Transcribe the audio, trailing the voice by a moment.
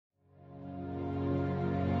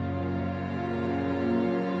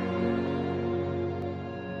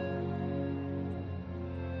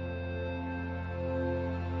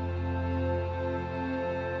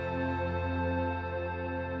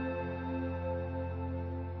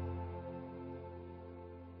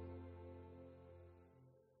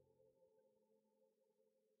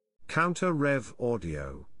Counter-Rev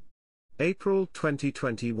Audio. April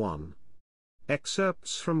 2021.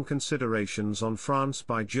 Excerpts from Considerations on France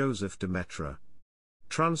by Joseph de Maistre.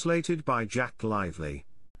 Translated by Jack Lively.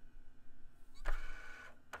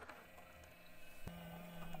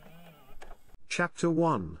 Chapter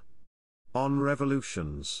 1. On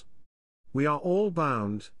Revolutions. We are all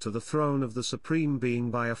bound to the throne of the Supreme Being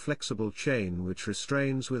by a flexible chain which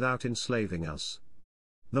restrains without enslaving us.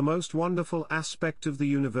 The most wonderful aspect of the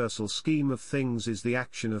universal scheme of things is the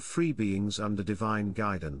action of free beings under divine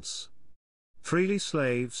guidance. Freely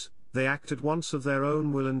slaves, they act at once of their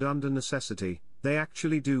own will and under necessity, they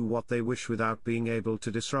actually do what they wish without being able to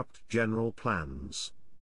disrupt general plans.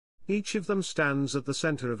 Each of them stands at the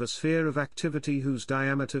center of a sphere of activity whose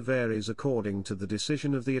diameter varies according to the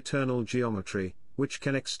decision of the eternal geometry, which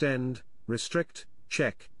can extend, restrict,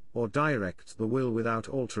 check, or direct the will without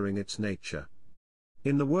altering its nature.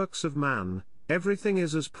 In the works of man, everything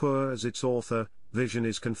is as poor as its author, vision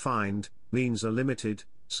is confined, means are limited,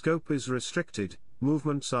 scope is restricted,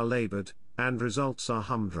 movements are labored, and results are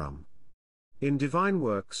humdrum. In divine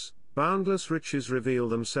works, boundless riches reveal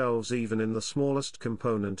themselves even in the smallest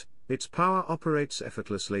component, its power operates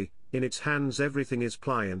effortlessly, in its hands everything is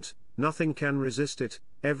pliant, nothing can resist it,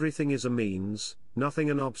 everything is a means, nothing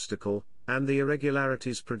an obstacle, and the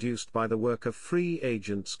irregularities produced by the work of free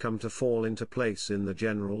agents come to fall into place in the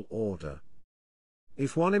general order.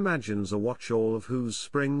 If one imagines a watch all of whose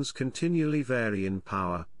springs continually vary in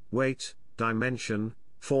power, weight, dimension,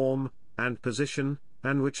 form, and position,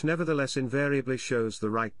 and which nevertheless invariably shows the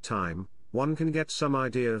right time, one can get some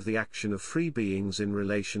idea of the action of free beings in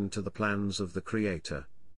relation to the plans of the Creator.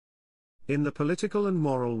 In the political and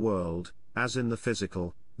moral world, as in the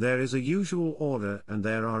physical, there is a usual order and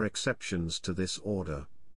there are exceptions to this order.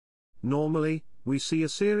 Normally, we see a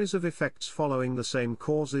series of effects following the same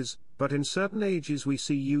causes, but in certain ages we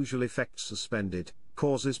see usual effects suspended,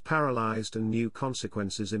 causes paralyzed and new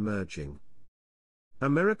consequences emerging. A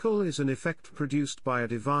miracle is an effect produced by a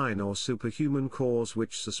divine or superhuman cause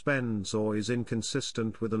which suspends or is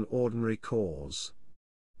inconsistent with an ordinary cause.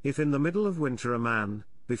 If in the middle of winter a man,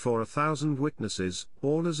 before 1,000 witnesses,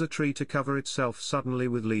 orders a tree to cover itself suddenly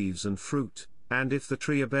with leaves and fruit, and if the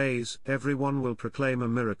tree obeys, everyone will proclaim a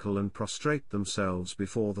miracle and prostrate themselves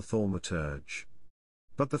before the thaumaturge.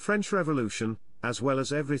 But the French Revolution, as well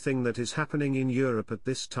as everything that is happening in Europe at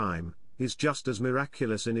this time, is just as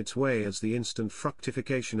miraculous in its way as the instant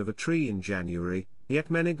fructification of a tree in January, yet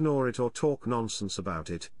men ignore it or talk nonsense about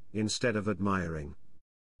it, instead of admiring.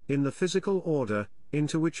 In the physical order,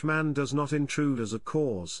 into which man does not intrude as a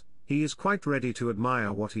cause, he is quite ready to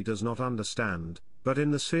admire what he does not understand, but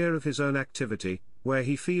in the sphere of his own activity, where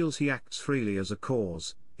he feels he acts freely as a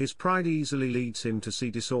cause, his pride easily leads him to see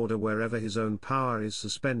disorder wherever his own power is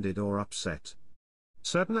suspended or upset.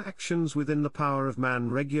 Certain actions within the power of man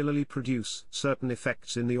regularly produce certain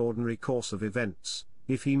effects in the ordinary course of events.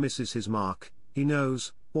 If he misses his mark, he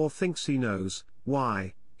knows, or thinks he knows,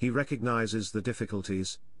 why, he recognizes the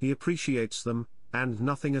difficulties, he appreciates them, and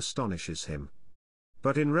nothing astonishes him.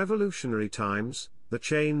 But in revolutionary times, the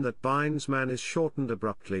chain that binds man is shortened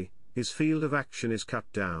abruptly, his field of action is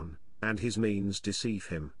cut down, and his means deceive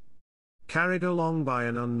him. Carried along by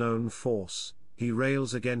an unknown force, he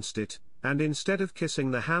rails against it, and instead of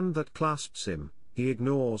kissing the hand that clasps him, he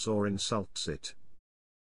ignores or insults it.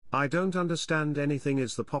 "I don't understand anything"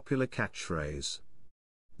 is the popular catchphrase.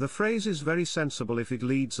 The phrase is very sensible if it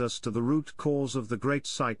leads us to the root cause of the great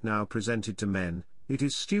sight now presented to men. It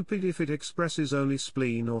is stupid if it expresses only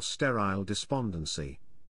spleen or sterile despondency.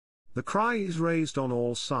 The cry is raised on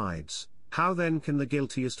all sides, how then can the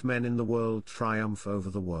guiltiest men in the world triumph over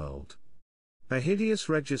the world? A hideous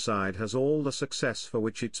regicide has all the success for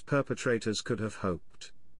which its perpetrators could have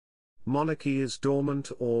hoped. Monarchy is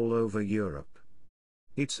dormant all over Europe.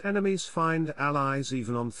 Its enemies find allies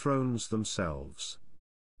even on thrones themselves.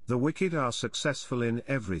 The wicked are successful in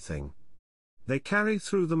everything. They carry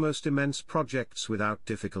through the most immense projects without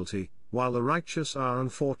difficulty, while the righteous are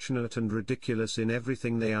unfortunate and ridiculous in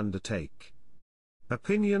everything they undertake.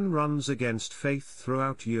 Opinion runs against faith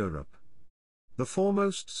throughout Europe. The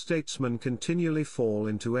foremost statesmen continually fall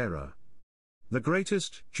into error. The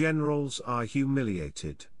greatest generals are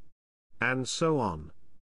humiliated. And so on.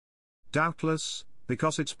 Doubtless,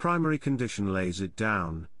 because its primary condition lays it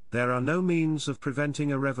down, there are no means of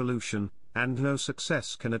preventing a revolution, and no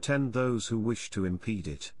success can attend those who wish to impede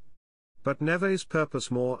it. But never is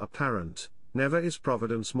purpose more apparent, never is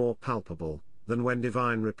providence more palpable, than when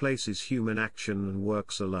divine replaces human action and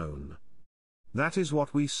works alone. That is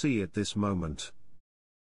what we see at this moment.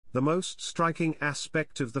 The most striking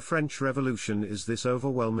aspect of the French Revolution is this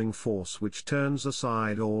overwhelming force which turns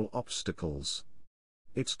aside all obstacles.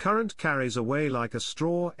 Its current carries away like a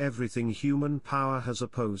straw everything human power has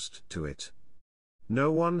opposed to it.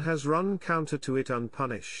 No one has run counter to it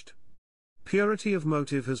unpunished. Purity of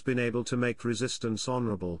motive has been able to make resistance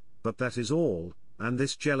honorable, but that is all, and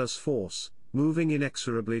this jealous force, moving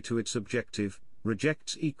inexorably to its objective,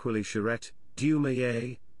 rejects equally Charette,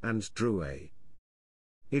 Dumayet, and Drouet.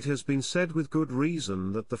 It has been said with good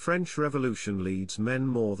reason that the French Revolution leads men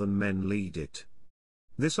more than men lead it.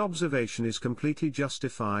 This observation is completely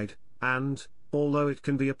justified, and, although it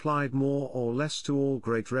can be applied more or less to all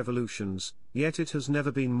great revolutions, yet it has never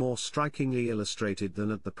been more strikingly illustrated than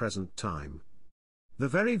at the present time. The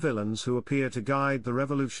very villains who appear to guide the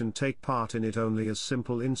revolution take part in it only as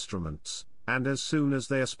simple instruments, and as soon as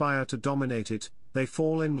they aspire to dominate it, they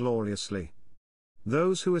fall ingloriously.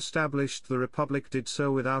 Those who established the Republic did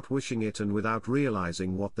so without wishing it and without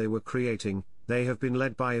realizing what they were creating. They have been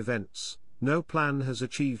led by events. No plan has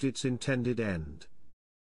achieved its intended end.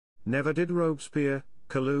 Never did Robespierre,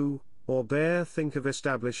 Caillou, or Baer think of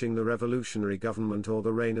establishing the revolutionary government or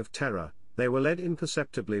the reign of terror. They were led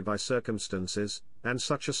imperceptibly by circumstances, and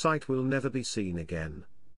such a sight will never be seen again.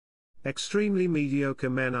 Extremely mediocre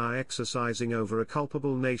men are exercising over a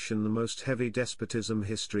culpable nation the most heavy despotism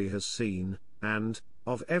history has seen, and,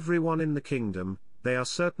 of everyone in the kingdom, they are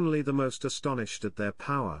certainly the most astonished at their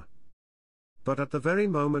power. But at the very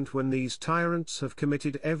moment when these tyrants have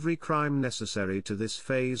committed every crime necessary to this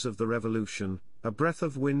phase of the revolution, a breath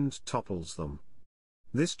of wind topples them.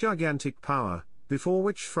 This gigantic power, before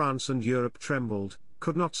which France and Europe trembled,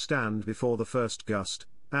 could not stand before the first gust,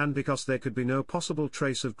 and because there could be no possible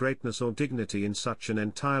trace of greatness or dignity in such an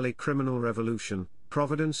entirely criminal revolution,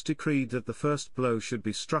 Providence decreed that the first blow should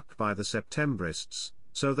be struck by the Septembrists,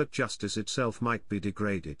 so that justice itself might be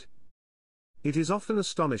degraded. It is often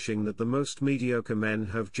astonishing that the most mediocre men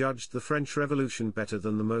have judged the French Revolution better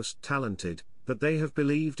than the most talented, that they have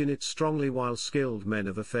believed in it strongly while skilled men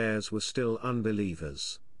of affairs were still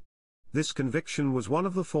unbelievers. This conviction was one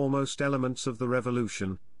of the foremost elements of the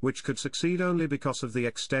revolution, which could succeed only because of the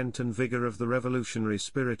extent and vigor of the revolutionary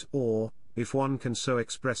spirit or, if one can so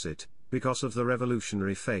express it, because of the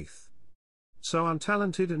revolutionary faith. So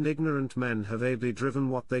untalented and ignorant men have ably driven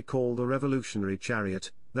what they call the revolutionary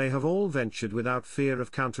chariot. They have all ventured without fear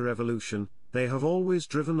of counter-revolution, they have always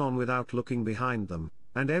driven on without looking behind them,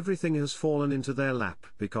 and everything has fallen into their lap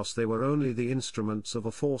because they were only the instruments of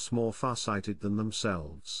a force more far-sighted than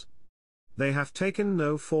themselves. They have taken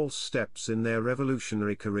no false steps in their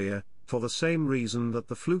revolutionary career, for the same reason that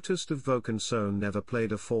the flutist of Vaucanson never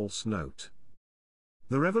played a false note.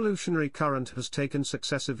 The revolutionary current has taken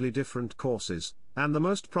successively different courses, and the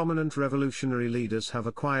most prominent revolutionary leaders have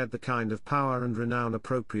acquired the kind of power and renown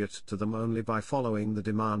appropriate to them only by following the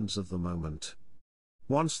demands of the moment.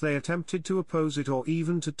 Once they attempted to oppose it or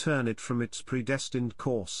even to turn it from its predestined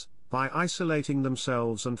course, by isolating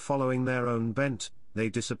themselves and following their own bent, they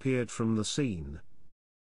disappeared from the scene.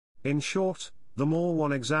 In short, the more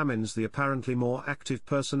one examines the apparently more active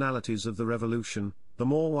personalities of the revolution, the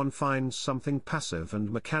more one finds something passive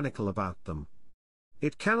and mechanical about them.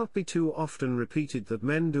 It cannot be too often repeated that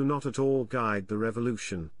men do not at all guide the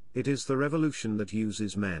revolution, it is the revolution that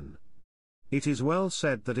uses men. It is well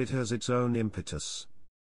said that it has its own impetus.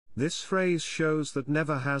 This phrase shows that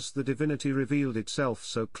never has the divinity revealed itself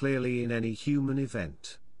so clearly in any human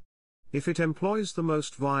event. If it employs the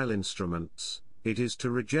most vile instruments, it is to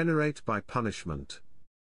regenerate by punishment.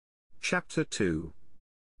 Chapter 2.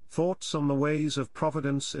 Thoughts on the Ways of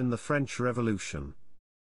Providence in the French Revolution.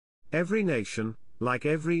 Every nation, like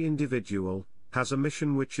every individual, has a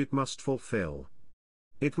mission which it must fulfill.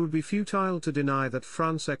 It would be futile to deny that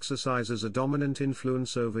France exercises a dominant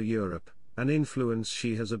influence over Europe, an influence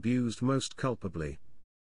she has abused most culpably.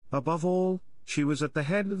 Above all, she was at the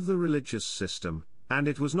head of the religious system, and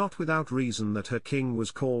it was not without reason that her king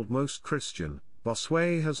was called most Christian.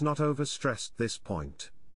 Bossuet has not overstressed this point.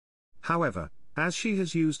 However, as she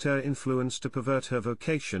has used her influence to pervert her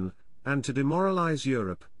vocation, and to demoralize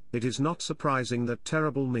Europe, it is not surprising that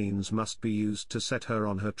terrible means must be used to set her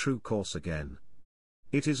on her true course again.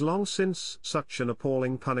 It is long since such an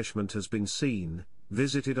appalling punishment has been seen,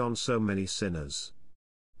 visited on so many sinners.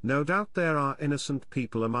 No doubt there are innocent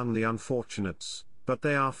people among the unfortunates, but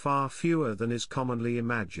they are far fewer than is commonly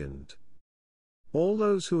imagined. All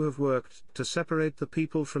those who have worked to separate the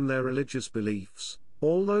people from their religious beliefs,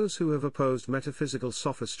 all those who have opposed metaphysical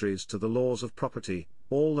sophistries to the laws of property,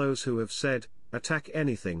 all those who have said, attack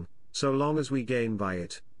anything, so long as we gain by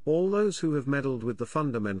it, all those who have meddled with the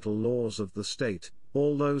fundamental laws of the state,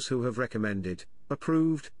 all those who have recommended,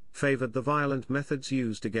 approved, favored the violent methods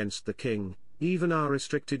used against the king, even our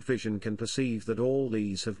restricted vision can perceive that all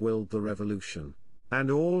these have willed the revolution,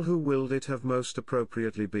 and all who willed it have most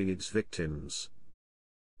appropriately been its victims.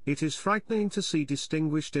 It is frightening to see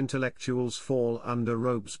distinguished intellectuals fall under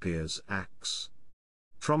Robespierre's axe.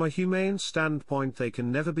 From a humane standpoint they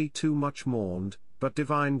can never be too much mourned, but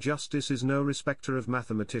divine justice is no respecter of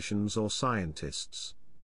mathematicians or scientists.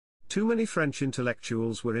 Too many French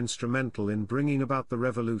intellectuals were instrumental in bringing about the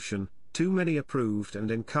revolution, too many approved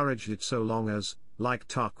and encouraged it so long as, like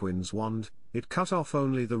Tarquin's wand, it cut off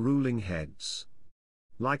only the ruling heads.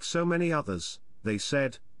 Like so many others, they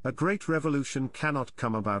said, a great revolution cannot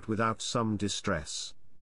come about without some distress.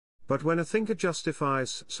 But when a thinker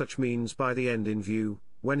justifies such means by the end in view,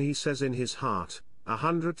 when he says in his heart,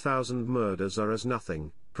 100,000 murders are as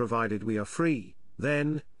nothing, provided we are free,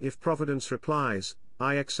 then, if Providence replies,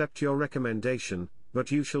 I accept your recommendation,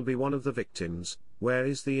 but you shall be one of the victims, where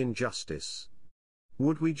is the injustice?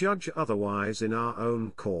 Would we judge otherwise in our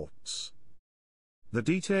own courts? The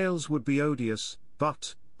details would be odious,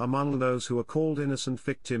 but, among those who are called innocent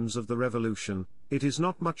victims of the revolution, it is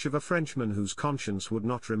not much of a Frenchman whose conscience would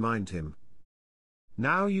not remind him.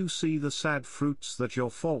 Now you see the sad fruits that your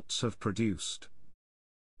faults have produced.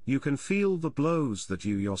 You can feel the blows that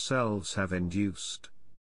you yourselves have induced.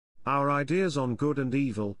 Our ideas on good and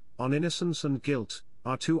evil, on innocence and guilt,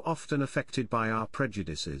 are too often affected by our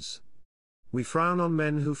prejudices. We frown on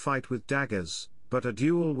men who fight with daggers, but a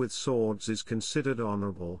duel with swords is considered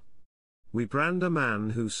honorable. We brand a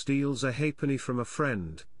man who steals a halfpenny from a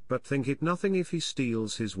friend, but think it nothing if he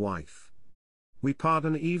steals his wife. We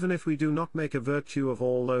pardon even if we do not make a virtue of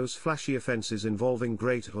all those flashy offenses involving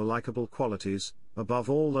great or likable qualities, above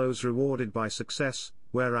all those rewarded by success,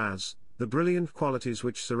 whereas, the brilliant qualities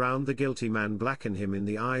which surround the guilty man blacken him in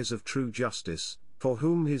the eyes of true justice, for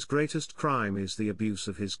whom his greatest crime is the abuse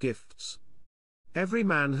of his gifts. Every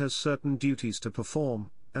man has certain duties to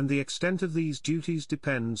perform, and the extent of these duties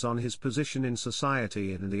depends on his position in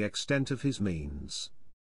society and the extent of his means.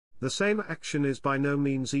 The same action is by no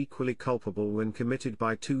means equally culpable when committed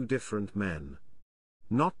by two different men.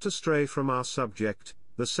 Not to stray from our subject,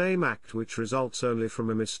 the same act which results only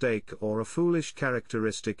from a mistake or a foolish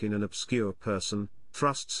characteristic in an obscure person,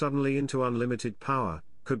 thrust suddenly into unlimited power,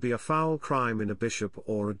 could be a foul crime in a bishop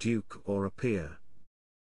or a duke or a peer.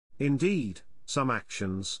 Indeed, some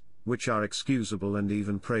actions, which are excusable and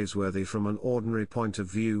even praiseworthy from an ordinary point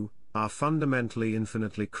of view, are fundamentally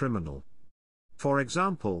infinitely criminal. For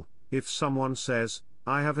example, if someone says,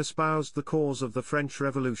 I have espoused the cause of the French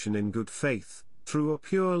Revolution in good faith, through a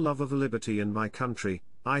pure love of liberty and my country,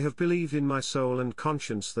 I have believed in my soul and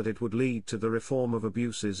conscience that it would lead to the reform of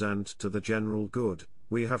abuses and to the general good,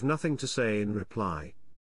 we have nothing to say in reply.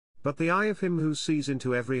 But the eye of him who sees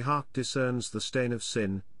into every heart discerns the stain of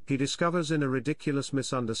sin, he discovers in a ridiculous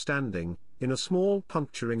misunderstanding, in a small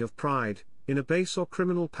puncturing of pride, in a base or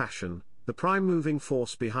criminal passion, the prime moving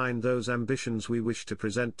force behind those ambitions we wish to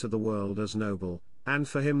present to the world as noble, and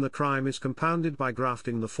for him the crime is compounded by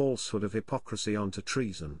grafting the falsehood of hypocrisy onto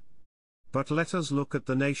treason. But let us look at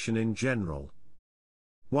the nation in general.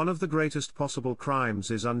 One of the greatest possible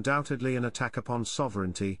crimes is undoubtedly an attack upon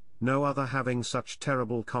sovereignty, no other having such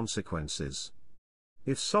terrible consequences.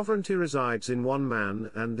 If sovereignty resides in one man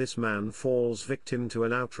and this man falls victim to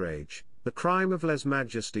an outrage, the crime of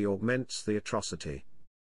lèse-majesty augments the atrocity.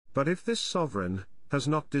 But if this sovereign has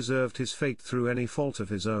not deserved his fate through any fault of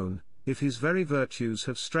his own, if his very virtues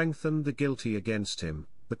have strengthened the guilty against him,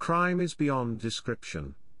 the crime is beyond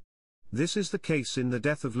description. This is the case in the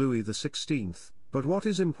death of Louis XVI, but what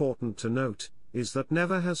is important to note, is that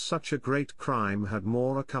never has such a great crime had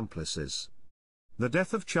more accomplices. The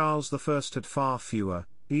death of Charles I had far fewer,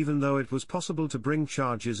 even though it was possible to bring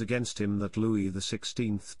charges against him that Louis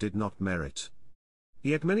XVI did not merit.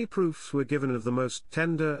 Yet many proofs were given of the most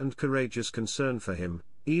tender and courageous concern for him.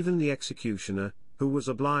 Even the executioner, who was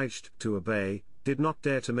obliged to obey, did not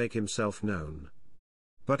dare to make himself known.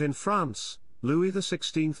 But in France, Louis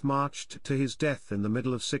XVI marched to his death in the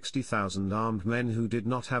middle of 60,000 armed men who did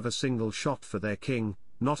not have a single shot for their king,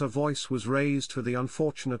 not a voice was raised for the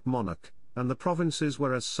unfortunate monarch, and the provinces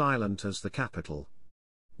were as silent as the capital.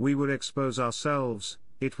 We would expose ourselves,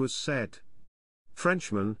 it was said.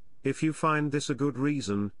 Frenchmen, if you find this a good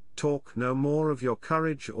reason, talk no more of your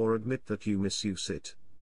courage or admit that you misuse it.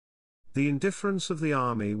 The indifference of the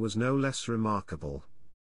army was no less remarkable.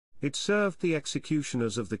 It served the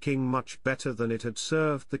executioners of the king much better than it had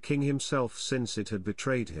served the king himself since it had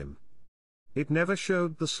betrayed him. It never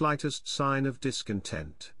showed the slightest sign of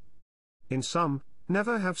discontent. In sum,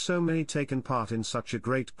 never have so many taken part in such a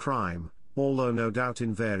great crime, although no doubt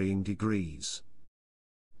in varying degrees.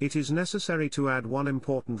 It is necessary to add one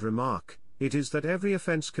important remark, it is that every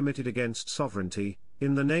offense committed against sovereignty,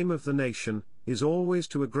 in the name of the nation, is always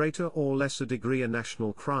to a greater or lesser degree a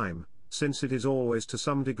national crime, since it is always to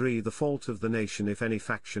some degree the fault of the nation if any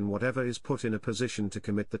faction whatever is put in a position to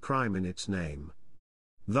commit the crime in its name.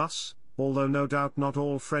 Thus, although no doubt not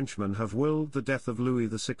all Frenchmen have willed the death of Louis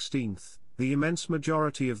XVI, the immense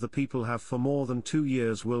majority of the people have for more than 2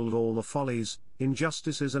 years willed all the follies,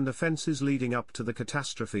 injustices and offences leading up to the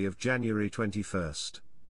catastrophe of January 21st.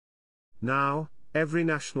 Now, every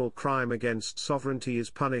national crime against sovereignty is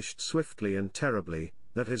punished swiftly and terribly,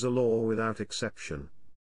 that is a law without exception.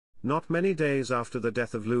 Not many days after the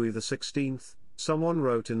death of Louis XVI, someone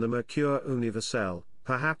wrote in the Mercure Universel,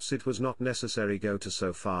 perhaps it was not necessary go to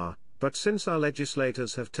so far, but since our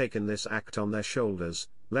legislators have taken this act on their shoulders,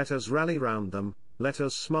 let us rally round them, let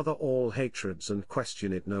us smother all hatreds and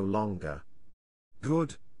question it no longer.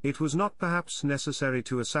 Good, it was not perhaps necessary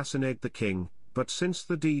to assassinate the king, but since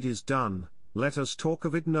the deed is done, let us talk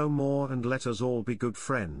of it no more and let us all be good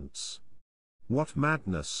friends. What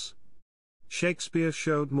madness! Shakespeare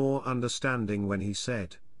showed more understanding when he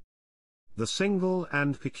said, "The single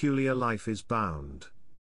and peculiar life is bound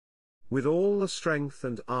with all the strength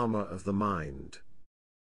and armour of the mind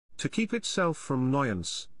to keep itself from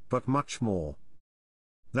annoyance, but much more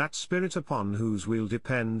that spirit upon whose we'll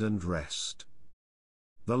depend and rest.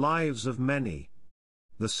 The lives of many,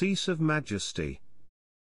 the cease of majesty,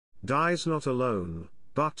 dies not alone,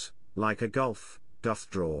 but, like a gulf, doth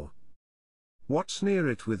draw. What's near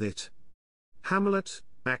it with it?" Hamlet,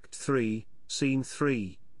 Act 3, Scene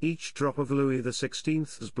 3, each drop of Louis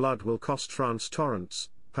XVI's blood will cost France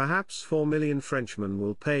torrents, perhaps 4 million Frenchmen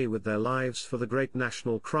will pay with their lives for the great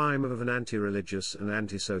national crime of an anti-religious and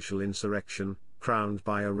antisocial insurrection, crowned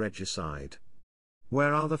by a regicide.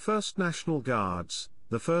 Where are the first National Guards,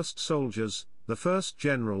 the first soldiers, the first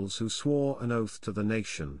generals who swore an oath to the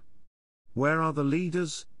nation? Where are the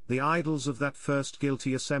leaders, the idols of that first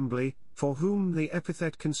guilty assembly, for whom the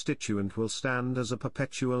epithet constituent will stand as a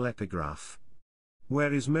perpetual epigraph?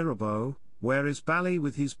 Where is Mirabeau, where is Bally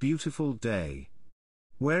with his beautiful day?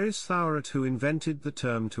 Where is Thouret who invented the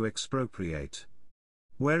term to expropriate?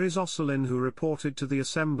 Where is Osselin who reported to the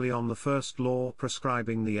Assembly on the first law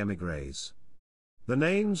prescribing the émigrés? The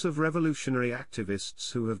names of revolutionary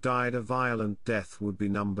activists who have died a violent death would be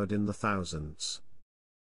numbered in the thousands.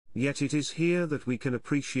 Yet it is here that we can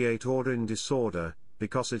appreciate order in disorder,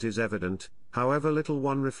 because it is evident, however little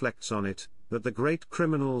one reflects on it, that the great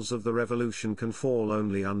criminals of the revolution can fall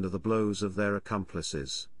only under the blows of their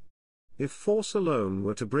accomplices. If force alone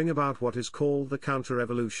were to bring about what is called the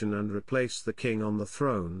counter-revolution and replace the king on the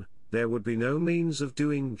throne, there would be no means of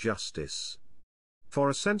doing justice. For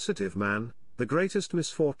a sensitive man, the greatest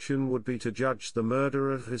misfortune would be to judge the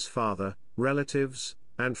murderer of his father, relatives,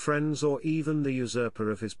 and friends, or even the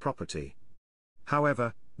usurper of his property.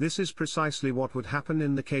 However, this is precisely what would happen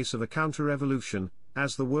in the case of a counter-revolution,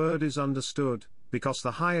 as the word is understood, because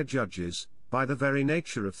the higher judges, by the very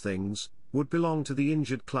nature of things, would belong to the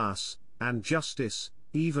injured class, and justice,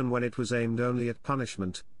 even when it was aimed only at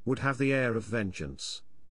punishment, would have the air of vengeance.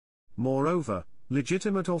 Moreover,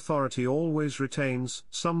 legitimate authority always retains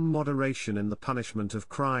some moderation in the punishment of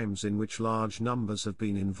crimes in which large numbers have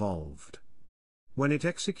been involved. When it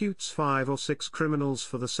executes 5 or 6 criminals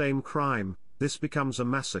for the same crime, this becomes a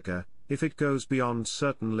massacre; if it goes beyond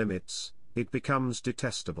certain limits, it becomes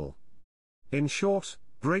detestable. In short,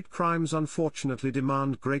 great crimes unfortunately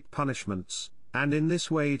demand great punishments, and in this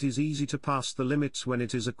way it is easy to pass the limits when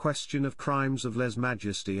it is a question of crimes of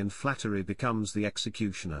lèse-majesty and flattery becomes the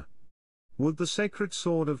executioner. Would the sacred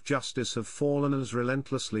sword of justice have fallen as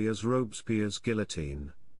relentlessly as Robespierre's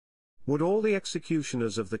guillotine? Would all the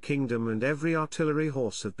executioners of the kingdom and every artillery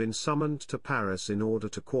horse have been summoned to Paris in order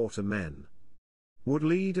to quarter men? Would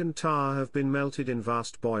lead and tar have been melted in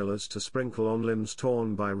vast boilers to sprinkle on limbs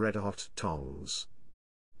torn by red-hot tongs?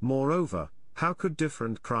 Moreover, how could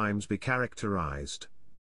different crimes be characterized?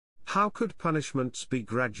 How could punishments be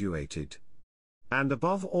graduated? And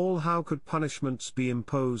above all, how could punishments be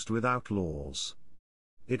imposed without laws?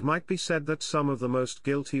 It might be said that some of the most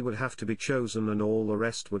guilty would have to be chosen and all the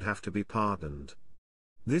rest would have to be pardoned.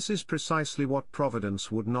 This is precisely what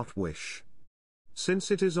Providence would not wish.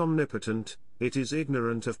 Since it is omnipotent, it is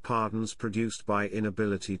ignorant of pardons produced by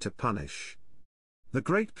inability to punish. The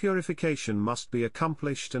great purification must be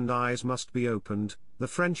accomplished and eyes must be opened, the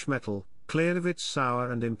French metal, clear of its sour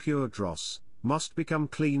and impure dross, must become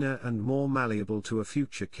cleaner and more malleable to a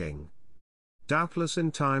future king. Doubtless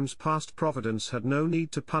in times past Providence had no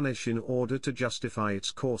need to punish in order to justify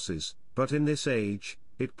its courses, but in this age,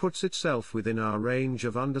 it puts itself within our range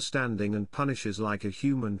of understanding and punishes like a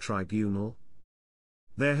human tribunal?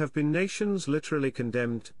 There have been nations literally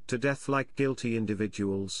condemned to death like guilty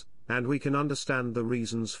individuals, and we can understand the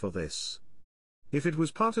reasons for this. If it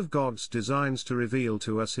was part of God's designs to reveal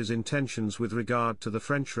to us his intentions with regard to the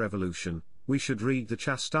French Revolution, we should read the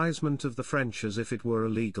chastisement of the French as if it were a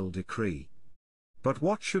legal decree. But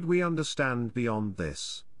what should we understand beyond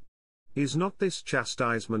this? Is not this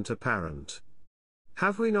chastisement apparent?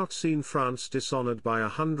 Have we not seen France dishonored by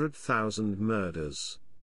 100,000 murders?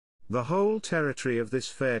 The whole territory of this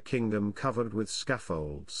fair kingdom covered with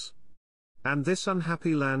scaffolds. And this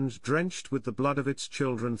unhappy land drenched with the blood of its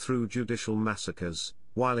children through judicial massacres,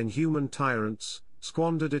 while inhuman tyrants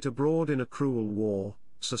squandered it abroad in a cruel war,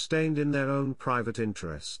 sustained in their own private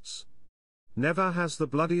interests. Never has the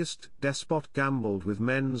bloodiest despot gambled with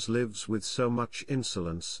men's lives with so much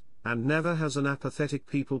insolence, and never has an apathetic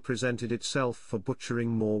people presented itself for butchering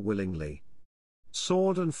more willingly.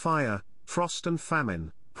 Sword and fire, frost and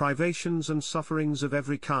famine, privations and sufferings of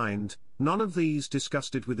every kind, none of these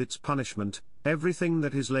disgusted with its punishment, everything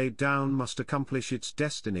that is laid down must accomplish its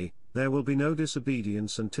destiny, there will be no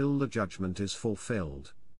disobedience until the judgment is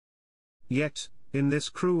fulfilled. Yet, in this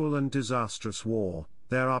cruel and disastrous war,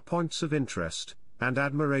 there are points of interest, and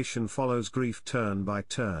admiration follows grief turn by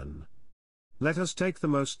turn. Let us take the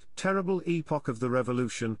most terrible epoch of the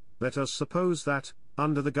Revolution. Let us suppose that,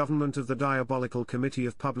 under the government of the diabolical Committee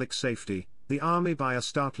of Public Safety, the army by a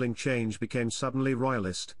startling change became suddenly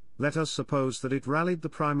royalist. Let us suppose that it rallied the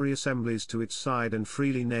primary assemblies to its side and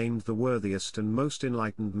freely named the worthiest and most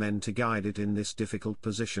enlightened men to guide it in this difficult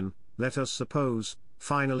position. Let us suppose,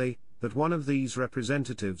 finally, that one of these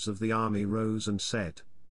representatives of the army rose and said,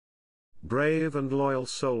 "Brave and loyal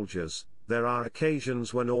soldiers, there are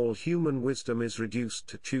occasions when all human wisdom is reduced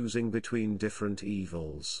to choosing between different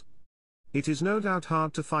evils. It is no doubt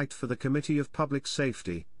hard to fight for the Committee of Public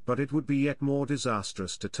Safety, but it would be yet more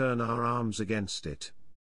disastrous to turn our arms against it.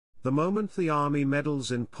 The moment the army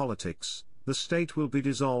meddles in politics, the state will be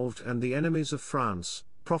dissolved and the enemies of France,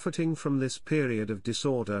 profiting from this period of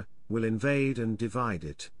disorder, will invade and divide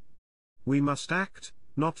it. We must act,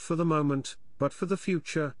 not for the moment, but for the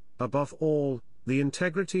future. Above all, the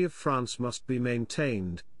integrity of France must be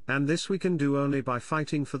maintained, and this we can do only by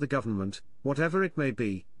fighting for the government, whatever it may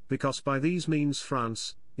be, because by these means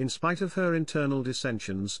France, in spite of her internal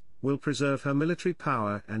dissensions, will preserve her military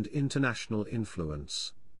power and international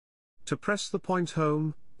influence. To press the point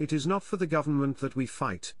home, it is not for the government that we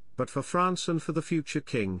fight, but for France and for the future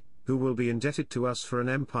king, who will be indebted to us for an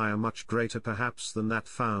empire much greater perhaps than that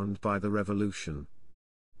found by the Revolution.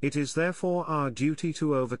 It is therefore our duty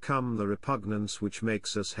to overcome the repugnance which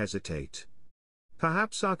makes us hesitate.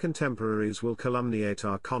 Perhaps our contemporaries will calumniate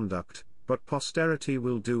our conduct, but posterity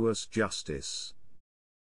will do us justice."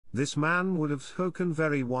 This man would have spoken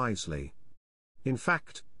very wisely. In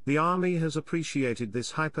fact, the army has appreciated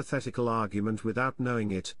this hypothetical argument without knowing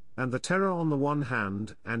it, and the terror on the one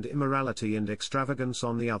hand, and immorality and extravagance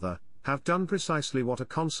on the other, have done precisely what a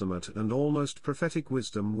consummate and almost prophetic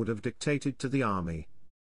wisdom would have dictated to the army.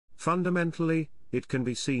 Fundamentally, it can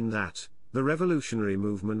be seen that, the revolutionary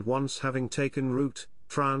movement once having taken root,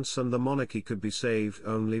 France and the monarchy could be saved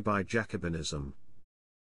only by Jacobinism.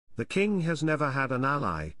 The king has never had an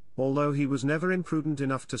ally, although he was never imprudent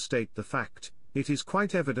enough to state the fact. It is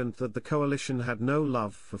quite evident that the coalition had no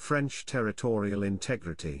love for French territorial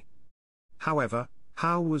integrity. However,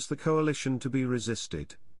 how was the coalition to be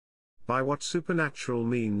resisted? By what supernatural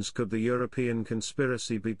means could the European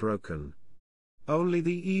conspiracy be broken? Only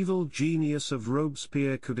the evil genius of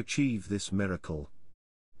Robespierre could achieve this miracle.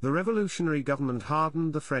 The revolutionary government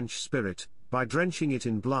hardened the French spirit. By drenching it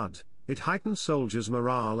in blood, it heightened soldiers'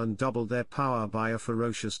 morale and doubled their power by a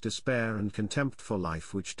ferocious despair and contempt for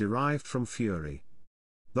life which derived from fury.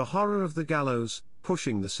 The horror of the gallows,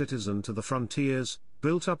 pushing the citizen to the frontiers,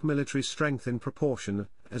 built up military strength in proportion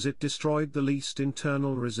as it destroyed the least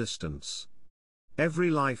internal resistance. Every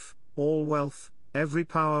life, all wealth, every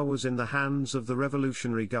power was in the hands of the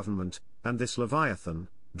revolutionary government, and this Leviathan,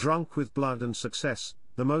 drunk with blood and success,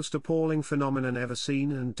 the most appalling phenomenon ever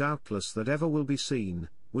seen and doubtless that ever will be seen,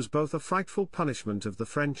 was both a frightful punishment of the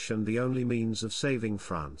French and the only means of saving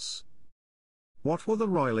France. What were the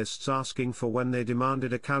Royalists asking for when they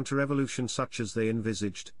demanded a counter-revolution such as they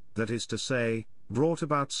envisaged, that is to say, brought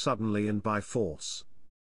about suddenly and by force?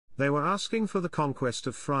 They were asking for the conquest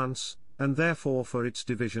of France, and therefore for its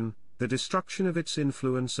division, the destruction of its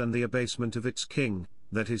influence and the abasement of its king,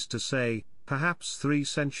 that is to say, perhaps 3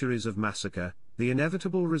 centuries of massacre, the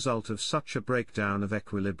inevitable result of such a breakdown of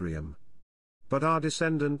equilibrium. But our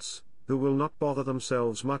descendants, who will not bother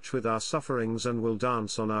themselves much with our sufferings and will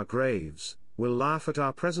dance on our graves, will laugh at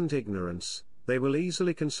our present ignorance, they will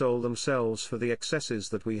easily console themselves for the excesses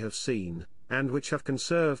that we have seen, and which have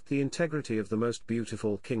conserved the integrity of the most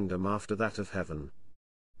beautiful kingdom after that of heaven.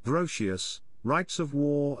 Grotius, Rights of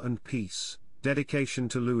War and Peace, Dedication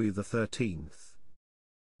to Louis XIII.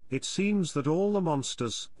 It seems that all the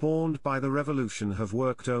monsters spawned by the revolution have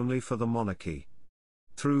worked only for the monarchy.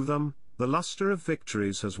 Through them, the luster of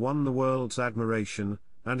victories has won the world's admiration,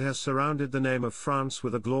 and has surrounded the name of France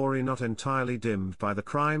with a glory not entirely dimmed by the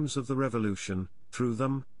crimes of the revolution. Through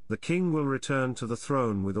them, the king will return to the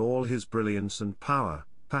throne with all his brilliance and power,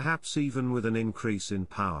 perhaps even with an increase in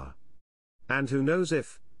power. And who knows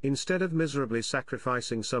if, instead of miserably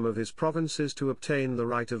sacrificing some of his provinces to obtain the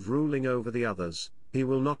right of ruling over the others, he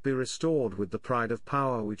will not be restored with the pride of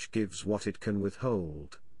power which gives what it can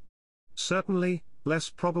withhold. Certainly,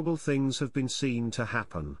 less probable things have been seen to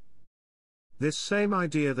happen. This same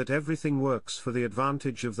idea that everything works for the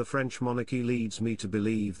advantage of the French monarchy leads me to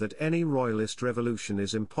believe that any royalist revolution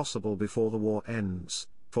is impossible before the war ends,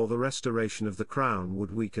 for the restoration of the crown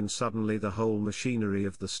would weaken suddenly the whole machinery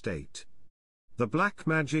of the state. The black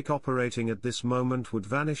magic operating at this moment would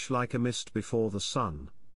vanish like a mist before the sun.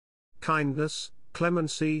 Kindness,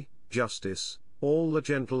 clemency, justice, all the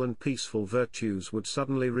gentle and peaceful virtues would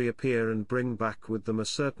suddenly reappear and bring back with them a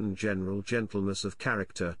certain general gentleness of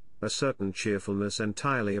character, a certain cheerfulness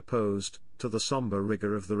entirely opposed to the somber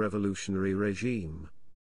rigor of the revolutionary regime.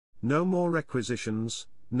 No more requisitions,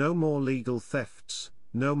 no more legal thefts,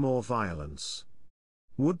 no more violence.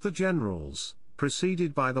 Would the generals,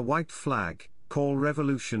 preceded by the white flag, call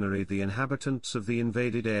revolutionary the inhabitants of the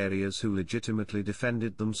invaded areas who legitimately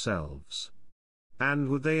defended themselves? And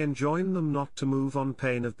would they enjoin them not to move on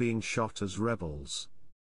pain of being shot as rebels?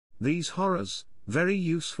 These horrors, very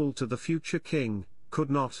useful to the future king,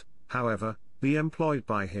 could not, however, be employed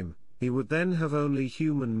by him. He would then have only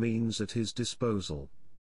human means at his disposal.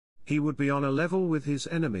 He would be on a level with his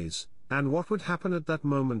enemies, and what would happen at that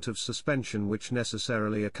moment of suspension which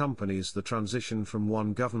necessarily accompanies the transition from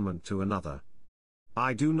one government to another?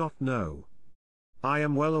 I do not know. I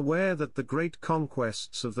am well aware that the great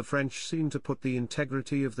conquests of the French seem to put the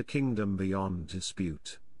integrity of the kingdom beyond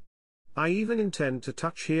dispute. I even intend to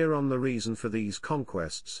touch here on the reason for these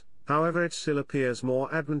conquests. However, it still appears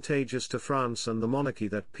more advantageous to France and the monarchy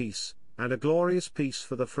that peace, and a glorious peace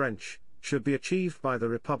for the French, should be achieved by the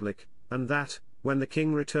Republic, and that, when the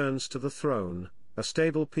king returns to the throne, a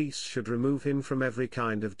stable peace should remove him from every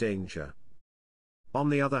kind of danger.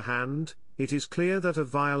 On the other hand, it is clear that a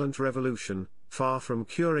violent revolution, far from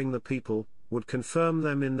curing the people, would confirm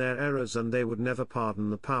them in their errors, and they would never pardon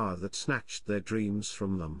the power that snatched their dreams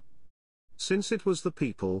from them. Since it was the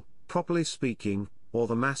people, properly speaking, or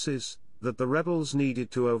the masses, that the rebels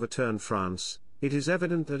needed to overturn France, it is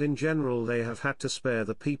evident that in general they have had to spare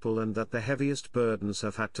the people, and that the heaviest burdens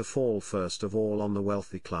have had to fall first of all on the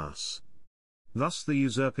wealthy class. Thus the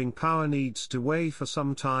usurping power needs to weigh for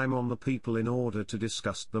some time on the people in order to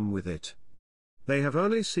disgust them with it. They have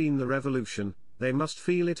only seen the revolution, they must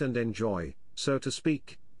feel it and enjoy, so to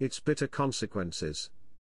speak, its bitter consequences.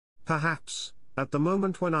 Perhaps, at the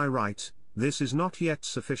moment when I write, this is not yet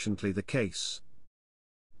sufficiently the case.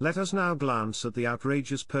 Let us now glance at the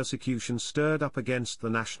outrageous persecution stirred up against the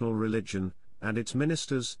national religion, and its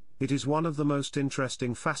ministers. It is one of the most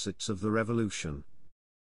interesting facets of the revolution.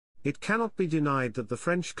 It cannot be denied that the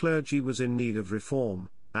French clergy was in need of reform,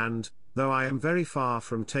 and, though I am very far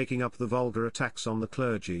from taking up the vulgar attacks on the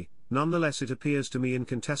clergy, nonetheless it appears to me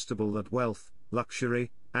incontestable that wealth,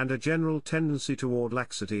 luxury, and a general tendency toward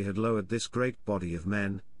laxity had lowered this great body of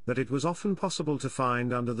men, that it was often possible to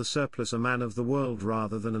find under the surplice a man of the world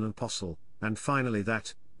rather than an apostle, and finally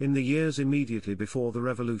that, in the years immediately before the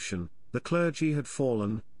Revolution, the clergy had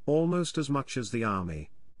fallen, almost as much as the army,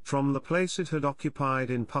 from the place it had occupied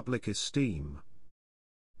in public esteem.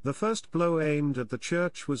 The first blow aimed at the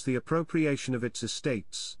Church was the appropriation of its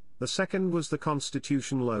estates, the second was the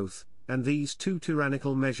constitutional oath, and these two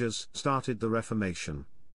tyrannical measures started the Reformation.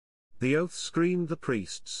 The oath screened the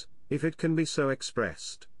priests, if it can be so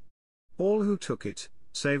expressed. All who took it,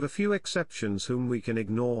 save a few exceptions whom we can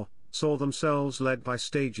ignore, saw themselves led by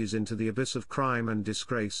stages into the abyss of crime and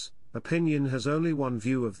disgrace. Opinion has only one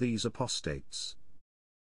view of these apostates.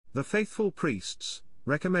 The faithful priests,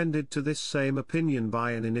 recommended to this same opinion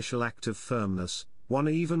by an initial act of firmness, won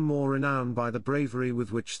even more renown by the bravery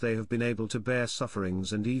with which they have been able to bear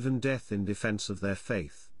sufferings and even death in defense of their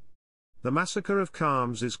faith. The massacre of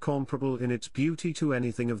Carmes is comparable in its beauty to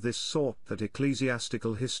anything of this sort that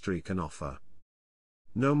ecclesiastical history can offer.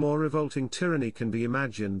 no more revolting tyranny can be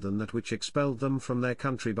imagined than that which expelled them from their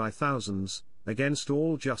country by thousands, against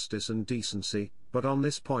all justice and decency. But on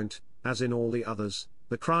this point, as in all the others,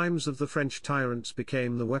 the crimes of the French tyrants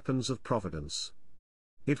became the weapons of Providence.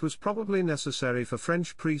 It was probably necessary for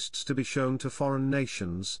French priests to be shown to foreign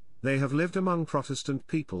nations, they have lived among Protestant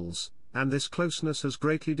peoples, and this closeness has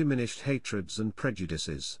greatly diminished hatreds and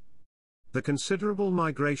prejudices. The considerable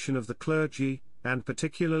migration of the clergy, and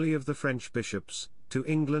particularly of the French bishops, to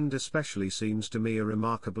England especially seems to me a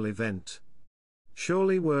remarkable event.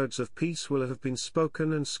 Surely words of peace will have been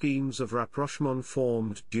spoken and schemes of rapprochement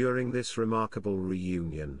formed during this remarkable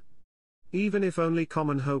reunion. Even if only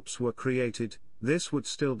common hopes were created, this would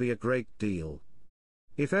still be a great deal.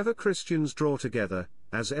 If ever Christians draw together,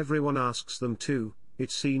 as everyone asks them to,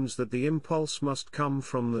 it seems that the impulse must come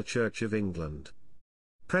from the Church of England.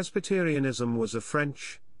 Presbyterianism was a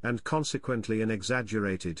French, and consequently an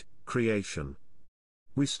exaggerated, creation.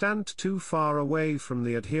 We stand too far away from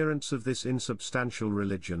the adherents of this insubstantial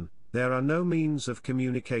religion, there are no means of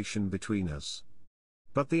communication between us.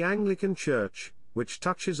 But the Anglican Church, which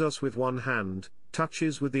touches us with one hand,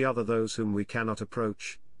 touches with the other those whom we cannot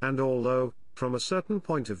approach, and although, from a certain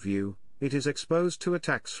point of view, it is exposed to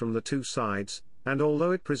attacks from the two sides, and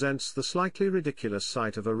although it presents the slightly ridiculous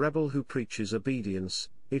sight of a rebel who preaches obedience,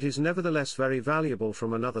 it is nevertheless very valuable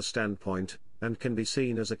from another standpoint, and can be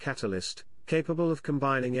seen as a catalyst, capable of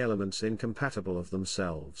combining elements incompatible of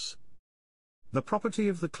themselves. The property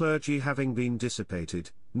of the clergy having been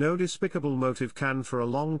dissipated, no despicable motive can for a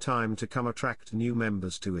long time to come attract new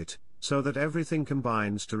members to it, so that everything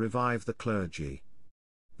combines to revive the clergy.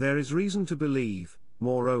 There is reason to believe,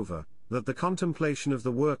 moreover, that the contemplation of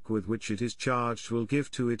the work with which it is charged will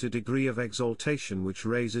give to it a degree of exaltation which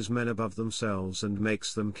raises men above themselves and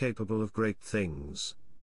makes them capable of great things.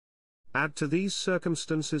 Add to these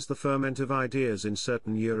circumstances the ferment of ideas in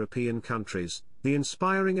certain European countries, the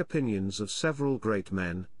inspiring opinions of several great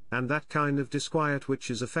men, and that kind of disquiet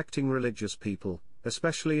which is affecting religious people,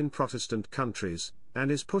 especially in Protestant countries,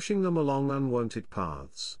 and is pushing them along unwonted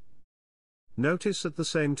paths. Notice at the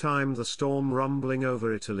same time the storm rumbling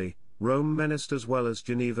over Italy, Rome menaced as well as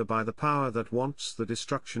Geneva by the power that wants the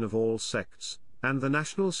destruction of all sects, and the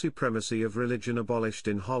national supremacy of religion abolished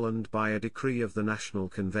in Holland by a decree of the National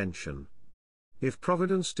Convention. If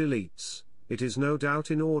Providence deletes, it is no doubt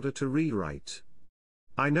in order to rewrite.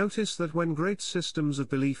 I notice that when great systems of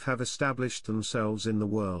belief have established themselves in the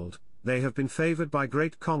world, they have been favored by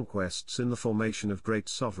great conquests in the formation of great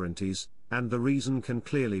sovereignties, and the reason can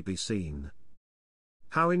clearly be seen.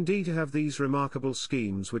 How indeed have these remarkable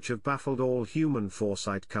schemes which have baffled all human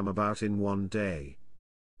foresight come about in one day?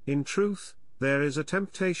 In truth, there is a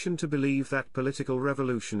temptation to believe that political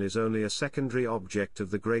revolution is only a secondary object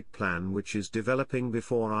of the great plan which is developing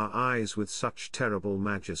before our eyes with such terrible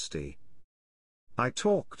majesty. I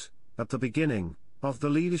talked, at the beginning, of the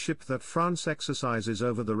leadership that France exercises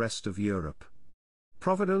over the rest of Europe.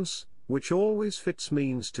 Providence, which always fits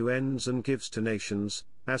means to ends and gives to nations,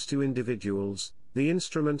 as to individuals, the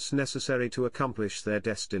instruments necessary to accomplish their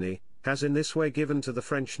destiny, has in this way given to the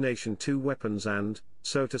French nation two weapons and,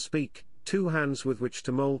 so to speak, two hands with which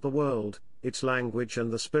to mold the world, its language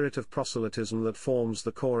and the spirit of proselytism that forms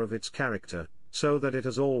the core of its character, so that it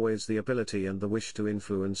has always the ability and the wish to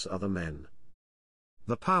influence other men.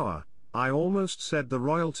 The power, I almost said the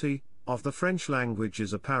royalty, of the French language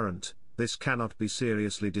is apparent, this cannot be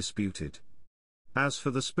seriously disputed. As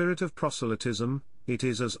for the spirit of proselytism, it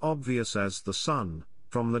is as obvious as the sun,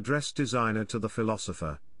 from the dress designer to the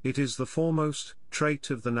philosopher, it is the foremost trait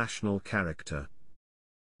of the national character.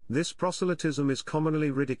 This proselytism is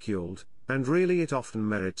commonly ridiculed, and really it often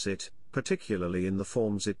merits it, particularly in the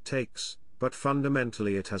forms it takes, but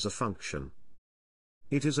fundamentally it has a function.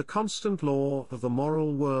 It is a constant law of the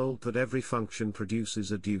moral world that every function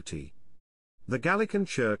produces a duty. The Gallican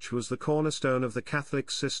Church was the cornerstone of the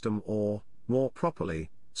Catholic system, or, more properly,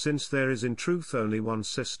 since there is in truth only one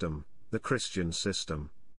system, the Christian system.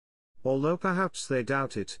 Although perhaps they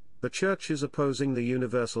doubt it, the churches opposing the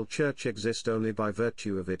universal church exist only by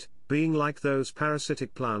virtue of it, being like those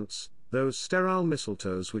parasitic plants, those sterile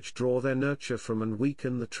mistletoes which draw their nurture from and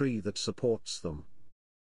weaken the tree that supports them.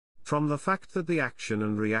 From the fact that the action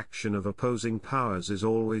and reaction of opposing powers is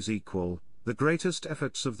always equal, the greatest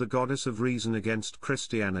efforts of the goddess of reason against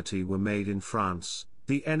Christianity were made in France,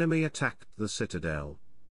 the enemy attacked the citadel.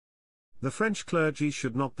 The French clergy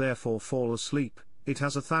should not therefore fall asleep, it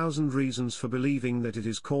has 1,000 reasons for believing that it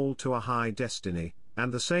is called to a high destiny,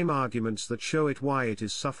 and the same arguments that show it why it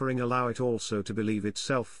is suffering allow it also to believe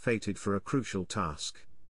itself fated for a crucial task.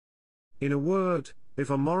 In a word,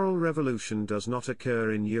 if a moral revolution does not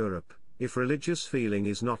occur in Europe, if religious feeling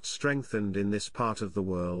is not strengthened in this part of the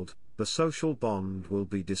world, the social bond will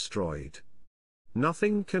be destroyed.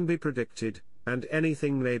 Nothing can be predicted, and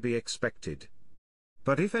anything may be expected.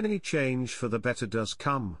 But if any change for the better does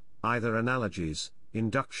come, either analogies,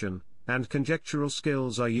 induction, and conjectural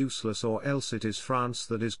skills are useless, or else it is France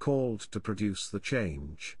that is called to produce the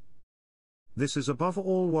change. This is above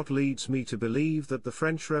all what leads me to believe that the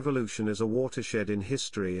French Revolution is a watershed in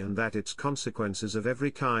history, and that its consequences of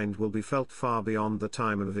every kind will be felt far beyond the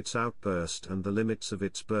time of its outburst and the limits of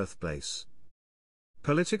its birthplace.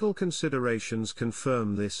 Political considerations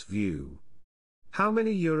confirm this view. How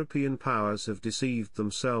many European powers have deceived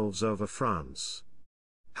themselves over France?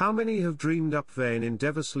 How many have dreamed up vain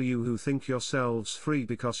endeavors? You who think yourselves free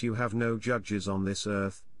because you have no judges on this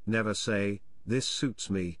earth, never say, "This suits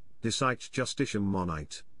me, dicite justitium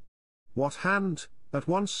monite." What hand, at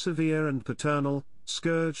once severe and paternal,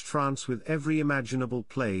 scourged France with every imaginable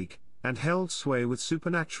plague, and held sway with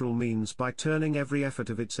supernatural means by turning every effort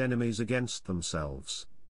of its enemies against themselves?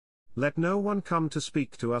 Let no one come to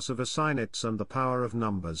speak to us of assignats and the power of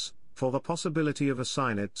numbers, for the possibility of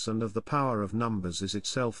assignats and of the power of numbers is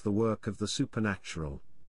itself the work of the supernatural.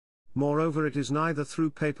 Moreover, it is neither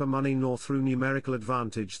through paper money nor through numerical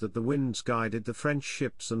advantage that the winds guided the French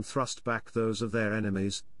ships and thrust back those of their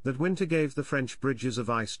enemies, that winter gave the French bridges of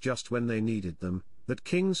ice just when they needed them, that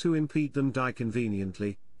kings who impede them die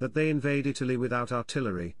conveniently, that they invade Italy without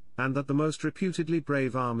artillery, and that the most reputedly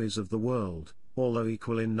brave armies of the world, although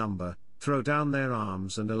equal in number, throw down their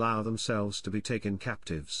arms and allow themselves to be taken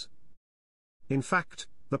captives. In fact,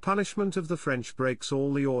 the punishment of the French breaks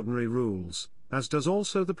all the ordinary rules, as does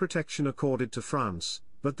also the protection accorded to France,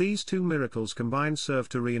 but these two miracles combined serve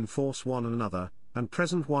to reinforce one another, and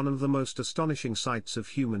present one of the most astonishing sights of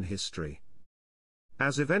human history.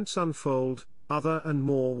 As events unfold, other and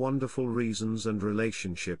more wonderful reasons and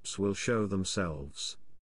relationships will show themselves.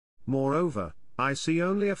 Moreover, I see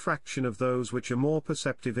only a fraction of those which a more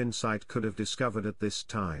perceptive insight could have discovered at this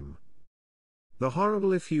time. The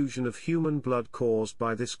horrible effusion of human blood caused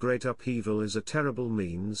by this great upheaval is a terrible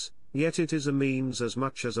means, yet it is a means as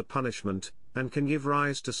much as a punishment, and can give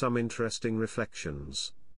rise to some interesting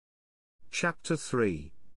reflections. Chapter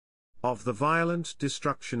 3. Of the violent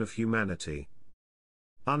destruction of humanity.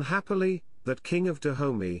 Unhappily, that king of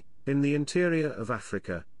Dahomey, in the interior of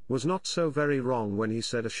Africa, was not so very wrong when he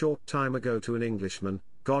said a short time ago to an Englishman,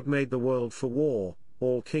 "God made the world for war,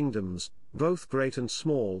 all kingdoms, both great and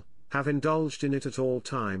small, have indulged in it at all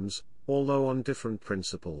times, although on different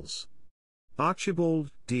principles."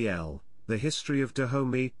 Archibald, D.L., The History of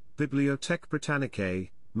Dahomey, Bibliothèque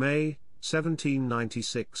Britannique, May,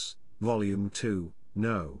 1796, Volume 2,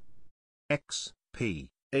 No. X. P.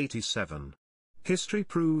 87. History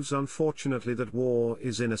proves unfortunately that war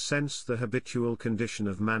is in a sense the habitual condition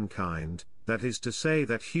of mankind, that is to say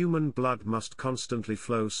that human blood must constantly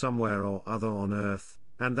flow somewhere or other on earth,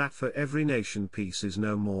 and that for every nation peace is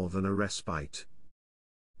no more than a respite.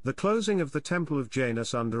 The closing of the Temple of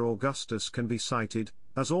Janus under Augustus can be cited,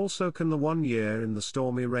 as also can the 1 year in the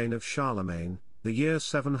stormy reign of Charlemagne, the year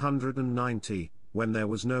 790, when there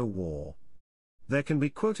was no war. There can be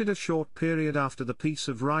quoted a short period after the Peace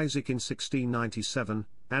of Ryswick in 1697,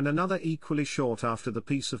 and another equally short after the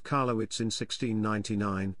Peace of Karlowitz in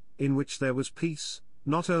 1699, in which there was peace,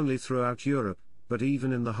 not only throughout Europe, but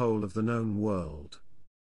even in the whole of the known world.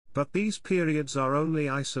 But these periods are only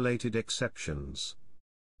isolated exceptions.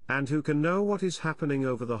 And who can know what is happening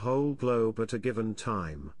over the whole globe at a given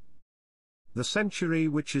time? The century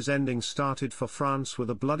which is ending started for France with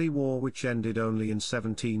a bloody war which ended only in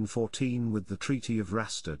 1714 with the Treaty of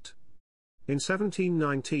Rastatt. In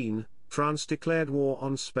 1719, France declared war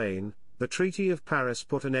on Spain. The Treaty of Paris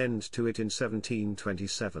put an end to it in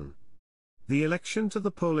 1727. The election to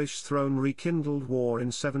the Polish throne rekindled war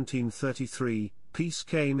in 1733, peace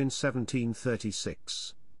came in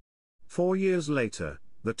 1736. 4 years later,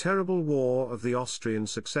 the terrible War of the Austrian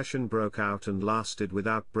Succession broke out and lasted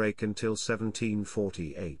without break until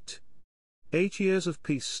 1748. 8 years of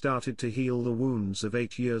peace started to heal the wounds of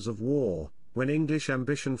 8 years of war, when English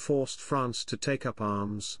ambition forced France to take up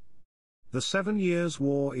arms. The 7 Years'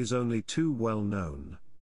 War is only too well known.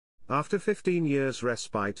 After 15 years'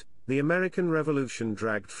 respite, the American Revolution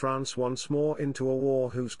dragged France once more into a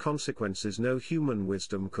war whose consequences no human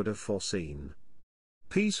wisdom could have foreseen.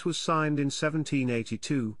 Peace was signed in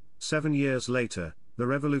 1782, 7 years later, the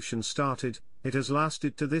revolution started. It has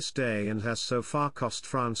lasted to this day and has so far cost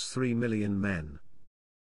France 3 million men.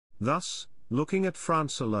 Thus, looking at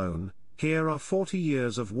France alone, here are 40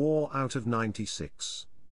 years of war out of 96.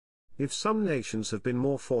 If some nations have been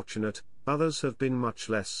more fortunate, others have been much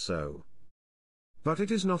less so. But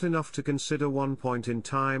it is not enough to consider one point in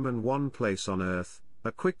time and one place on earth.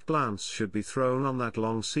 A quick glance should be thrown on that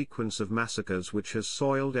long sequence of massacres which has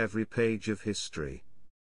soiled every page of history.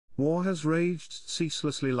 War has raged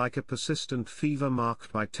ceaselessly like a persistent fever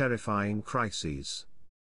marked by terrifying crises.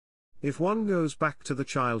 If one goes back to the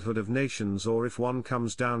childhood of nations, or if one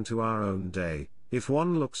comes down to our own day, if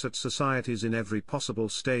one looks at societies in every possible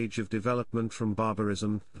stage of development from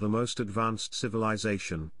barbarism to the most advanced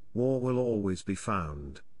civilization, war will always be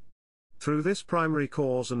found. Through this primary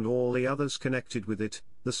cause and all the others connected with it,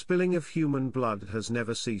 the spilling of human blood has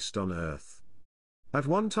never ceased on earth. At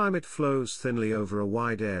one time it flows thinly over a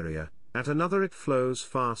wide area, at another it flows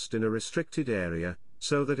fast in a restricted area,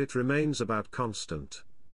 so that it remains about constant.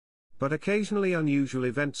 But occasionally unusual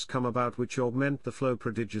events come about which augment the flow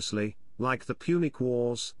prodigiously, like the Punic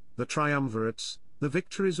Wars, the Triumvirates, the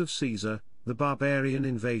victories of Caesar, the barbarian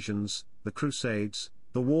invasions, the Crusades,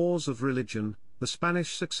 the wars of religion, the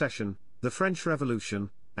Spanish Succession, the French Revolution,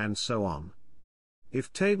 and so on.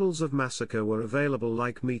 If tables of massacre were available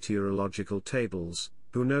like meteorological tables,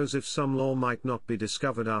 who knows if some law might not be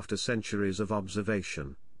discovered after centuries of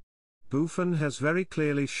observation. Buffon has very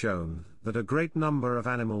clearly shown that a great number of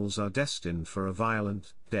animals are destined for a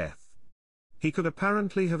violent death. He could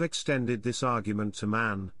apparently have extended this argument to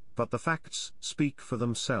man, but the facts speak for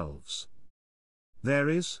themselves. There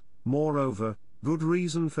is, moreover, good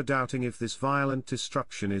reason for doubting if this violent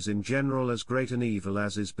destruction is in general as great an evil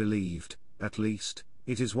as is believed. At least,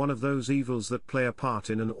 it is one of those evils that play a part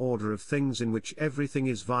in an order of things in which everything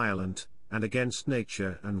is violent, and against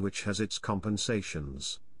nature, and which has its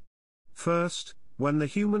compensations. First, when the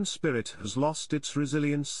human spirit has lost its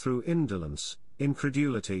resilience through indolence,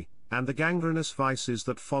 incredulity, and the gangrenous vices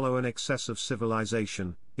that follow an excess of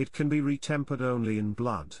civilization, it can be retempered only in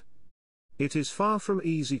blood. It is far from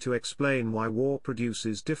easy to explain why war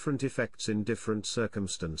produces different effects in different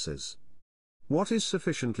circumstances. What is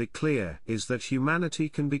sufficiently clear is that humanity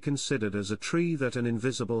can be considered as a tree that an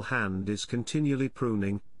invisible hand is continually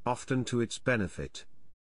pruning, often to its benefit.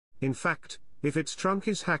 In fact, if its trunk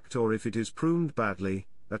is hacked or if it is pruned badly,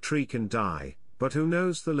 a tree can die, but who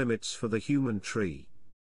knows the limits for the human tree?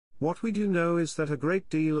 What we do know is that a great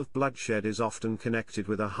deal of bloodshed is often connected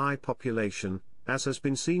with a high population, as has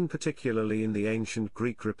been seen particularly in the ancient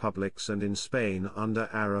Greek republics and in Spain under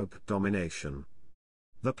Arab domination.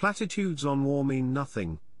 The platitudes on war mean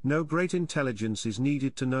nothing. No great intelligence is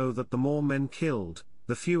needed to know that the more men killed,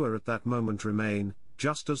 the fewer at that moment remain,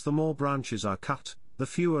 just as the more branches are cut, the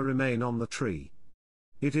fewer remain on the tree.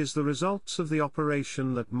 It is the results of the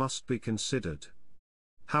operation that must be considered.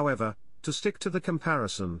 However, to stick to the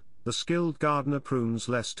comparison, the skilled gardener prunes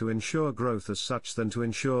less to ensure growth as such than to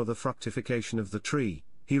ensure the fructification of the tree.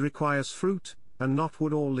 He requires fruit, and not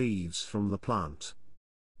wood or leaves from the plant.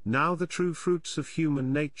 Now the true fruits of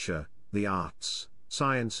human nature, the arts,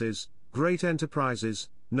 sciences, great enterprises,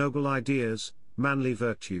 noble ideas, manly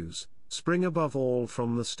virtues, spring above all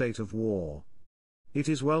from the state of war. It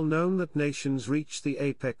is well known that nations reach the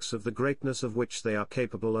apex of the greatness of which they are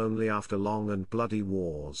capable only after long and bloody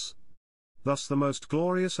wars. Thus the most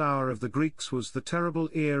glorious hour of the Greeks was the terrible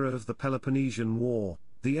era of the Peloponnesian War.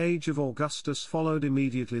 The age of Augustus followed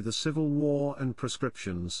immediately the civil war and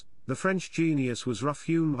proscriptions. The French genius was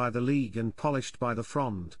rough-hewn by the League and polished by the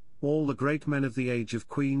Fronde. All the great men of the age of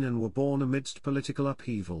Queen Anne were born amidst political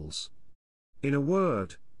upheavals. In a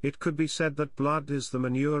word, it could be said that blood is the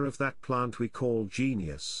manure of that plant we call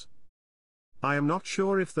genius. I am not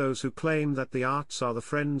sure if those who claim that the arts are the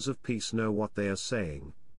friends of peace know what they are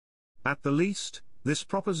saying. At the least, this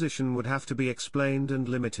proposition would have to be explained and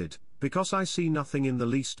limited, because I see nothing in the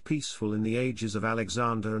least peaceful in the ages of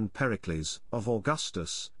Alexander and Pericles, of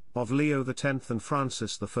Augustus, of Leo X and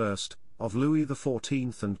Francis I, of Louis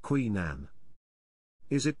XIV and Queen Anne.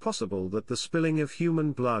 Is it possible that the spilling of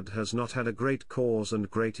human blood has not had a great cause and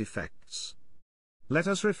great effects? Let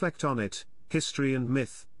us reflect on it. History and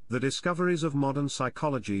myth, the discoveries of modern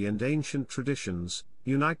psychology and ancient traditions,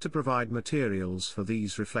 unite to provide materials for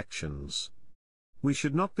these reflections. We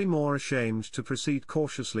should not be more ashamed to proceed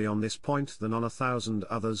cautiously on this point than on 1,000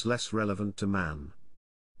 others less relevant to man.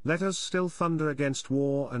 Let us still thunder against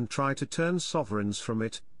war and try to turn sovereigns from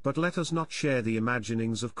it, but let us not share the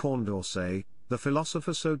imaginings of Condorcet, the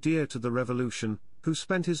philosopher so dear to the Revolution, who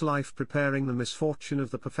spent his life preparing the misfortune of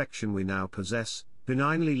the perfection we now possess,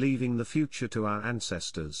 benignly leaving the future to our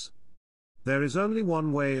ancestors. There is only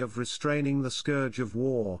one way of restraining the scourge of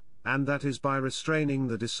war, and that is by restraining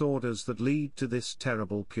the disorders that lead to this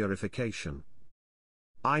terrible purification.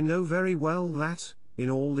 I know very well that, in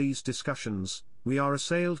all these discussions, we are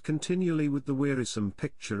assailed continually with the wearisome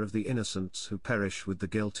picture of the innocents who perish with the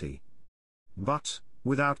guilty. But,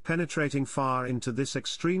 without penetrating far into this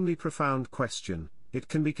extremely profound question, it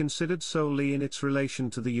can be considered solely in its relation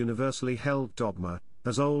to the universally held dogma,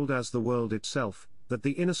 as old as the world itself, that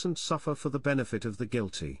the innocent suffer for the benefit of the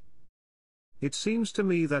guilty. It seems to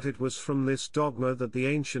me that it was from this dogma that the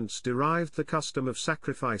ancients derived the custom of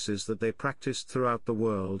sacrifices that they practiced throughout the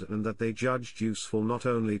world and that they judged useful not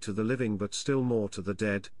only to the living but still more to the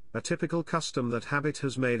dead, a typical custom that habit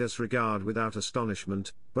has made us regard without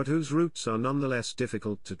astonishment, but whose roots are nonetheless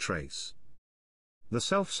difficult to trace. The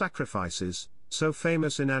self-sacrifices, so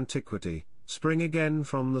famous in antiquity, spring again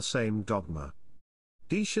from the same dogma.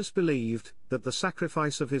 Decius believed that the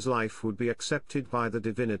sacrifice of his life would be accepted by the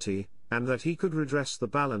divinity, and that he could redress the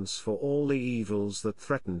balance for all the evils that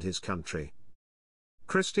threatened his country.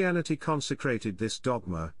 Christianity consecrated this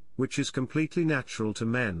dogma, which is completely natural to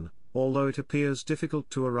men, although it appears difficult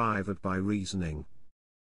to arrive at by reasoning.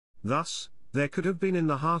 Thus, there could have been in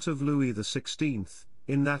the heart of Louis XVI,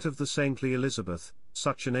 in that of the saintly Elizabeth,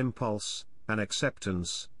 such an impulse, an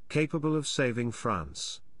acceptance, capable of saving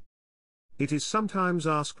France. It is sometimes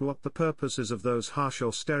asked what the purpose is of those harsh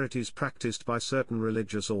austerities practiced by certain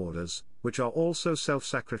religious orders, which are also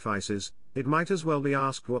self-sacrifices. It might as well be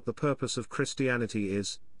asked what the purpose of Christianity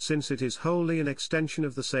is, since it is wholly an extension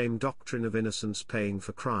of the same doctrine of innocence paying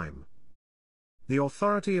for crime. The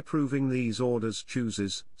authority approving these orders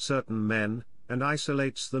chooses certain men, and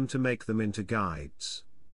isolates them to make them into guides.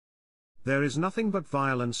 There is nothing but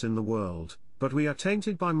violence in the world, but we are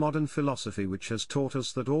tainted by modern philosophy which has taught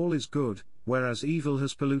us that all is good, whereas evil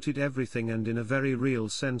has polluted everything, and in a very real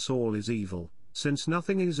sense all is evil, since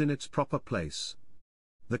nothing is in its proper place.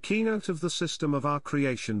 The keynote of the system of our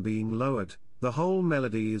creation being lowered, the whole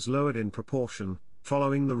melody is lowered in proportion,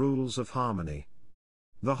 following the rules of harmony.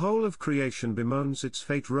 The whole of creation bemoans its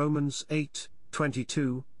fate, Romans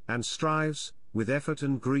 8:22, and strives, with effort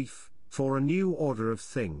and grief, for a new order of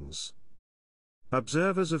things.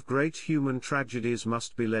 Observers of great human tragedies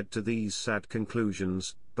must be led to these sad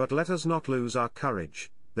conclusions, but let us not lose our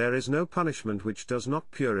courage. There is no punishment which does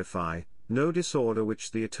not purify, no disorder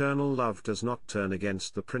which the eternal love does not turn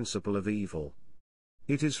against the principle of evil.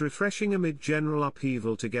 It is refreshing amid general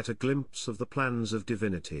upheaval to get a glimpse of the plans of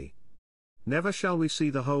divinity. Never shall we see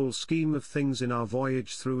the whole scheme of things in our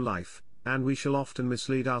voyage through life, and we shall often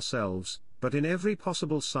mislead ourselves, but in every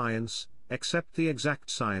possible science, except the exact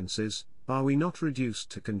sciences, are we not reduced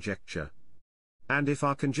to conjecture? And if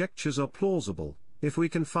our conjectures are plausible, if we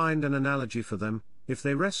can find an analogy for them, if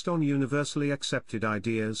they rest on universally accepted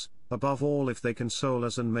ideas, above all if they console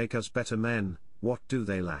us and make us better men, what do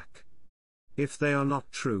they lack? If they are not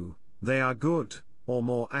true, they are good, or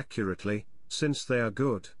more accurately, since they are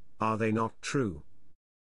good, are they not true?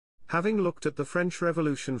 Having looked at the French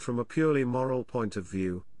Revolution from a purely moral point of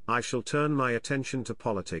view, I shall turn my attention to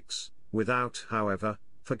politics, without, however,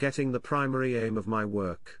 forgetting the primary aim of my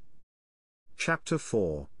work. Chapter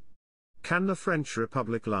 4. Can the French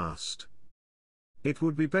Republic last? It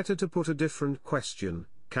would be better to put a different question: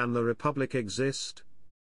 can the Republic exist?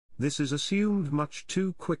 This is assumed much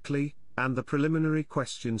too quickly, and the preliminary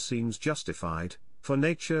question seems justified, for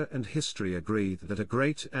nature and history agree that a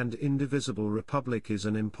great and indivisible republic is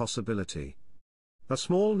an impossibility. A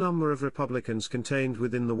small number of republicans contained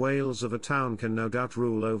within the walls of a town can no doubt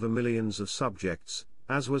rule over millions of subjects,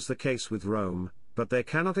 as was the case with Rome, but there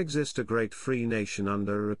cannot exist a great free nation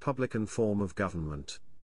under a republican form of government.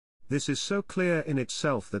 This is so clear in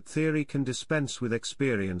itself that theory can dispense with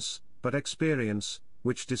experience, but experience,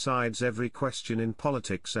 which decides every question in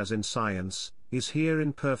politics as in science, is here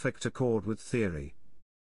in perfect accord with theory.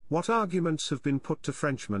 What arguments have been put to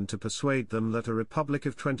Frenchmen to persuade them that a republic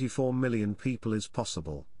of 24 million people is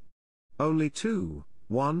possible? Only two.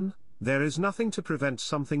 1. There is nothing to prevent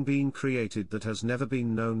something being created that has never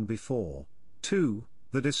been known before. 2.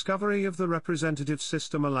 The discovery of the representative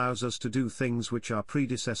system allows us to do things which our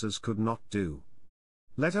predecessors could not do.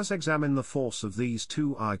 Let us examine the force of these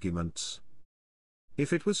two arguments.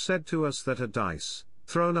 If it was said to us that a dice,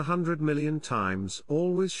 thrown 100 million times,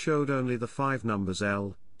 always showed only the 5 numbers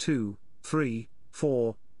L, 2, 3,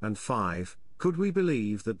 4, and 5, could we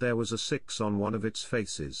believe that there was a 6 on one of its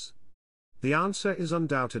faces? The answer is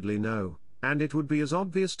undoubtedly no, and it would be as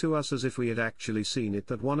obvious to us as if we had actually seen it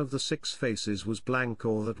that one of the 6 faces was blank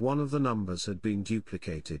or that one of the numbers had been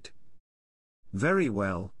duplicated. Very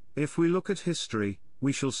well, if we look at history,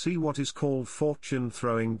 we shall see what is called fortune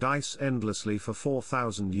throwing dice endlessly for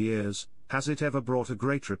 4,000 years. Has it ever brought a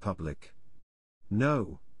great republic?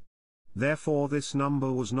 No. Therefore this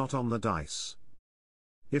number was not on the dice.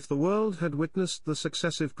 If the world had witnessed the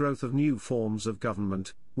successive growth of new forms of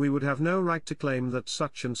government, we would have no right to claim that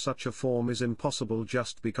such and such a form is impossible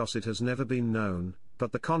just because it has never been known,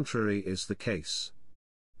 but the contrary is the case.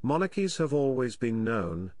 Monarchies have always been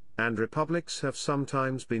known, and republics have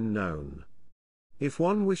sometimes been known. If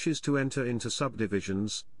one wishes to enter into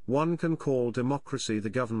subdivisions, one can call democracy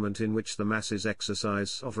the government in which the masses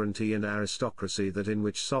exercise sovereignty, and aristocracy that in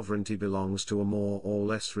which sovereignty belongs to a more or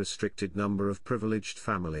less restricted number of privileged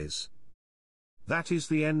families. That is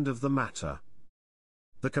the end of the matter.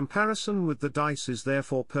 The comparison with the dice is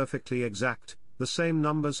therefore perfectly exact, the same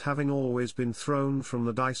numbers having always been thrown from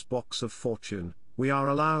the dice box of fortune. We are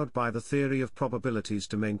allowed by the theory of probabilities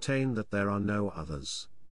to maintain that there are no others.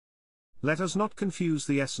 Let us not confuse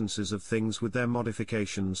the essences of things with their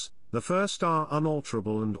modifications. The first are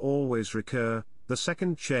unalterable and always recur, the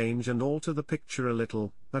second change and alter the picture a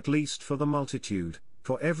little, at least for the multitude,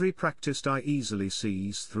 for every practised eye easily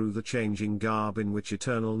sees through the changing garb in which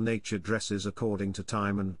eternal nature dresses according to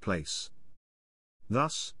time and place.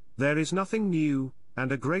 Thus, there is nothing new,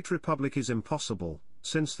 and a great republic is impossible,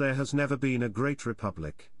 since there has never been a great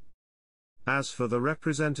republic. As for the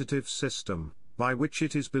representative system, by which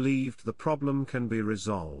it is believed the problem can be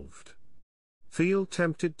resolved, feel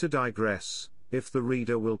tempted to digress, if the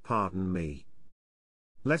reader will pardon me.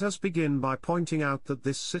 Let us begin by pointing out that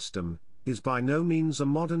this system is by no means a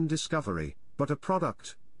modern discovery, but a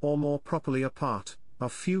product, or more properly a part,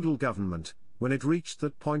 of feudal government, when it reached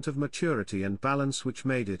that point of maturity and balance which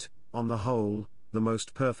made it, on the whole, the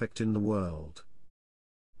most perfect in the world.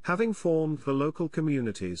 Having formed the local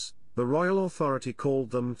communities, the royal authority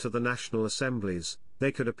called them to the national assemblies.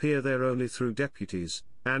 They could appear there only through deputies,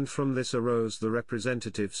 and from this arose the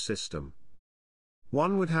representative system.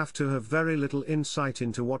 One would have to have very little insight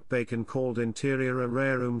into what Bacon called interiora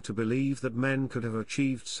rerum to believe that men could have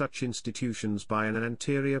achieved such institutions by an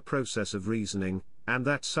anterior process of reasoning, and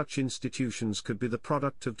that such institutions could be the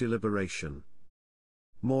product of deliberation.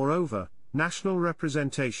 Moreover, national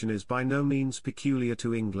representation is by no means peculiar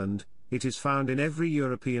to England. It is found in every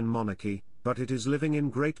European monarchy, but it is living in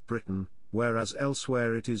Great Britain, whereas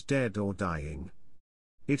elsewhere it is dead or dying.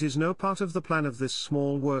 It is no part of the plan of this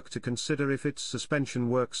small work to consider if its suspension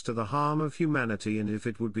works to the harm of humanity and if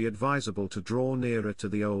it would be advisable to draw nearer to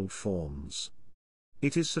the old forms.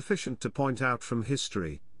 It is sufficient to point out from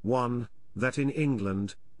history, 1. That in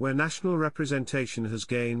England, where national representation has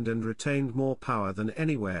gained and retained more power than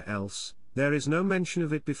anywhere else, there is no mention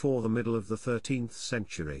of it before the middle of the 13th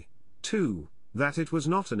century. 2. That it was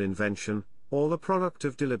not an invention, or the product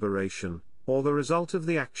of deliberation, or the result of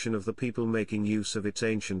the action of the people making use of its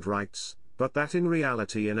ancient rights, but that in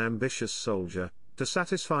reality an ambitious soldier, to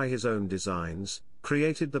satisfy his own designs,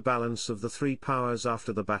 created the balance of the three powers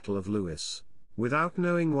after the Battle of Lewes, without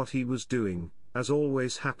knowing what he was doing, as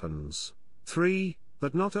always happens. 3.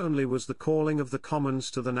 That not only was the calling of the Commons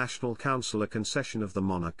to the National Council a concession of the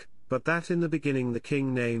monarch, but that in the beginning the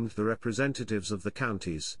king named the representatives of the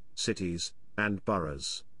counties, cities, and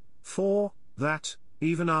boroughs. 4. That,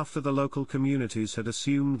 even after the local communities had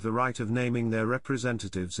assumed the right of naming their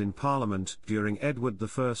representatives in Parliament during Edward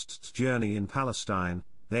I's journey in Palestine,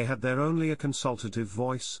 they had there only a consultative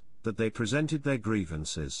voice, that they presented their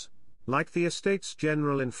grievances, like the Estates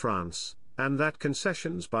General in France, and that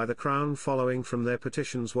concessions by the Crown following from their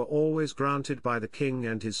petitions were always granted by the king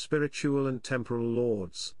and his spiritual and temporal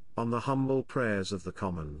lords, on the humble prayers of the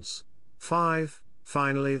Commons. 5.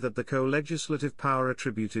 Finally, that the co-legislative power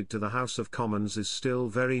attributed to the House of Commons is still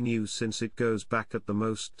very new, since it goes back at the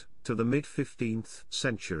most to the mid-15th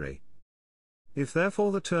century. If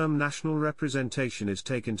therefore the term national representation is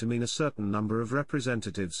taken to mean a certain number of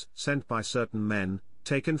representatives sent by certain men,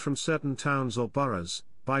 taken from certain towns or boroughs,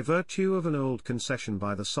 by virtue of an old concession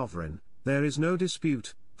by the sovereign, there is no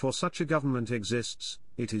dispute, for such a government exists,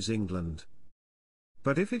 it is England.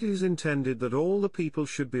 But if it is intended that all the people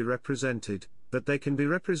should be represented, that they can be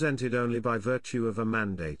represented only by virtue of a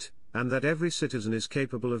mandate, and that every citizen is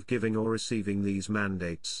capable of giving or receiving these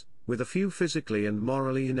mandates, with a few physically and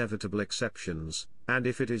morally inevitable exceptions, and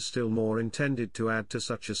if it is still more intended to add to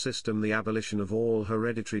such a system the abolition of all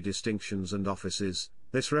hereditary distinctions and offices,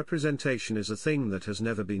 this representation is a thing that has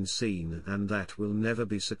never been seen and that will never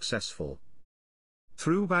be successful.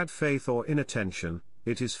 Through bad faith or inattention,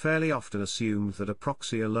 it is fairly often assumed that a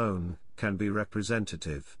proxy alone can be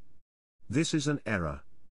representative. This is an error.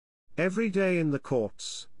 Every day in the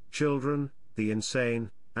courts, children, the insane,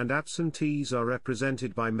 and absentees are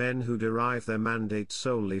represented by men who derive their mandate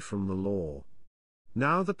solely from the law.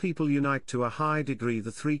 Now the people unite to a high degree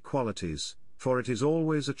the three qualities, for it is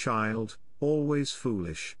always a child, always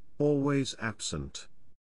foolish, always absent.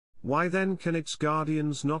 Why then can its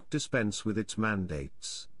guardians not dispense with its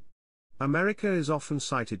mandates? America is often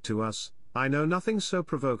cited to us. I know nothing so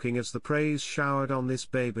provoking as the praise showered on this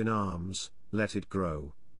babe in arms, let it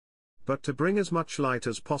grow. But to bring as much light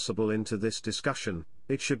as possible into this discussion,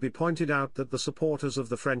 it should be pointed out that the supporters of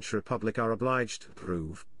the French Republic are obliged to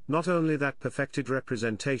prove, not only that perfected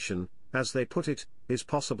representation, as they put it, is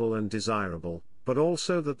possible and desirable, but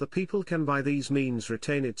also that the people can by these means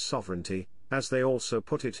retain its sovereignty, as they also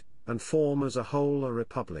put it, and form as a whole a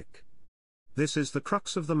republic. This is the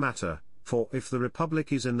crux of the matter, for if the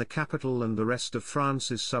republic is in the capital and the rest of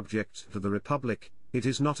France is subject to the republic, it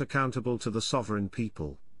is not accountable to the sovereign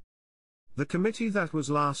people. The committee that was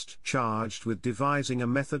last charged with devising a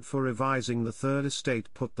method for revising the Third Estate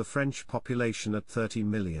put the French population at 30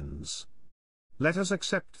 millions. Let us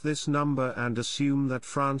accept this number and assume that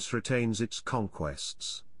France retains its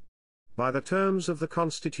conquests. By the terms of the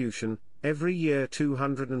Constitution, every year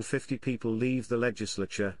 250 people leave the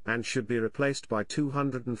legislature and should be replaced by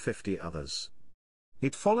 250 others.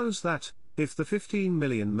 It follows that, if the 15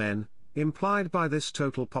 million men, implied by this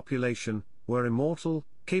total population, were immortal,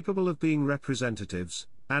 capable of being representatives,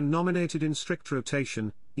 and nominated in strict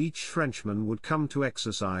rotation, each Frenchman would come to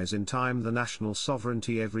exercise in time the national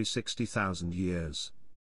sovereignty every 60,000 years.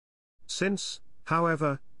 Since,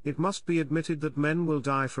 however, it must be admitted that men will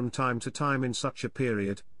die from time to time in such a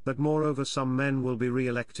period, that moreover some men will be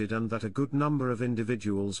re-elected and that a good number of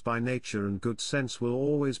individuals by nature and good sense will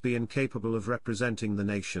always be incapable of representing the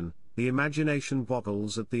nation, the imagination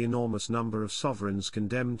boggles at the enormous number of sovereigns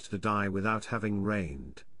condemned to die without having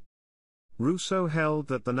reigned. Rousseau held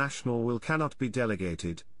that the national will cannot be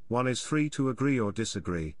delegated, one is free to agree or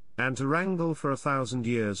disagree, and to wrangle for 1,000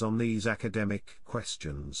 years on these academic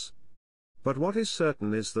questions. But what is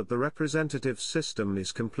certain is that the representative system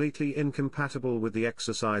is completely incompatible with the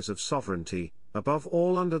exercise of sovereignty, above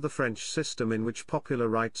all under the French system in which popular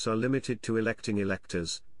rights are limited to electing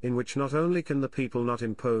electors, in which not only can the people not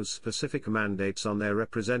impose specific mandates on their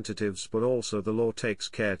representatives but also the law takes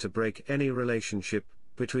care to break any relationship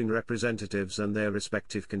between representatives and their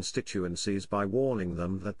respective constituencies by warning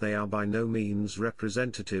them that they are by no means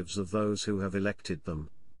representatives of those who have elected them,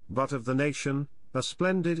 but of the nation. A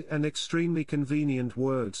splendid and extremely convenient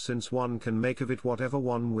word, since one can make of it whatever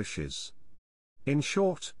one wishes. In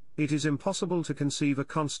short, it is impossible to conceive a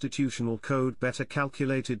constitutional code better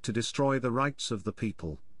calculated to destroy the rights of the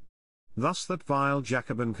people. Thus that vile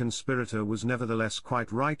Jacobin conspirator was nevertheless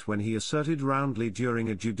quite right when he asserted roundly during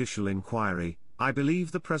a judicial inquiry, "I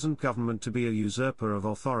believe the present government to be a usurper of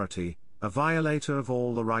authority, a violator of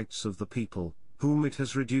all the rights of the people, whom it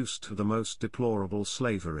has reduced to the most deplorable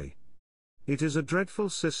slavery. It is a dreadful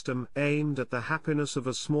system aimed at the happiness of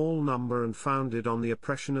a small number and founded on the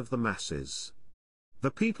oppression of the masses. The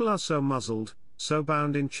people are so muzzled, so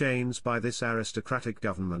bound in chains by this aristocratic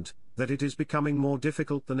government, that it is becoming more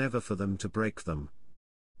difficult than ever for them to break them."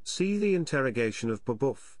 See the interrogation of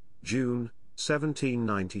Babeuf, June,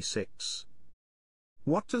 1796.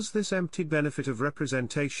 What does this empty benefit of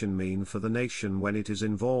representation mean for the nation when it is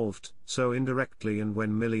involved, so indirectly, and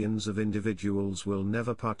when millions of individuals will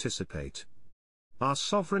never participate? Are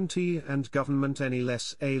sovereignty and government any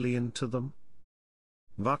less alien to them?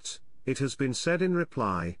 But, it has been said in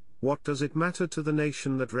reply, what does it matter to the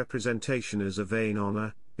nation that representation is a vain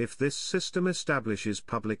honor, if this system establishes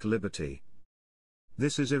public liberty?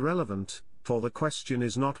 This is irrelevant, for the question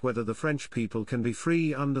is not whether the French people can be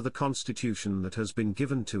free under the constitution that has been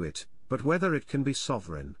given to it, but whether it can be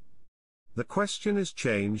sovereign. The question is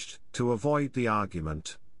changed, to avoid the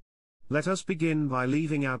argument. Let us begin by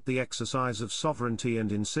leaving out the exercise of sovereignty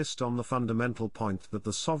and insist on the fundamental point that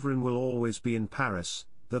the sovereign will always be in Paris,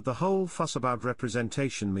 that the whole fuss about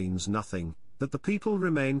representation means nothing, that the people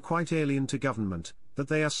remain quite alien to government, that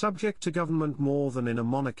they are subject to government more than in a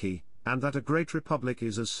monarchy, and that a great republic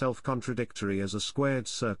is as self-contradictory as a squared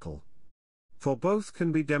circle. For both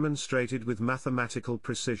can be demonstrated with mathematical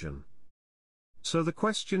precision. So the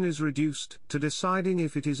question is reduced to deciding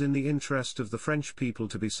if it is in the interest of the French people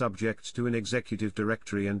to be subject to an executive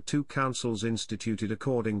directory and two councils instituted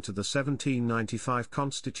according to the 1795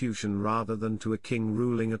 Constitution rather than to a king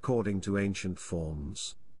ruling according to ancient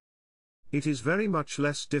forms. It is very much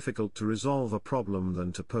less difficult to resolve a problem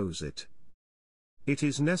than to pose it. It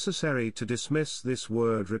is necessary to dismiss this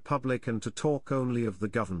word republic and to talk only of the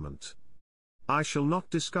government. I shall not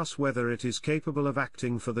discuss whether it is capable of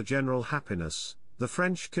acting for the general happiness, the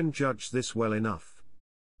French can judge this well enough.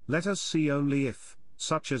 Let us see only if,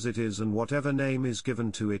 such as it is and whatever name is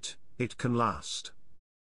given to it, it can last.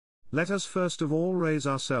 Let us first of all raise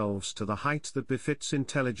ourselves to the height that befits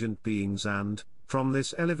intelligent beings and, from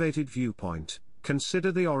this elevated viewpoint,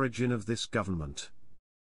 Consider the origin of this government.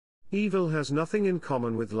 Evil has nothing in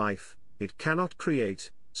common with life, it cannot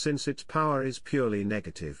create, since its power is purely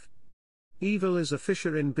negative. Evil is a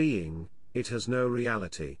fissure in being, it has no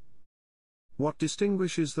reality. What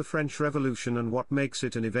distinguishes the French Revolution and what makes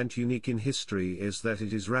it an event unique in history is that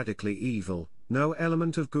it is radically evil, no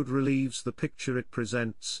element of good relieves the picture it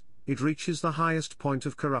presents, it reaches the highest point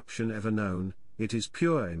of corruption ever known, it is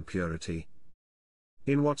pure impurity.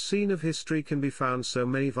 In what scene of history can be found so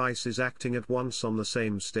many vices acting at once on the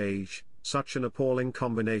same stage, such an appalling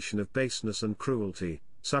combination of baseness and cruelty,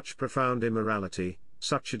 such profound immorality,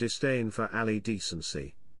 such a disdain for alley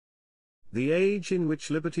decency? The age in which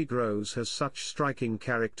liberty grows has such striking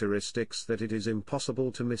characteristics that it is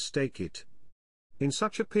impossible to mistake it. In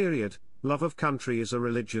such a period, love of country is a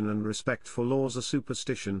religion and respect for laws a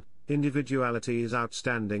superstition, individuality is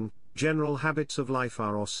outstanding, general habits of life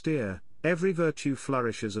are austere, every virtue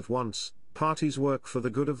flourishes at once, parties work for the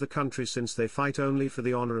good of the country since they fight only for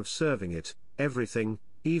the honor of serving it, everything,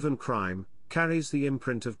 even crime, carries the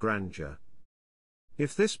imprint of grandeur.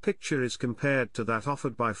 If this picture is compared to that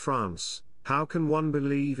offered by France, how can one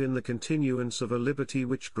believe in the continuance of a liberty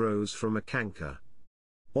which grows from a canker?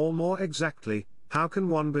 Or more exactly, how can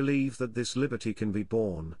one believe that this liberty can be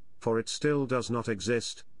born, for it still does not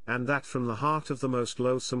exist, and that from the heart of the most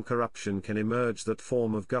loathsome corruption can emerge that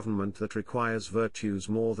form of government that requires virtues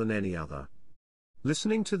more than any other?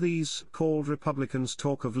 Listening to these called republicans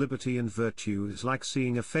talk of liberty and virtue is like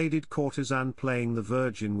seeing a faded courtesan playing the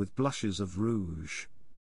virgin with blushes of rouge.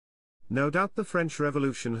 No doubt the French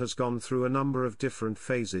Revolution has gone through a number of different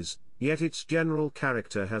phases, yet its general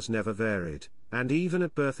character has never varied, and even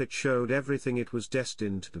at birth it showed everything it was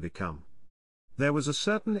destined to become. There was a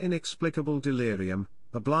certain inexplicable delirium,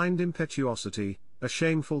 a blind impetuosity, a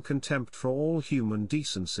shameful contempt for all human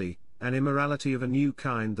decency, an immorality of a new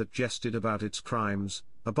kind that jested about its crimes,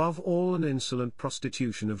 above all an insolent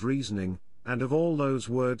prostitution of reasoning, and of all those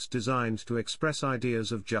words designed to express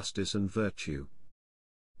ideas of justice and virtue.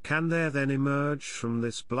 Can there then emerge from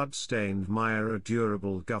this blood-stained mire a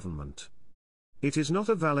durable government? It is not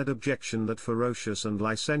a valid objection that ferocious and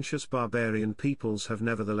licentious barbarian peoples have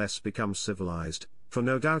nevertheless become civilized, for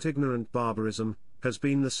no doubt ignorant barbarism has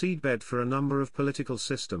been the seedbed for a number of political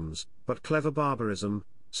systems, but clever barbarism,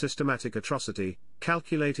 systematic atrocity,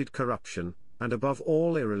 calculated corruption, and above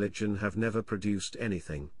all irreligion have never produced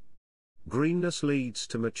anything. Greenness leads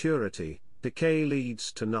to maturity, decay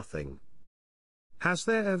leads to nothing. Has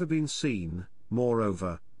there ever been seen,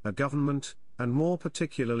 moreover, a government, and more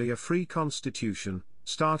particularly a free constitution,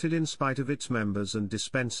 started in spite of its members and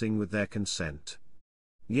dispensing with their consent?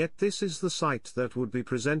 Yet this is the sight that would be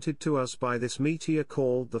presented to us by this meteor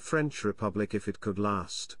called the French Republic if it could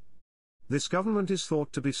last. This government is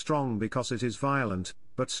thought to be strong because it is violent,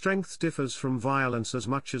 but strength differs from violence as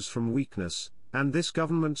much as from weakness, and this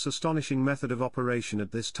government's astonishing method of operation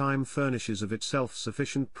at this time furnishes of itself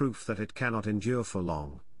sufficient proof that it cannot endure for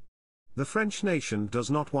long. The French nation does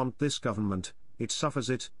not want this government, it suffers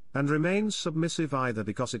it, and remains submissive either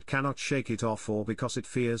because it cannot shake it off or because it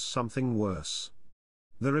fears something worse.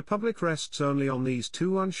 The Republic rests only on these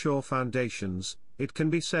two unsure foundations. It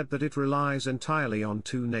can be said that it relies entirely on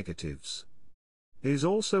two negatives. It is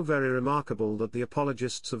also very remarkable that the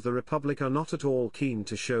apologists of the Republic are not at all keen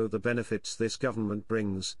to show the benefits this government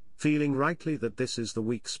brings, feeling rightly that this is the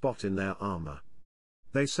weak spot in their armor.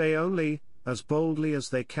 They say only, as boldly as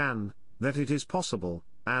they can, that it is possible,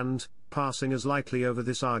 and, passing as lightly over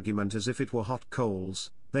this argument as if it were hot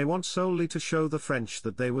coals, they want solely to show the French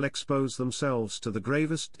that they will expose themselves to the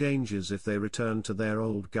gravest dangers if they return to their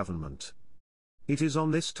old government. It is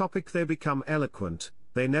on this topic they become eloquent,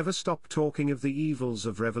 they never stop talking of the evils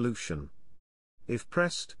of revolution. If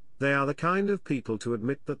pressed, they are the kind of people to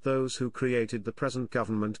admit that those who created the present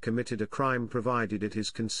government committed a crime provided it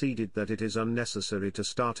is conceded that it is unnecessary to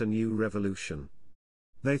start a new revolution.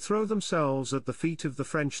 They throw themselves at the feet of the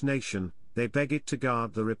French nation, they beg it to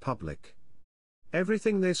guard the Republic.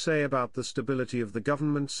 Everything they say about the stability of the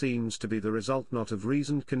government seems to be the result not of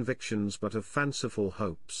reasoned convictions but of fanciful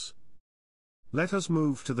hopes. Let us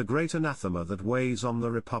move to the great anathema that weighs on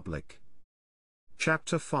the Republic.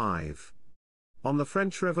 Chapter 5. On the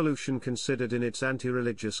French Revolution considered in its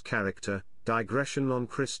anti-religious character, digression on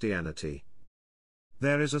Christianity.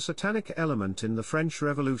 There is a satanic element in the French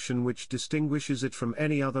Revolution which distinguishes it from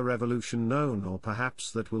any other revolution known or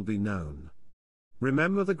perhaps that will be known.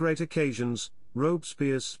 Remember the great occasions,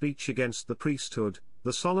 Robespierre's speech against the priesthood,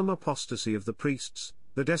 the solemn apostasy of the priests,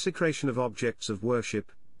 the desecration of objects of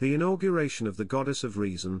worship, the inauguration of the goddess of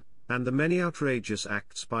reason, and the many outrageous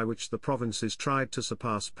acts by which the provinces tried to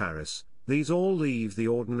surpass Paris. these all leave the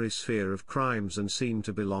ordinary sphere of crimes and seem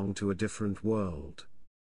to belong to a different world.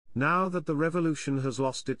 Now that the revolution has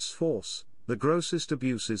lost its force, the grossest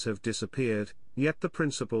abuses have disappeared, yet the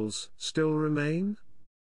principles still remain?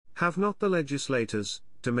 Have not the legislators,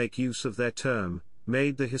 to make use of their term,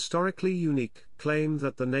 made the historically unique claim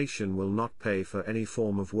that the nation will not pay for any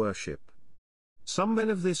form of worship? Some men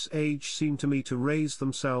of this age seem to me to raise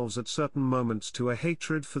themselves at certain moments to a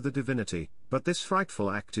hatred for the divinity, but this frightful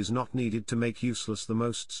act is not needed to make useless the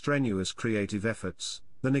most strenuous creative efforts.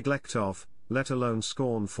 The neglect of, let alone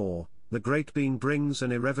scorn for, the great being brings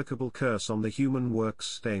an irrevocable curse on the human works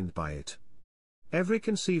stained by it. Every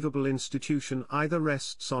conceivable institution either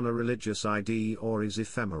rests on a religious idea or is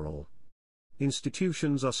ephemeral.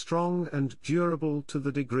 Institutions are strong and durable to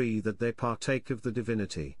the degree that they partake of the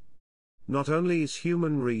divinity. Not only is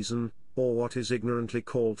human reason, or what is ignorantly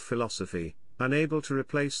called philosophy, unable to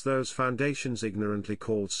replace those foundations ignorantly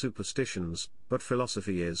called superstitions, but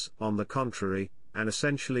philosophy is, on the contrary, an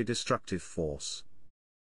essentially destructive force.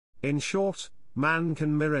 In short, man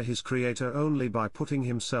can mirror his Creator only by putting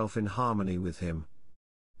himself in harmony with him.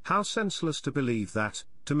 How senseless to believe that,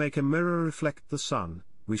 to make a mirror reflect the sun,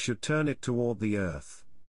 we should turn it toward the earth.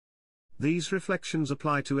 These reflections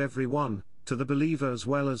apply to every one, to the believer as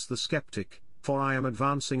well as the skeptic, for I am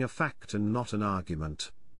advancing a fact and not an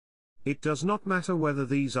argument. It does not matter whether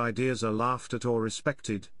these ideas are laughed at or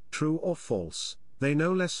respected, true or false, they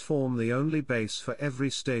no less form the only base for every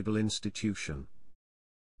stable institution.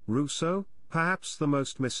 Rousseau, perhaps the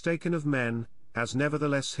most mistaken of men, has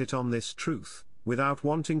nevertheless hit on this truth, without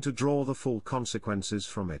wanting to draw the full consequences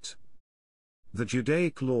from it. The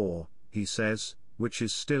Judaic law, he says, which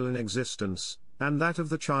is still in existence, and that of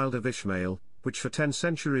the child of Ishmael, which for 10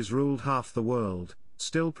 centuries ruled half the world,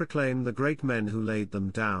 still proclaim the great men who laid them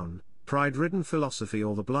down. Pride-ridden philosophy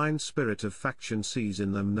or the blind spirit of faction sees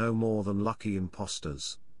in them no more than lucky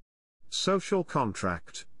impostors. Social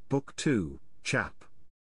Contract, Book 2, Chap.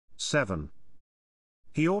 7.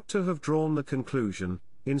 He ought to have drawn the conclusion,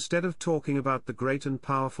 instead of talking about the great and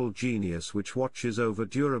powerful genius which watches over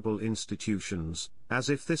durable institutions, as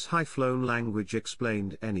if this high-flown language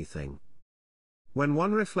explained anything. When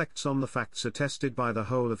one reflects on the facts attested by the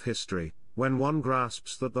whole of history, when one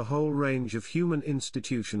grasps that the whole range of human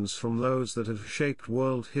institutions from those that have shaped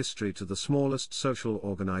world history to the smallest social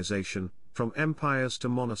organization, from empires to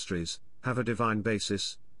monasteries, have a divine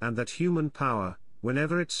basis, and that human power,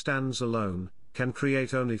 whenever it stands alone, can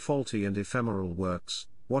create only faulty and ephemeral works,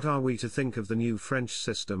 what are we to think of the new French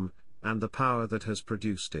system, and the power that has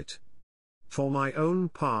produced it? For my own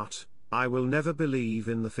part, I will never believe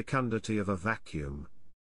in the fecundity of a vacuum.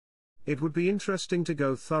 It would be interesting to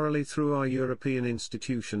go thoroughly through our European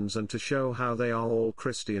institutions and to show how they are all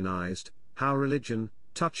Christianized, how religion,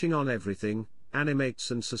 touching on everything,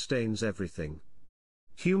 animates and sustains everything.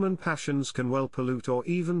 Human passions can well pollute or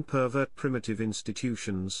even pervert primitive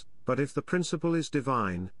institutions, but if the principle is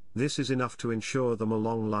divine, this is enough to ensure them a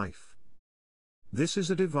long life. This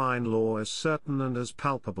is a divine law as certain and as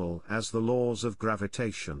palpable as the laws of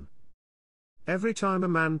gravitation. Every time a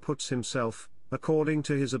man puts himself, according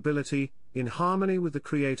to his ability, in harmony with the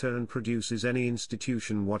Creator and produces any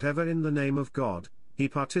institution whatever in the name of God, he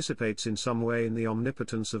participates in some way in the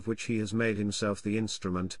omnipotence of which he has made himself the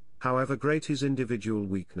instrument, however great his individual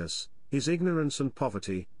weakness, his ignorance and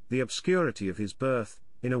poverty, the obscurity of his birth,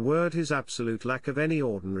 in a word his absolute lack of any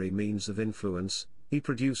ordinary means of influence, he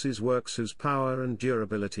produces works whose power and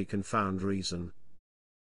durability confound reason.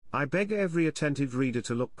 I beg every attentive reader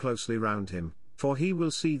to look closely round him, for he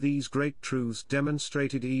will see these great truths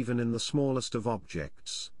demonstrated even in the smallest of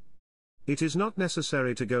objects. It is not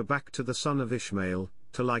necessary to go back to the son of Ishmael,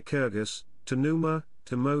 to Lycurgus, to Numa,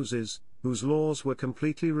 to Moses, whose laws were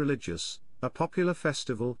completely religious. A popular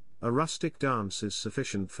festival, a rustic dance is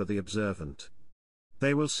sufficient for the observant.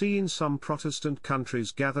 They will see in some Protestant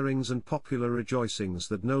countries gatherings and popular rejoicings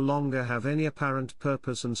that no longer have any apparent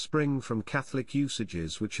purpose and spring from Catholic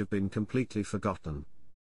usages which have been completely forgotten.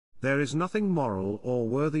 There is nothing moral or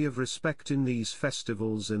worthy of respect in these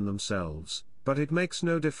festivals in themselves, but it makes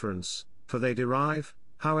no difference, for they derive,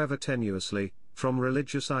 however tenuously, from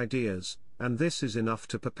religious ideas, and this is enough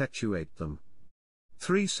to perpetuate them.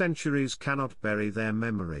 3 centuries cannot bury their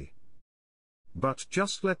memory. But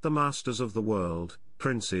just let the masters of the world,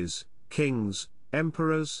 princes, kings,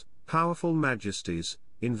 emperors, powerful majesties,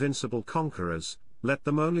 invincible conquerors, let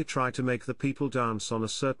them only try to make the people dance on a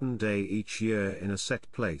certain day each year in a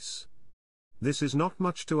set place. This is not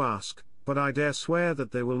much to ask, but I dare swear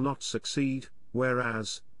that they will not succeed,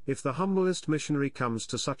 whereas, if the humblest missionary comes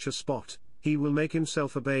to such a spot, he will make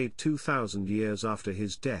himself obeyed 2000 years after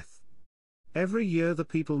his death. Every year the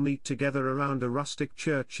people meet together around a rustic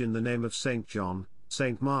church in the name of St. John,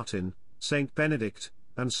 St. Martin, St. Benedict,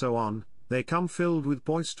 and so on. They come filled with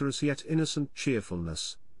boisterous yet innocent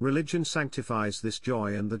cheerfulness. Religion sanctifies this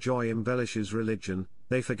joy, and the joy embellishes religion.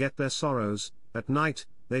 They forget their sorrows. At night,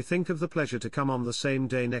 they think of the pleasure to come on the same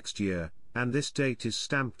day next year, and this date is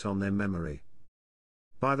stamped on their memory.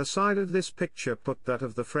 By the side of this picture put that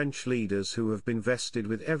of the French leaders who have been vested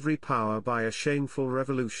with every power by a shameful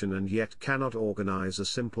revolution and yet cannot organize a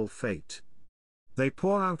simple fate. They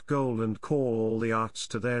pour out gold and call all the arts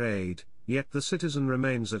to their aid, yet the citizen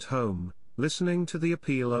remains at home, listening to the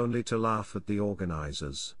appeal only to laugh at the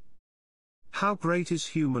organizers. How great is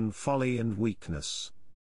human folly and weakness!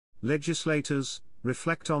 Legislators,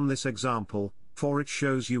 reflect on this example, for it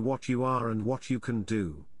shows you what you are and what you can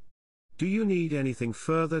do. Do you need anything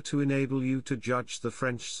further to enable you to judge the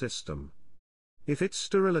French system? If its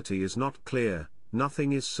sterility is not clear,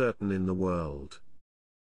 nothing is certain in the world.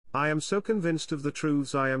 I am so convinced of the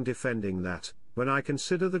truths I am defending that, when I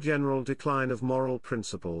consider the general decline of moral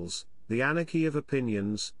principles, the anarchy of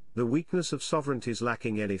opinions, the weakness of sovereignties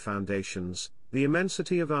lacking any foundations, the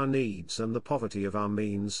immensity of our needs and the poverty of our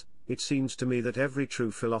means, it seems to me that every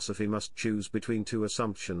true philosophy must choose between two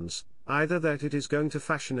assumptions, either that it is going to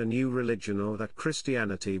fashion a new religion or that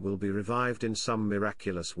Christianity will be revived in some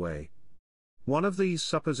miraculous way. One of these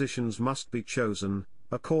suppositions must be chosen,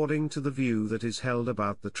 according to the view that is held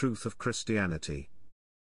about the truth of Christianity.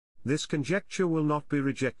 This conjecture will not be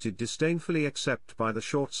rejected disdainfully except by the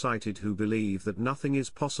short-sighted who believe that nothing is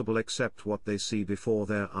possible except what they see before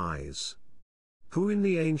their eyes. Who in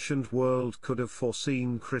the ancient world could have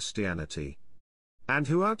foreseen Christianity? And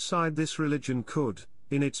who outside this religion could,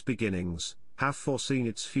 in its beginnings, have foreseen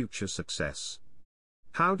its future success?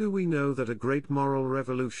 How do we know that a great moral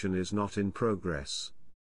revolution is not in progress?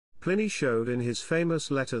 Pliny showed in his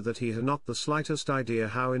famous letter that he had not the slightest idea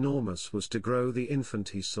how enormous was to grow the infant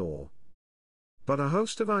he saw. But a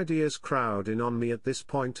host of ideas crowd in on me at this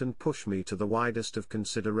point and push me to the widest of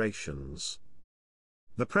considerations.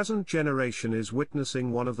 The present generation is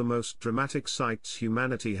witnessing one of the most dramatic sights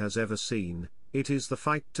humanity has ever seen. It is the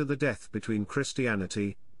fight to the death between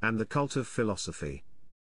Christianity and the cult of philosophy.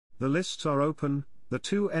 The lists are open, the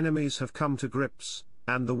two enemies have come to grips,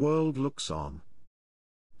 and the world looks on.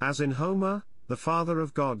 As in Homer, the father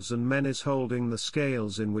of gods and men is holding the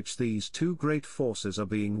scales in which these two great forces are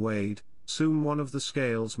being weighed. Soon one of the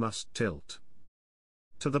scales must tilt.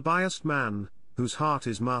 To the biased man, whose heart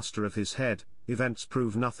is master of his head, events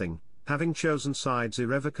prove nothing, having chosen sides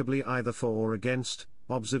irrevocably either for or against.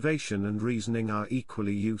 Observation and reasoning are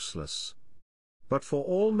equally useless. But for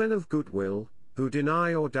all men of goodwill, who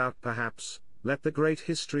deny or doubt perhaps, let the great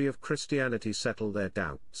history of Christianity settle their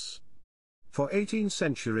doubts. For 18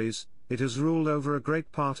 centuries, it has ruled over a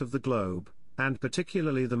great part of the globe, and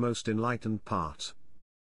particularly the most enlightened part.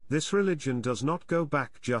 This religion does not go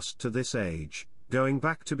back just to this age, going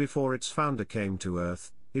back to before its founder came to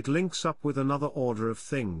earth. It links up with another order of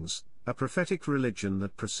things, a prophetic religion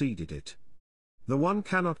that preceded it. The one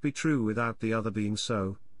cannot be true without the other being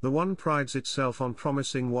so. The one prides itself on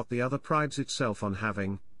promising what the other prides itself on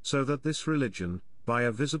having, so that this religion, by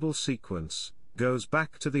a visible sequence, goes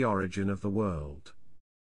back to the origin of the world.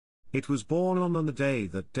 It was born on the day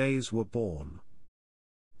that days were born.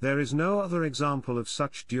 There is no other example of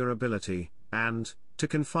such durability, and, to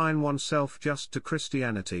confine oneself just to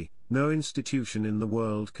Christianity, no institution in the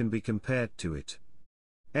world can be compared to it.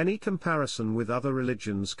 Any comparison with other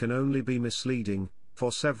religions can only be misleading,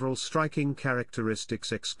 for several striking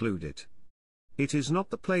characteristics exclude it. It is not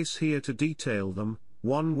the place here to detail them,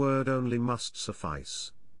 one word only must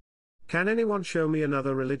suffice. Can anyone show me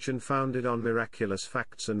another religion founded on miraculous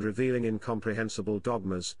facts and revealing incomprehensible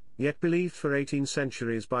dogmas, yet believed for 18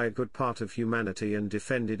 centuries by a good part of humanity and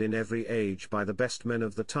defended in every age by the best men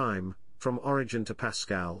of the time, from Origen to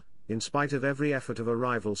Pascal, in spite of every effort of a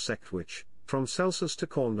rival sect which, from Celsus to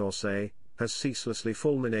Condorcet, has ceaselessly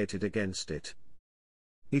fulminated against it?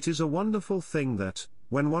 It is a wonderful thing that,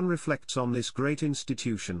 when one reflects on this great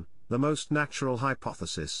institution, the most natural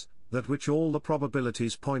hypothesis, that which all the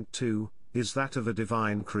probabilities point to, is that of a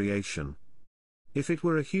divine creation. If it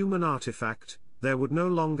were a human artifact, there would no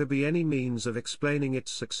longer be any means of explaining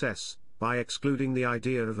its success. By excluding the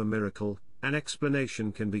idea of a miracle, an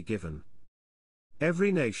explanation can be given.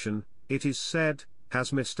 Every nation, it is said,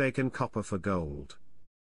 has mistaken copper for gold.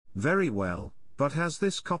 Very well, but has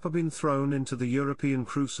this copper been thrown into the European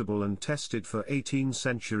crucible and tested for 18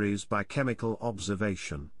 centuries by chemical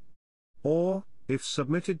observation? Or, if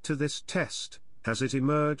submitted to this test, has it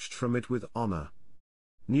emerged from it with honor?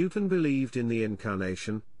 Newton believed in the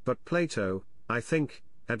incarnation, but Plato, I think,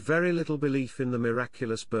 had very little belief in the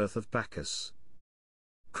miraculous birth of Bacchus.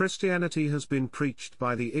 Christianity has been preached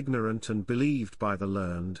by the ignorant and believed by the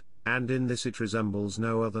learned, and in this it resembles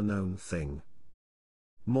no other known thing.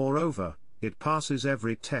 Moreover, it passes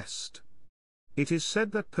every test. It is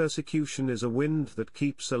said that persecution is a wind that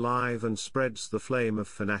keeps alive and spreads the flame of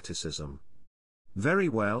fanaticism. Very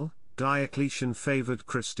well, Diocletian favored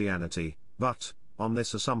Christianity, but, on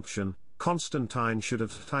this assumption, Constantine should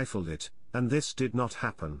have stifled it, and this did not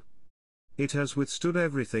happen. It has withstood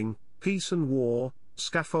everything: peace and war,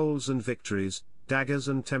 scaffolds and victories, daggers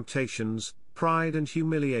and temptations, pride and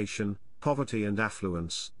humiliation, poverty and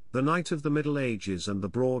affluence, the night of the Middle Ages and the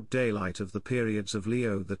broad daylight of the periods of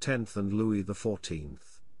Leo X and Louis XIV.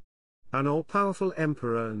 An all-powerful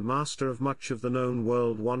emperor and master of much of the known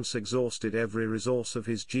world once exhausted every resource of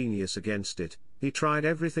his genius against it. He tried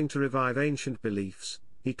everything to revive ancient beliefs.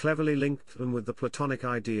 He cleverly linked them with the Platonic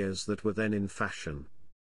ideas that were then in fashion.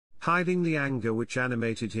 Hiding the anger which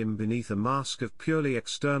animated him beneath a mask of purely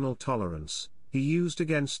external tolerance, he used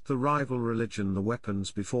against the rival religion the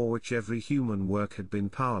weapons before which every human work had been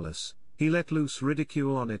powerless. He let loose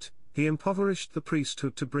ridicule on it, he impoverished the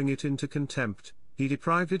priesthood to bring it into contempt, he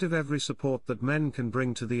deprived it of every support that men can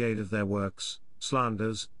bring to the aid of their works: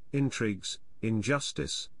 slanders, intrigues,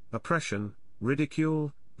 injustice, oppression,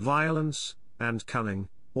 ridicule, violence, and cunning,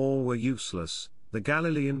 all were useless. The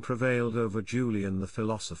Galilean prevailed over Julian the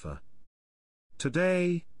philosopher.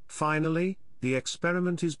 Today, finally, the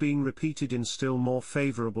experiment is being repeated in still more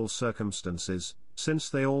favorable circumstances, since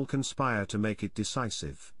they all conspire to make it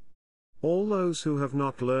decisive. All those who have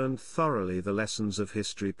not learned thoroughly the lessons of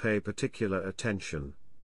history pay particular attention.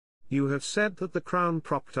 You have said that the crown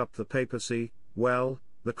propped up the papacy. Well,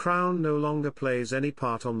 the crown no longer plays any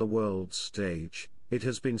part on the world's stage. It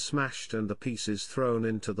has been smashed and the pieces thrown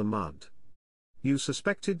into the mud. You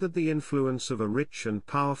suspected that the influence of a rich and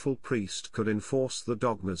powerful priest could enforce the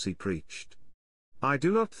dogmas he preached. I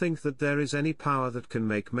do not think that there is any power that can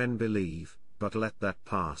make men believe, but let that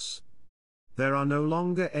pass. There are no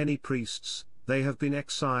longer any priests, they have been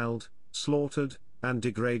exiled, slaughtered, and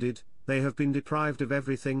degraded, they have been deprived of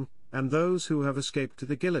everything, and those who have escaped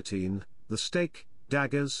the guillotine, the stake,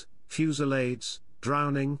 daggers, fusillades,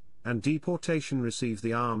 drowning, and deportation receive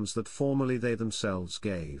the alms that formerly they themselves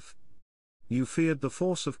gave. You feared the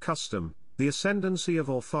force of custom, the ascendancy of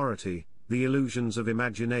authority, the illusions of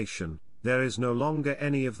imagination. There is no longer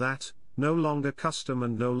any of that, no longer custom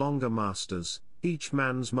and no longer masters. Each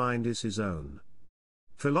man's mind is his own.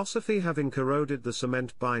 Philosophy having corroded the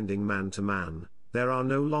cement binding man to man, there are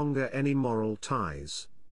no longer any moral ties.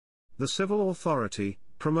 The civil authority,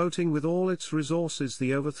 promoting with all its resources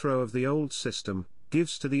the overthrow of the old system,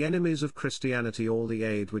 gives to the enemies of Christianity all the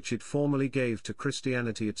aid which it formerly gave to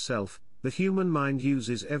Christianity itself. The human mind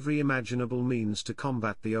uses every imaginable means to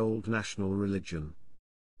combat the old national religion.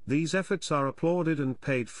 These efforts are applauded and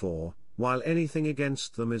paid for, while anything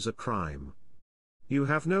against them is a crime. You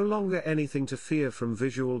have no longer anything to fear from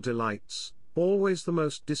visual delights, always the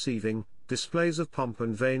most deceiving. Displays of pomp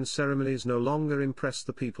and vain ceremonies no longer impress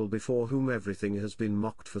the people before whom everything has been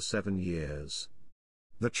mocked for 7 years.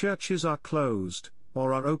 The churches are closed,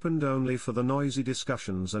 or are opened only for the noisy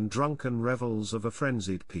discussions and drunken revels of a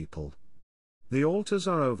frenzied people. The altars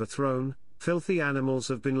are overthrown, filthy animals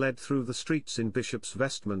have been led through the streets in bishops'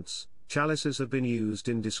 vestments, chalices have been used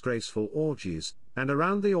in disgraceful orgies, and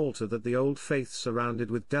around the altar that the old faith surrounded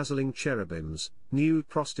with dazzling cherubims, nude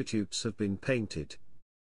prostitutes have been painted.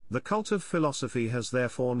 The cult of philosophy has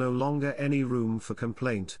therefore no longer any room for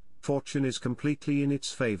complaint. Fortune is completely in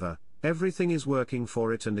its favor, everything is working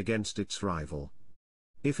for it and against its rival.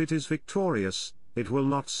 If it is victorious, it will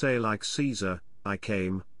not say like Caesar, I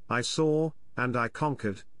came, I saw, and I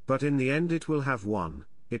conquered, but in the end it will have won.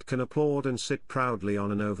 It can applaud and sit proudly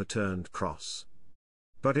on an overturned cross.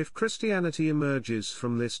 But if Christianity emerges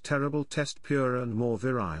from this terrible test purer and more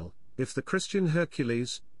virile, if the Christian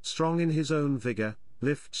Hercules, strong in his own vigor,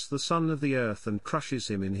 lifts the son of the earth and crushes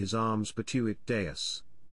him in his arms, patuit Deus.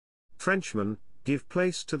 Frenchmen, give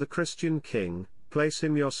place to the Christian king, place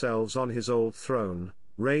him yourselves on his old throne,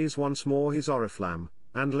 raise once more his oriflamme,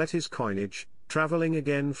 and let his coinage, travelling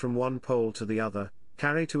again from one pole to the other,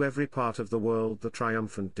 carry to every part of the world the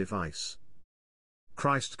triumphant device.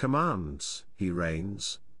 Christ commands, he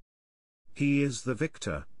reigns. He is the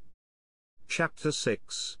victor. Chapter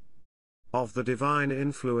 6. Of the divine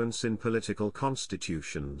influence in political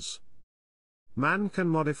constitutions. Man can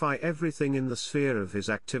modify everything in the sphere of his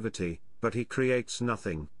activity, but he creates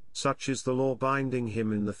nothing. Such is the law binding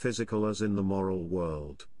him in the physical as in the moral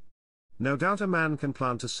world. No doubt a man can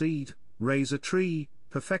plant a seed, raise a tree,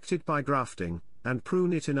 perfect it by grafting, and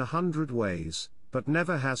prune it in 100 ways, but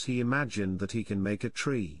never has he imagined that he can make a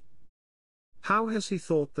tree. How has he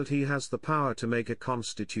thought that he has the power to make a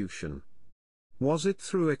constitution? Was it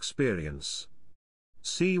through experience?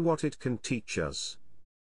 See what it can teach us.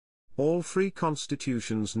 All free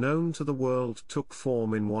constitutions known to the world took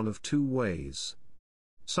form in one of two ways.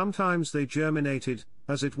 Sometimes they germinated,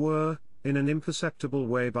 as it were, in an imperceptible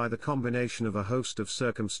way by the combination of a host of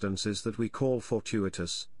circumstances that we call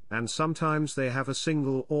fortuitous, and sometimes they have a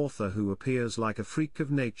single author who appears like a freak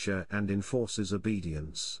of nature and enforces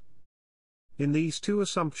obedience. In these two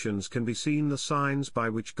assumptions can be seen the signs by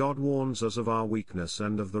which God warns us of our weakness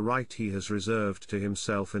and of the right he has reserved to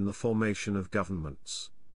himself in the formation of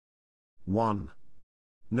governments. 1.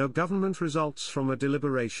 No government results from a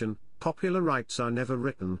deliberation. Popular rights are never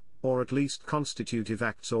written, or at least constitutive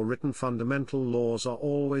acts or written fundamental laws are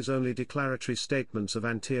always only declaratory statements of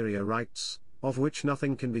anterior rights, of which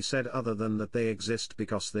nothing can be said other than that they exist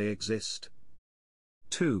because they exist.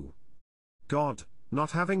 2. God,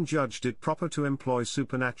 not having judged it proper to employ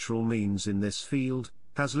supernatural means in this field,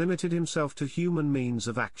 has limited himself to human means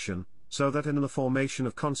of action, so that in the formation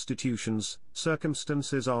of constitutions,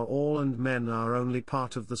 circumstances are all and men are only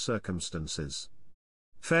part of the circumstances.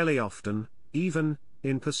 Fairly often, even,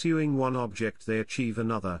 in pursuing one object they achieve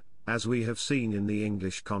another, as we have seen in the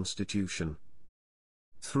English Constitution.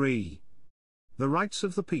 3. The rights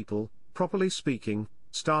of the people, properly speaking,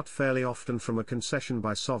 start fairly often from a concession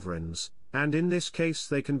by sovereigns, and in this case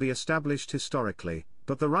they can be established historically,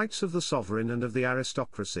 but the rights of the sovereign and of the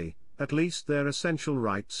aristocracy, at least their essential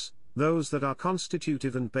rights, those that are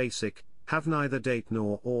constitutive and basic, have neither date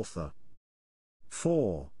nor author.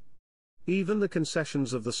 4. Even the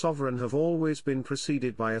concessions of the sovereign have always been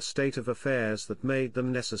preceded by a state of affairs that made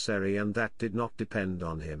them necessary and that did not depend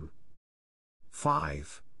on him.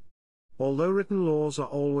 5. Although written laws are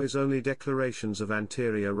always only declarations of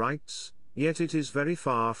anterior rights, yet it is very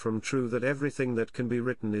far from true that everything that can be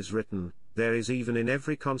written is written. There is even in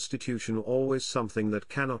every constitution always something that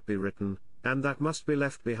cannot be written, and that must be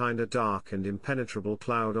left behind a dark and impenetrable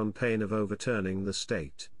cloud on pain of overturning the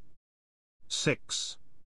state. 6.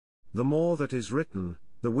 The more that is written,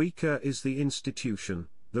 the weaker is the institution,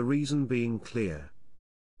 the reason being clear.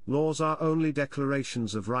 Laws are only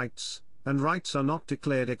declarations of rights, and rights are not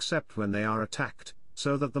declared except when they are attacked,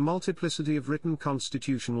 so that the multiplicity of written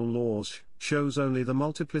constitutional laws shows only the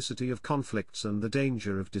multiplicity of conflicts and the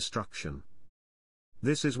danger of destruction.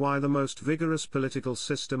 This is why the most vigorous political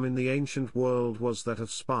system in the ancient world was that of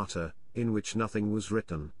Sparta, in which nothing was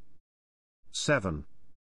written. 7.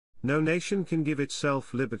 No nation can give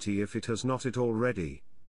itself liberty if it has not it already.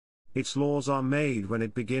 Its laws are made when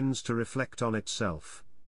it begins to reflect on itself.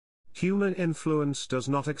 Human influence does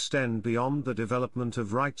not extend beyond the development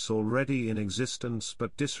of rights already in existence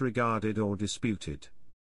but disregarded or disputed.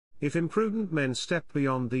 If imprudent men step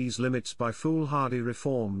beyond these limits by foolhardy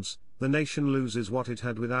reforms, the nation loses what it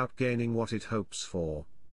had without gaining what it hopes for.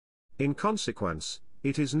 In consequence,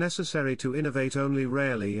 it is necessary to innovate only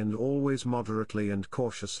rarely and always moderately and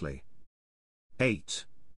cautiously. 8.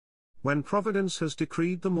 When Providence has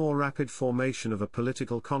decreed the more rapid formation of a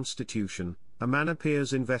political constitution, a man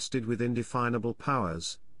appears invested with indefinable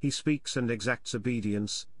powers, he speaks and exacts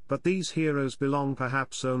obedience, but these heroes belong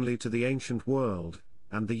perhaps only to the ancient world,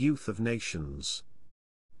 and the youth of nations.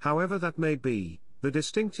 However that may be, the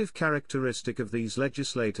distinctive characteristic of these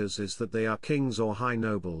legislators is that they are kings or high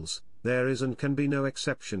nobles. There is and can be no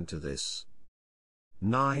exception to this.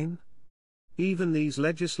 9. Even these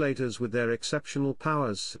legislators with their exceptional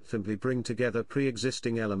powers simply bring together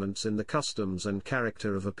pre-existing elements in the customs and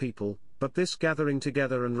character of a people, but this gathering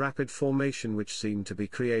together and rapid formation which seem to be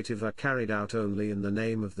creative are carried out only in the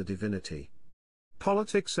name of the divinity.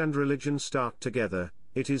 Politics and religion start together.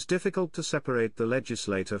 It is difficult to separate the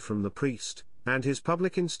legislator from the priest, and his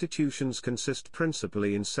public institutions consist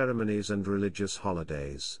principally in ceremonies and religious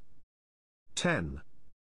holidays. 10.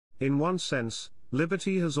 In one sense,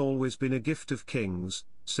 liberty has always been a gift of kings,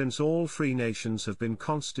 since all free nations have been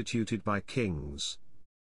constituted by kings.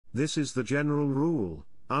 This is the general rule,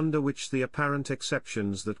 under which the apparent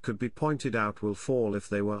exceptions that could be pointed out will fall if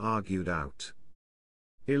they were argued out.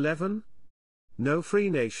 11. No free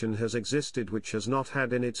nation has existed which has not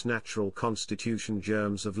had in its natural constitution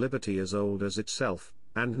germs of liberty as old as itself,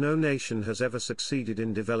 and no nation has ever succeeded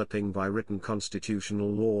in developing by written constitutional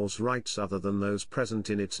laws rights other than those present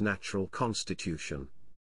in its natural constitution.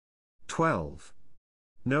 12.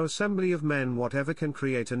 No assembly of men whatever can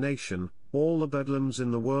create a nation. All the bedlams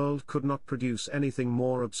in the world could not produce anything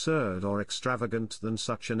more absurd or extravagant than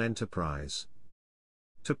such an enterprise.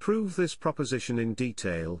 To prove this proposition in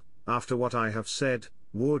detail, after what I have said,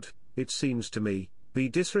 would, it seems to me, Be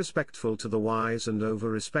disrespectful to the wise and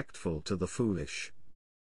over-respectful to the foolish.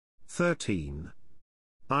 13.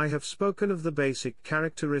 I have spoken of the basic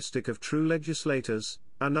characteristic of true legislators.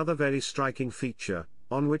 Another very striking feature,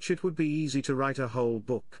 on which it would be easy to write a whole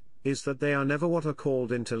book, is that they are never what are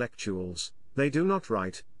called intellectuals. They do not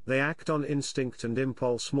write, they act on instinct and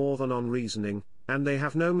impulse more than on reasoning, and they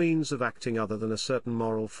have no means of acting other than a certain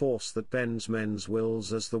moral force that bends men's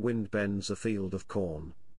wills as the wind bends a field of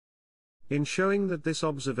corn. In showing that this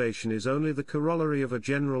observation is only the corollary of a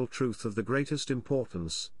general truth of the greatest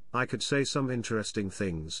importance, I could say some interesting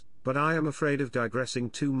things, but I am afraid of digressing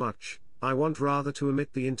too much. I want rather to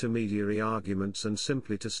omit the intermediary arguments and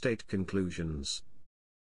simply to state conclusions.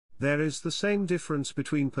 There is the same difference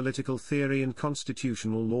between political theory and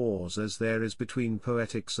constitutional laws as there is between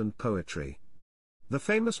poetics and poetry. The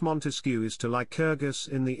famous Montesquieu is to Lycurgus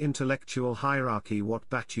in the intellectual hierarchy what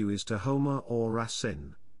Batu is to Homer or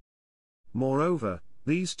Racine. Moreover,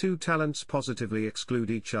 these two talents positively exclude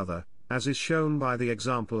each other, as is shown by the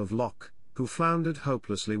example of Locke, who floundered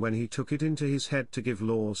hopelessly when he took it into his head to give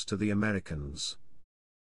laws to the Americans.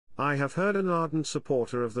 I have heard an ardent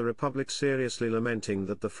supporter of the Republic seriously lamenting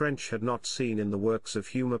that the French had not seen in the works of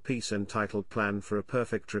Hume a piece entitled Plan for a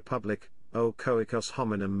Perfect Republic, o coicus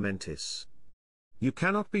hominum mentis. You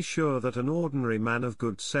cannot be sure that an ordinary man of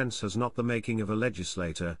good sense has not the making of a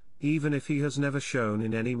legislator, even if he has never shown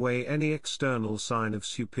in any way any external sign of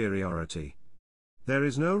superiority. There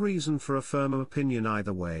is no reason for a firm opinion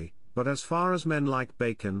either way, but as far as men like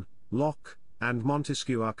Bacon, Locke, and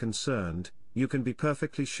Montesquieu are concerned, you can be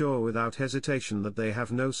perfectly sure without hesitation that they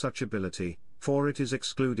have no such ability, for it is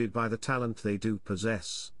excluded by the talent they do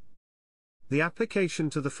possess. The application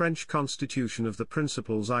to the French Constitution of the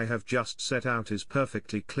principles I have just set out is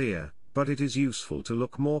perfectly clear, but it is useful to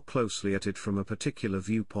look more closely at it from a particular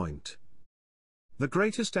viewpoint. The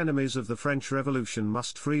greatest enemies of the French Revolution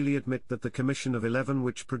must freely admit that the Commission of 11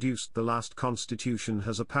 which produced the last constitution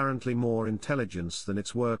has apparently more intelligence than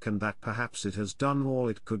its work and that perhaps it has done all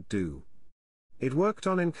it could do. It worked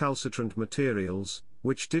on incalcitrant materials,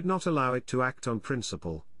 which did not allow it to act on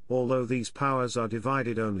principle. Although these powers are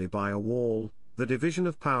divided only by a wall, the division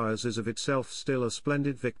of powers is of itself still a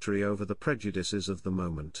splendid victory over the prejudices of the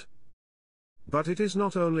moment. But it is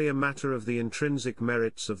not only a matter of the intrinsic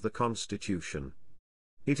merits of the Constitution.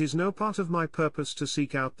 It is no part of my purpose to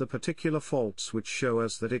seek out the particular faults which show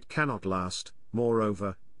us that it cannot last.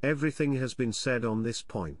 Moreover, everything has been said on this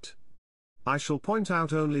point. I shall point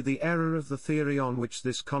out only the error of the theory on which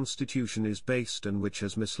this Constitution is based and which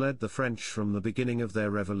has misled the French from the beginning of their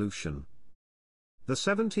revolution. The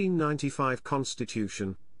 1795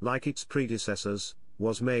 Constitution, like its predecessors,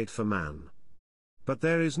 was made for man. But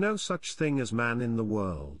there is no such thing as man in the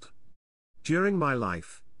world. During my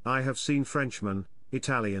life, I have seen Frenchmen,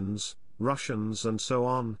 Italians, Russians and so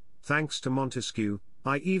on. Thanks to Montesquieu,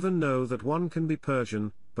 I even know that one can be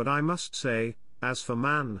Persian, but I must say, as for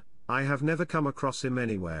man, I have never come across him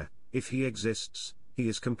anywhere. If he exists, he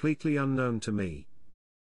is completely unknown to me.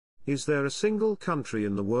 Is there a single country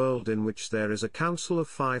in the world in which there is a council of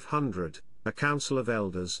 500, a council of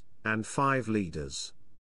elders, and 5 leaders?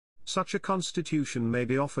 Such a constitution may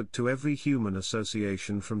be offered to every human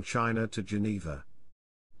association from China to Geneva.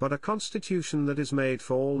 But a constitution that is made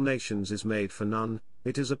for all nations is made for none.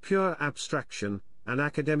 It is a pure abstraction, an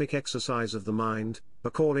academic exercise of the mind,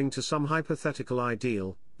 according to some hypothetical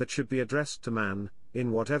ideal, that should be addressed to man,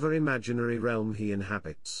 in whatever imaginary realm he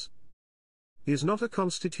inhabits. Is not a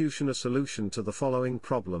constitution a solution to the following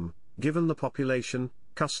problem: given the population,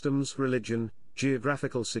 customs, religion,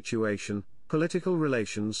 geographical situation, political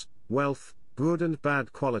relations, wealth, good and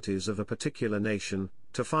bad qualities of a particular nation,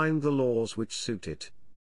 to find the laws which suit it?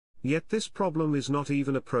 Yet this problem is not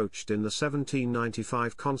even approached in the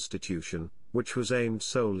 1795 Constitution, which was aimed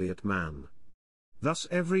solely at man. Thus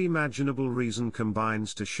every imaginable reason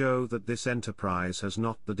combines to show that this enterprise has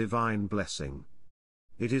not the divine blessing.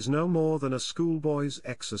 It is no more than a schoolboy's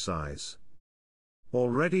exercise.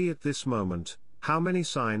 Already at this moment, how many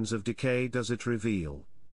signs of decay does it reveal?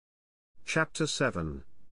 Chapter 7.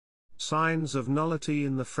 Signs of nullity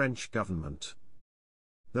in the French government.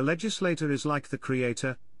 The legislator is like the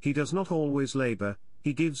creator. He does not always labor,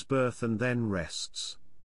 he gives birth and then rests.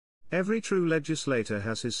 Every true legislator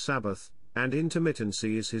has his Sabbath, and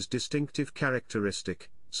intermittency is his distinctive characteristic,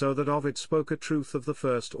 so that of it spoke a truth of the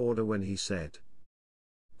first order when he said,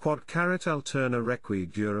 Quod caret alterna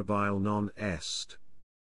requi durabile non est.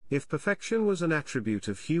 If perfection was an attribute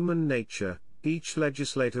of human nature, each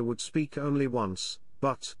legislator would speak only once,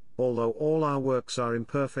 but, although all our works are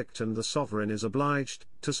imperfect and the sovereign is obliged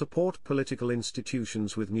to support political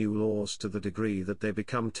institutions with new laws to the degree that they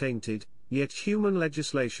become tainted, Yet human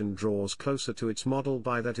legislation draws closer to its model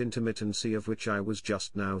by that intermittency of which I was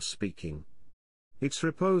just now speaking. Its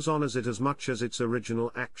repose honours it as much as its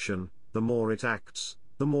original action. The more it acts,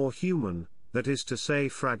 the more human, that is to say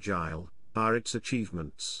fragile, are its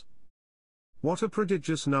achievements. What a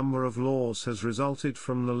prodigious number of laws has resulted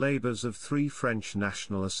from the labours of 3 French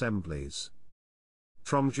National Assemblies.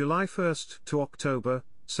 From July 1 to October,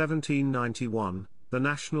 1791, the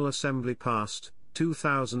National Assembly passed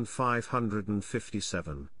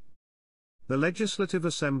 2,557. The Legislative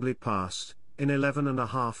Assembly passed, in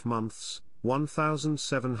 11.5 months,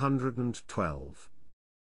 1,712.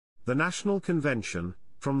 The National Convention,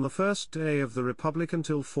 from the first day of the Republic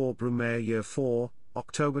until 4 Brumaire Year 4,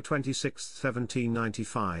 October 26,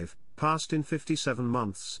 1795, passed in 57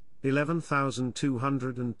 months,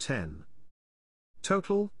 11,210.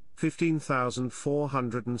 Total,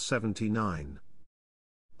 15,479.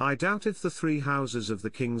 I doubt if the 3 houses of the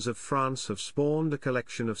kings of France have spawned a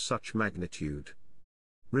collection of such magnitude.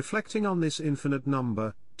 Reflecting on this infinite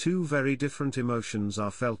number, 2 very different emotions are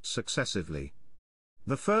felt successively.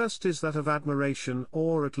 The first is that of admiration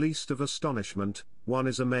or at least of astonishment. One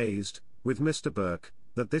is amazed, with Mr. Burke,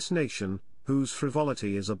 that this nation, whose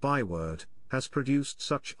frivolity is a byword, has produced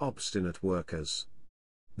such obstinate workers.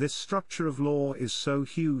 This structure of law is so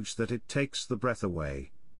huge that it takes the breath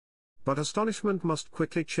away. But astonishment must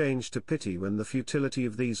quickly change to pity when the futility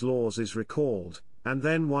of these laws is recalled, and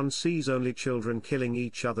then one sees only children killing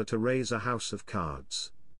each other to raise a house of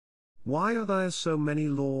cards. Why are there so many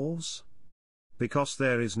laws? Because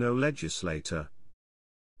there is no legislator.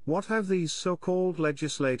 What have these so-called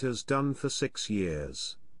legislators done for 6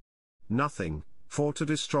 years? Nothing, for to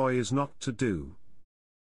destroy is not to do.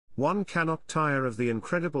 One cannot tire of the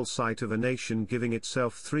incredible sight of a nation giving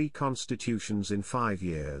itself 3 constitutions in 5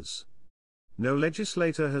 years. No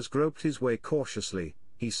legislator has groped his way cautiously,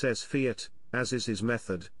 he says fiat, as is his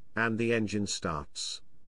method, and the engine starts.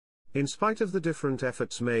 In spite of the different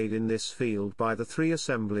efforts made in this field by the 3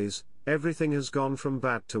 assemblies, everything has gone from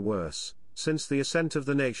bad to worse, since the assent of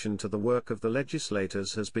the nation to the work of the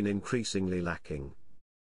legislators has been increasingly lacking.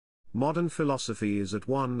 Modern philosophy is at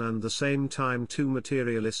one and the same time too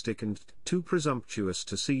materialistic and too presumptuous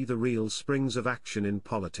to see the real springs of action in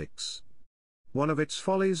politics. One of its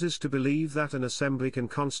follies is to believe that an assembly can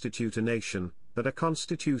constitute a nation, that a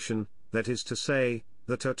constitution, that is to say,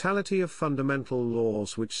 the totality of fundamental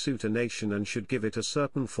laws which suit a nation and should give it a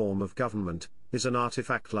certain form of government, is an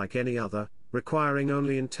artifact like any other, requiring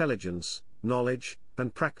only intelligence, knowledge,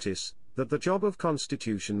 and practice, that the job of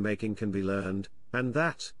constitution making can be learned, and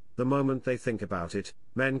that, the moment they think about it,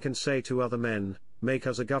 men can say to other men, make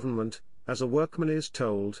us a government, as a workman is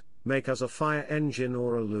told, make us a fire engine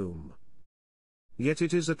or a loom. Yet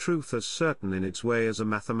it is a truth as certain in its way as a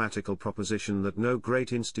mathematical proposition that no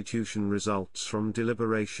great institution results from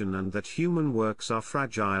deliberation and that human works are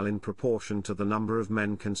fragile in proportion to the number of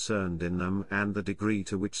men concerned in them and the degree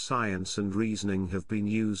to which science and reasoning have been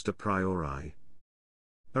used a priori.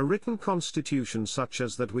 A written constitution such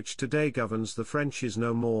as that which today governs the French is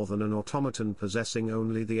no more than an automaton possessing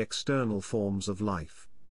only the external forms of life.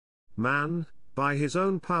 Man, by his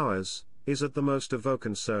own powers, is at the most a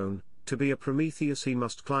Vaucanson. To be a Prometheus he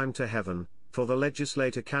must climb to heaven, for the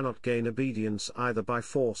legislator cannot gain obedience either by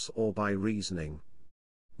force or by reasoning.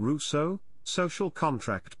 Rousseau, Social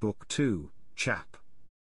Contract Book 2, Chap.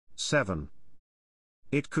 7.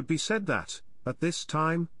 It could be said that, at this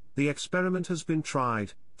time, the experiment has been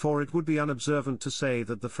tried, for it would be unobservant to say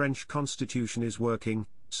that the French constitution is working,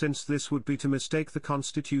 since this would be to mistake the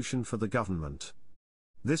constitution for the government.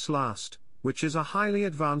 This last, which is a highly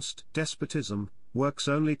advanced despotism, works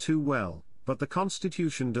only too well, but the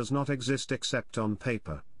constitution does not exist except on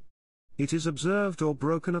paper. It is observed or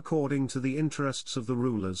broken according to the interests of the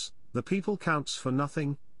rulers, the people counts for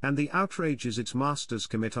nothing, and the outrages its masters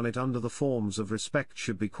commit on it under the forms of respect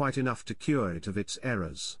should be quite enough to cure it of its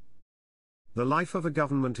errors. The life of a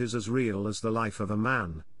government is as real as the life of a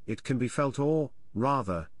man, it can be felt or,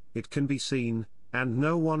 rather, it can be seen, and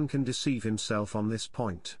no one can deceive himself on this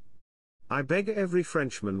point. I beg every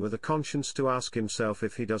Frenchman with a conscience to ask himself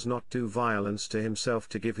if he does not do violence to himself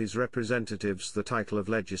to give his representatives the title of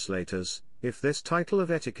legislators, if this title of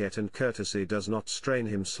etiquette and courtesy does not strain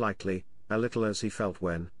him slightly, a little as he felt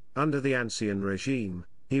when, under the Ancien regime,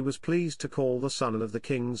 he was pleased to call the son of the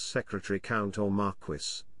king's secretary count or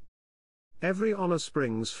marquis. Every honor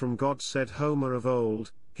springs from God, said Homer of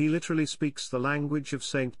old. He literally speaks the language of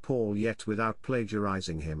St. Paul yet without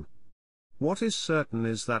plagiarizing him. What is certain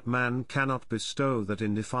is that man cannot bestow that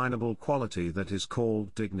indefinable quality that is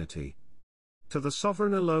called dignity. To the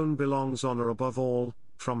sovereign alone belongs honor above all,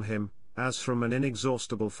 from him, as from an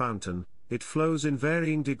inexhaustible fountain, it flows in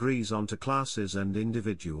varying degrees onto classes and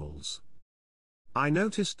individuals. I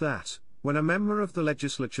noticed that, when a member of the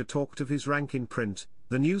legislature talked of his rank in print,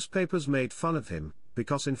 the newspapers made fun of him,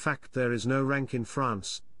 because in fact there is no rank in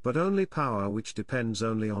France, but only power which depends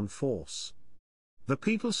only on force. The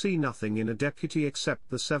people see nothing in a deputy except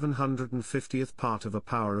the 750th part of a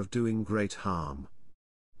power of doing great harm.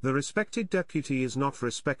 The respected deputy is not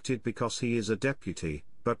respected because he is a deputy,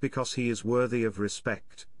 but because he is worthy of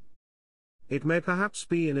respect. It may perhaps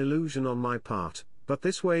be an illusion on my part, but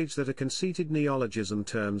this wage that a conceited neologism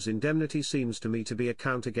terms indemnity seems to me to be a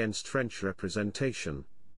count against French representation.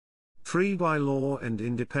 Free by law and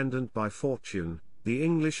independent by fortune, the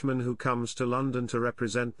Englishman who comes to London to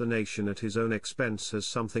represent the nation at his own expense has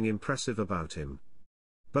something impressive about him.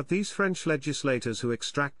 But these French legislators who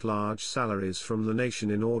extract large salaries from the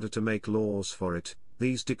nation in order to make laws for it,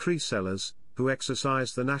 these decree sellers, who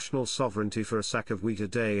exercise the national sovereignty for a sack of wheat a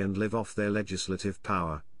day and live off their legislative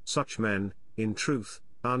power, such men, in truth,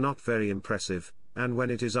 are not very impressive, and when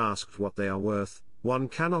it is asked what they are worth, one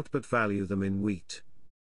cannot but value them in wheat.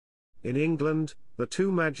 In England, the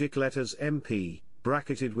two magic letters MP,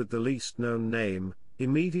 bracketed with the least known name,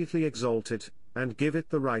 immediately exalt it, and give it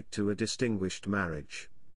the right to a distinguished marriage.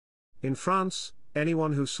 In France,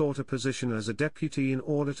 anyone who sought a position as a deputy in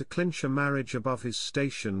order to clinch a marriage above his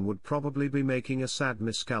station would probably be making a sad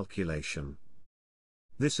miscalculation.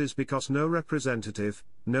 This is because no representative,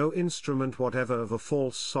 no instrument whatever of a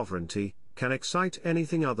false sovereignty, can excite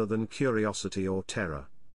anything other than curiosity or terror.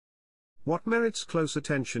 What merits close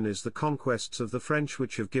attention is the conquests of the French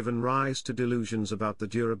which have given rise to delusions about the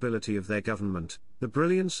durability of their government. The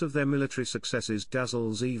brilliance of their military successes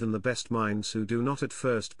dazzles even the best minds who do not at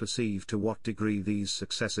first perceive to what degree these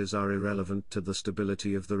successes are irrelevant to the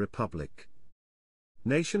stability of the Republic.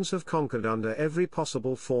 Nations have conquered under every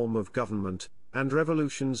possible form of government, and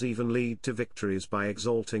revolutions even lead to victories by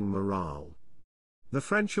exalting morale. The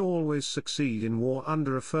French always succeed in war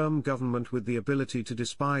under a firm government with the ability to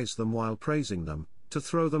despise them while praising them, to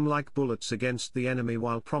throw them like bullets against the enemy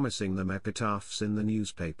while promising them epitaphs in the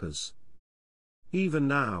newspapers. Even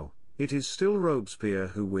now, it is still Robespierre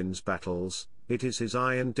who wins battles, it is his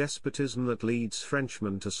iron despotism that leads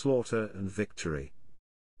Frenchmen to slaughter and victory.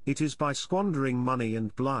 It is by squandering money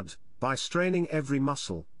and blood, by straining every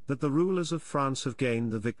muscle, that the rulers of France have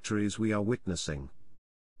gained the victories we are witnessing.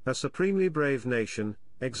 A supremely brave nation,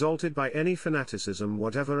 exalted by any fanaticism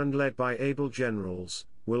whatever and led by able generals,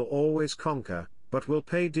 will always conquer, but will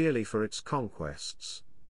pay dearly for its conquests.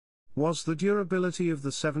 Was the durability of the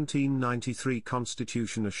 1793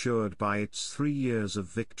 Constitution assured by its 3 years of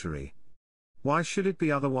victory? Why should it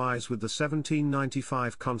be otherwise with the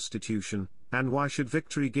 1795 Constitution, and why should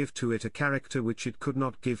victory give to it a character which it could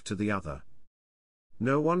not give to the other?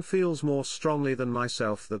 No one feels more strongly than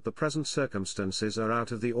myself that the present circumstances are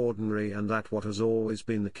out of the ordinary and that what has always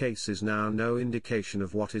been the case is now no indication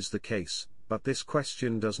of what is the case, but this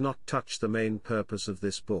question does not touch the main purpose of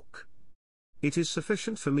this book. It is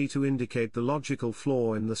sufficient for me to indicate the logical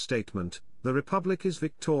flaw in the statement, the Republic is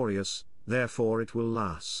victorious, therefore it will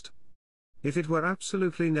last. If it were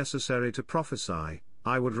absolutely necessary to prophesy,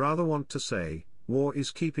 I would rather want to say, war is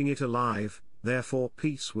keeping it alive, therefore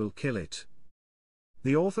peace will kill it.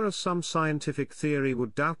 The author of some scientific theory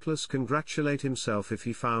would doubtless congratulate himself if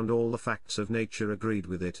he found all the facts of nature agreed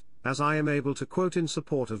with it, as I am able to quote in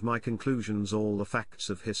support of my conclusions all the facts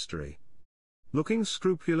of history. Looking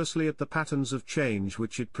scrupulously at the patterns of change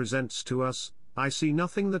which it presents to us, I see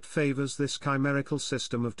nothing that favors this chimerical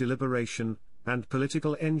system of deliberation, and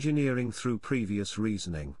political engineering through previous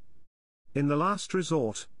reasoning. In the last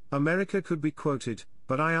resort, America could be quoted,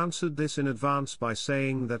 but I answered this in advance by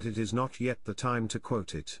saying that it is not yet the time to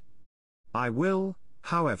quote it. I will,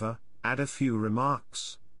 however, add a few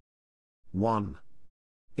remarks. 1.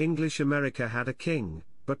 English America had a king,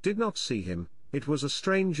 but did not see him. It was a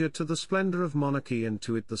stranger to the splendor of monarchy, and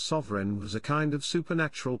to it the sovereign was a kind of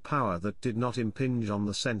supernatural power that did not impinge on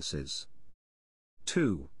the senses.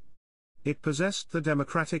 2. It possessed the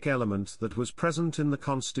democratic element that was present in the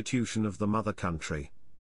constitution of the mother country.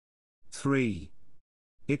 3.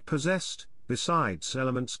 It possessed, besides,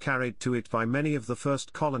 elements carried to it by many of the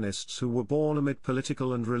first colonists who were born amid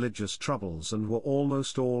political and religious troubles and were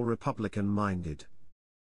almost all Republican-minded.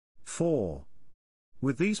 4.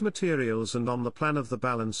 With these materials and on the plan of the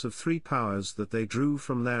balance of three powers that they drew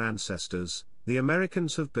from their ancestors, the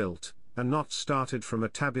Americans have built, and not started from a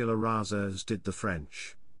tabula rasa as did the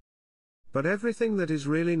French. But everything that is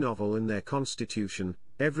really novel in their constitution,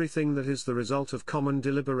 everything that is the result of common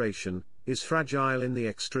deliberation, is fragile in the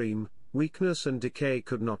extreme. Weakness and decay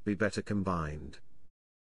could not be better combined.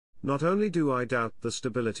 Not only do I doubt the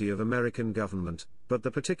stability of American government, but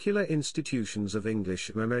the particular institutions of English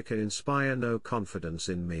America inspire no confidence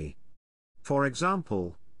in me. For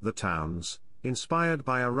example, the towns, inspired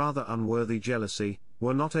by a rather unworthy jealousy,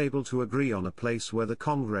 were not able to agree on a place where the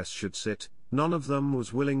Congress should sit. None of them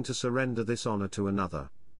was willing to surrender this honor to another.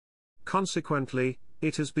 Consequently,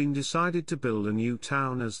 it has been decided to build a new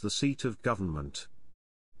town as the seat of government.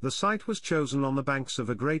 The site was chosen on the banks of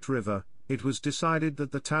a great river. It was decided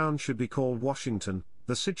that the town should be called Washington.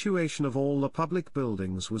 The situation of all the public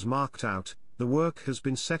buildings was marked out, the work has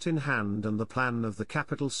been set in hand, and the plan of the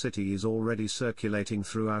capital city is already circulating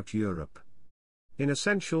throughout Europe. In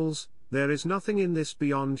essentials, there is nothing in this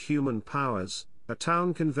beyond human powers. A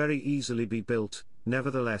town can very easily be built.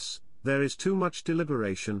 Nevertheless, there is too much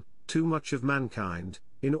deliberation, too much of mankind,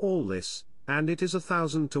 in all this, and it is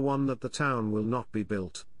 1,000 to 1 that the town will not be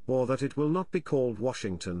built, or that it will not be called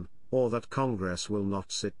Washington, or that Congress will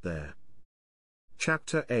not sit there.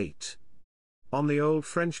 Chapter 8. On the Old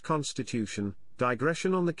French Constitution,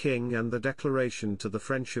 Digression on the King and the Declaration to the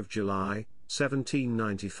French of July,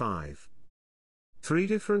 1795. 3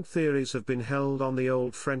 different theories have been held on the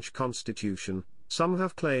Old French Constitution. Some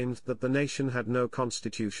have claimed that the nation had no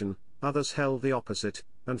constitution, others held the opposite,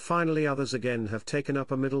 and finally others again have taken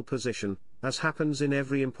up a middle position, as happens in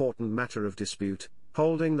every important matter of dispute,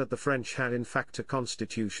 holding that the French had in fact a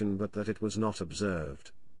constitution but that it was not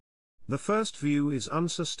observed. The first view is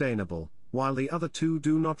unsustainable, while the other two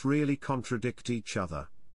do not really contradict each other.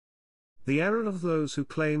 The error of those who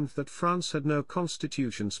claimed that France had no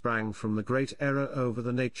constitution sprang from the great error over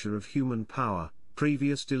the nature of human power,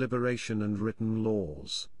 previous deliberation and written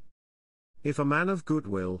laws. If a man of good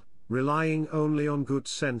will, relying only on good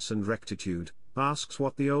sense and rectitude, asks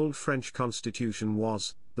what the old French constitution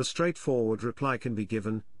was, the straightforward reply can be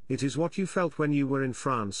given: it is what you felt when you were in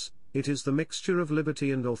France. It is the mixture of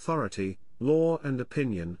liberty and authority, law and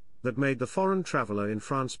opinion, that made the foreign traveler in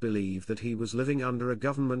France believe that he was living under a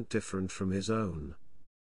government different from his own.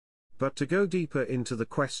 But to go deeper into the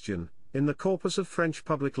question, in the corpus of French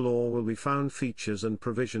public law will be found features and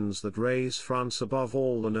provisions that raise France above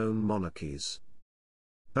all the known monarchies.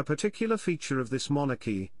 A particular feature of this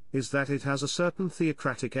monarchy is that it has a certain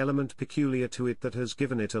theocratic element peculiar to it that has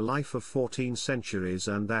given it a life of 14 centuries,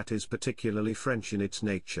 and that is particularly French in its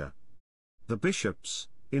nature. The bishops,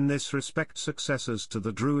 in this respect successors to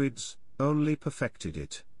the Druids, only perfected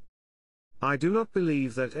it. I do not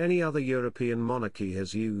believe that any other European monarchy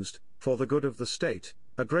has used, for the good of the state,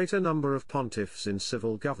 a greater number of pontiffs in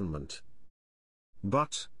civil government.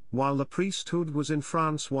 But, while the priesthood was in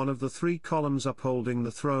France one of the 3 columns upholding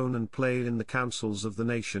the throne and played in the councils of the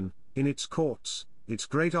nation, in its courts, its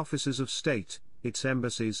great offices of state, its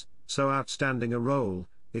embassies, so outstanding a role,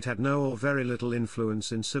 it had no or very little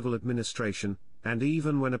influence in civil administration, and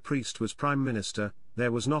even when a priest was prime minister,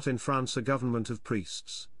 there was not in France a government of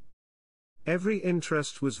priests. Every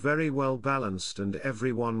interest was very well balanced and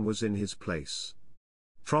every one was in his place.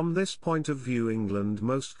 From this point of view England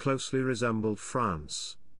most closely resembled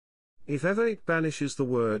France. If ever it banishes the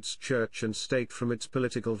words church and state from its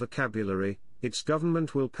political vocabulary, its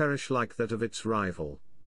government will perish like that of its rival.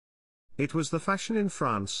 It was the fashion in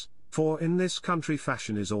France, for in this country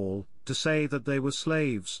fashion is all, to say that they were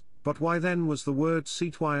slaves, but why then was the word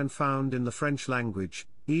citoyen found in the French language,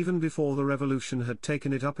 even before the Revolution had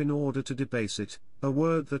taken it up in order to debase it, a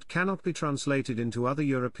word that cannot be translated into other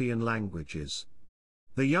European languages?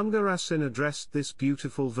 The younger Racine addressed this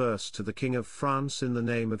beautiful verse to the King of France in the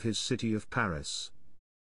name of his city of Paris.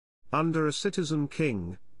 Under a citizen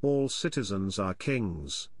king, all citizens are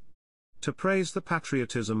kings. To praise the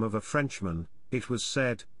patriotism of a Frenchman, it was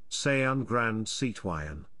said, c'est un grand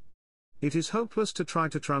citoyen. It is hopeless to try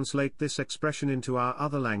to translate this expression into our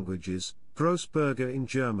other languages. Grossbürger in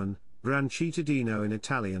German, Gran cittadino in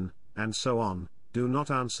Italian, and so on, do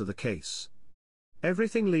not answer the case.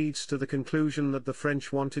 Everything leads to the conclusion that the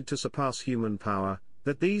French wanted to surpass human power,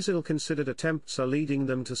 that these ill-considered attempts are leading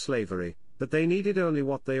them to slavery, that they needed only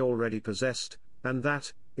what they already possessed, and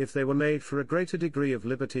that, if they were made for a greater degree of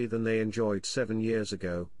liberty than they enjoyed 7 years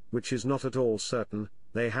ago, which is not at all certain,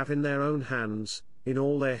 they have in their own hands, in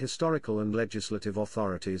all their historical and legislative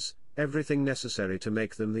authorities, everything necessary to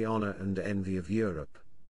make them the honor and envy of Europe.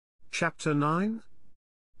 Chapter 9.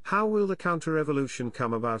 How will the counter-revolution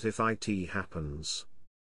come about if it happens?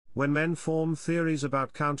 When men form theories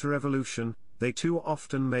about counter-revolution, they too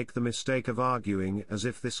often make the mistake of arguing as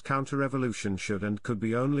if this counter-revolution should and could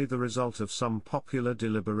be only the result of some popular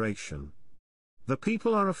deliberation. The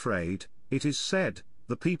people are afraid, it is said,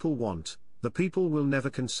 the people want, the people will never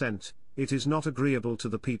consent, it is not agreeable to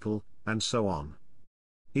the people, and so on.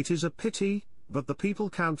 It is a pity, But the people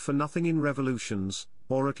count for nothing in revolutions,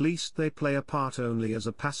 or at least they play a part only as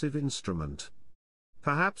a passive instrument.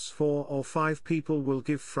 Perhaps 4 or 5 people will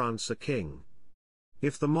give France a king.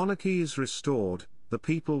 If the monarchy is restored, the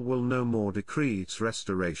people will no more decree its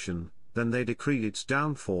restoration than they decreed its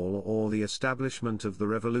downfall or the establishment of the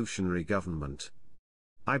revolutionary government.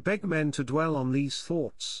 I beg men to dwell on these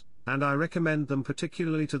thoughts, and I recommend them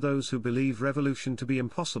particularly to those who believe revolution to be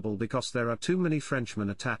impossible because there are too many Frenchmen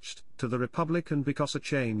attached to the Republic and because a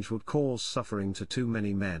change would cause suffering to too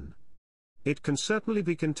many men. It can certainly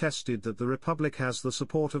be contested that the Republic has the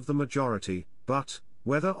support of the majority, but,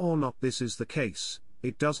 whether or not this is the case,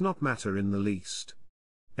 it does not matter in the least.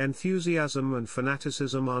 Enthusiasm and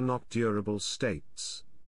fanaticism are not durable states.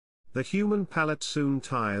 The human palate soon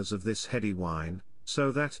tires of this heady wine,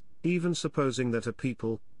 so that, even supposing that a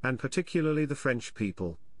people, and particularly the French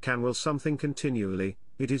people, can will something continually,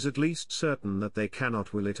 it is at least certain that they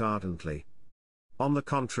cannot will it ardently. On the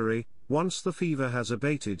contrary, once the fever has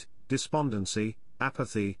abated, despondency,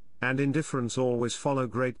 apathy, and indifference always follow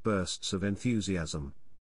great bursts of enthusiasm.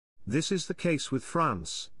 This is the case with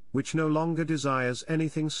France, which no longer desires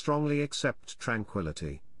anything strongly except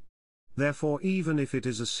tranquility. Therefore, even if it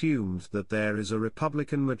is assumed that there is a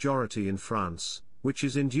Republican majority in France, which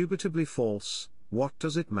is indubitably false, what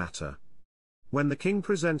does it matter? When the king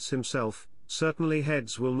presents himself, certainly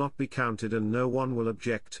heads will not be counted and no one will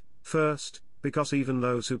object, first, because even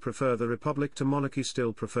those who prefer the Republic to monarchy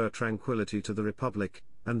still prefer tranquility to the Republic,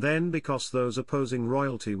 and then because those opposing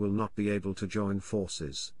royalty will not be able to join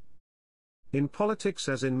forces. In politics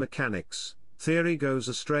as in mechanics, theory goes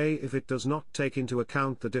astray if it does not take into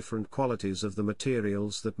account the different qualities of the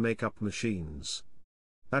materials that make up machines.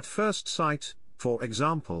 At first sight, for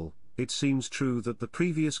example, it seems true that the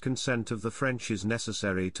previous consent of the French is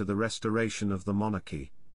necessary to the restoration of the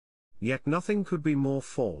monarchy. Yet nothing could be more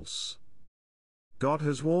false. God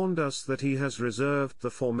has warned us that he has reserved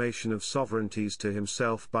the formation of sovereignties to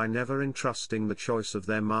himself by never entrusting the choice of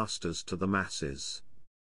their masters to the masses.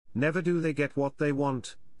 Never do they get what they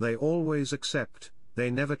want, they always accept,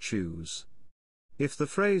 they never choose. If the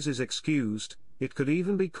phrase is excused, it could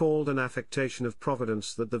even be called an affectation of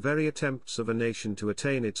providence that the very attempts of a nation to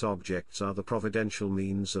attain its objects are the providential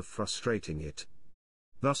means of frustrating it.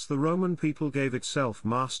 Thus the Roman people gave itself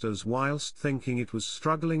masters whilst thinking it was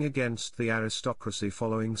struggling against the aristocracy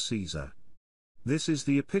following Caesar. This is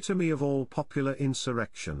the epitome of all popular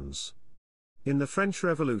insurrections. In the French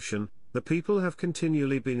Revolution, the people have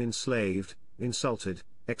continually been enslaved, insulted,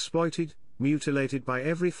 exploited, mutilated by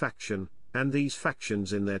every faction, and these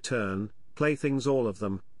factions in their turn, playthings all of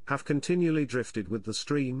them, have continually drifted with the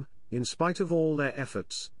stream, in spite of all their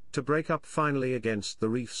efforts, to break up finally against the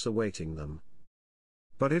reefs awaiting them.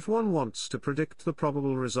 But if one wants to predict the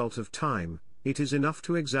probable result of time, it is enough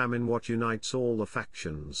to examine what unites all the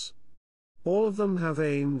factions. All of them have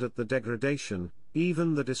aimed at the degradation,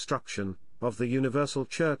 even the destruction, of the universal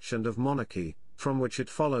church and of monarchy, from which it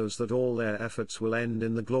follows that all their efforts will end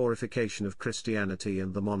in the glorification of Christianity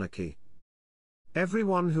and the monarchy.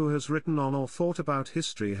 Everyone who has written on or thought about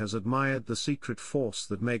history has admired the secret force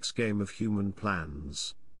that makes game of human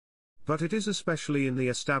plans. But it is especially in the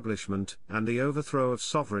establishment and the overthrow of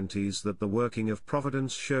sovereignties that the working of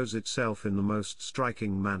providence shows itself in the most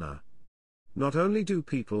striking manner. Not only do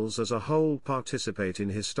peoples as a whole participate in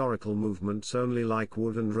historical movements only like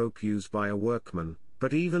wood and rope used by a workman,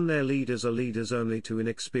 but even their leaders are leaders only to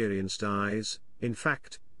inexperienced eyes. In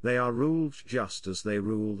fact, they are ruled just as they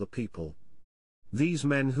rule the people. These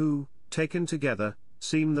men who, taken together,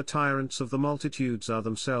 seem the tyrants of the multitudes are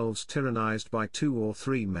themselves tyrannized by 2 or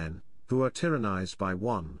 3 men, who are tyrannized by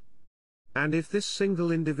one. And if this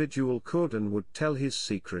single individual could and would tell his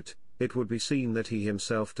secret, it would be seen that he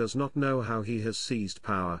himself does not know how he has seized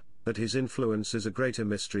power, that his influence is a greater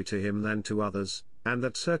mystery to him than to others, and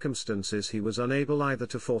that circumstances he was unable either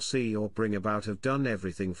to foresee or bring about have done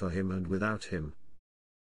everything for him and without him.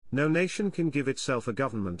 No nation can give itself a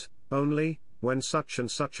government, only, when such and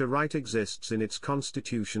such a right exists in its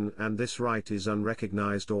constitution and this right is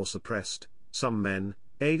unrecognized or suppressed, some men,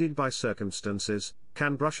 aided by circumstances,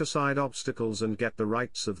 can brush aside obstacles and get the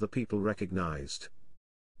rights of the people recognized.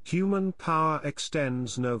 Human power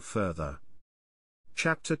extends no further.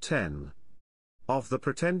 Chapter 10. Of the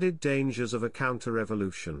pretended dangers of a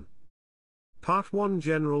counter-revolution. Part 1.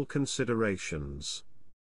 General considerations.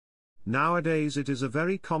 Nowadays it is a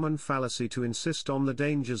very common fallacy to insist on the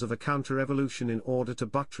dangers of a counter-revolution in order to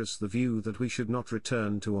buttress the view that we should not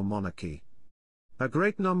return to a monarchy. A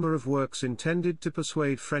great number of works intended to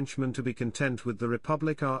persuade Frenchmen to be content with the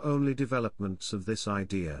Republic are only developments of this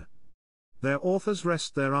idea. Their authors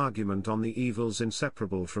rest their argument on the evils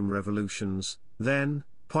inseparable from revolutions, then,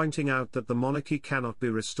 pointing out that the monarchy cannot be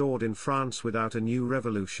restored in France without a new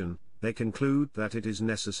revolution, they conclude that it is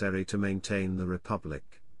necessary to maintain the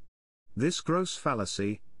republic. This gross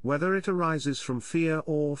fallacy, whether it arises from fear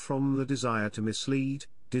or from the desire to mislead,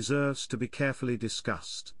 deserves to be carefully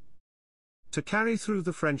discussed. To carry through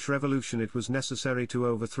the French Revolution it was necessary to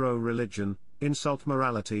overthrow religion, insult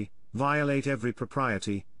morality, violate every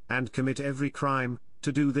propriety, and commit every crime.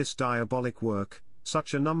 To do this diabolic work,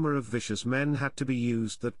 such a number of vicious men had to be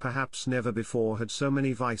used that perhaps never before had so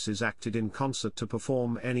many vices acted in concert to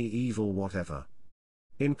perform any evil whatever.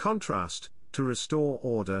 In contrast, to restore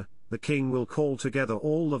order, the king will call together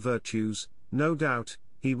all the virtues. No doubt,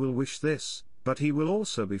 he will wish this, but he will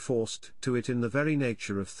also be forced to it in the very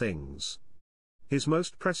nature of things. His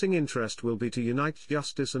most pressing interest will be to unite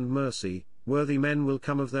justice and mercy. Worthy men will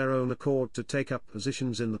come of their own accord to take up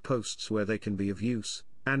positions in the posts where they can be of use,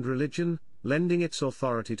 and religion, lending its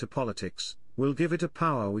authority to politics, will give it a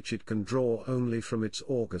power which it can draw only from its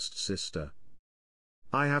august sister.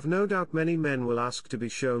 I have no doubt many men will ask to be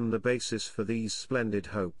shown the basis for these splendid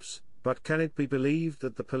hopes, but can it be believed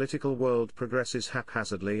that the political world progresses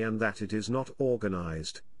haphazardly and that it is not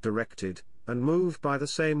organized, directed, and moved by the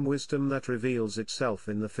same wisdom that reveals itself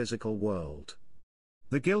in the physical world?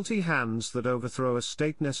 The guilty hands that overthrow a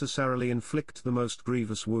state necessarily inflict the most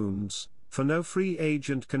grievous wounds, for no free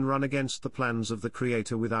agent can run against the plans of the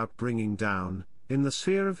Creator without bringing down, in the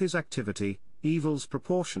sphere of his activity, evils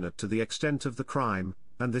proportionate to the extent of the crime,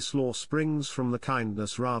 and this law springs from the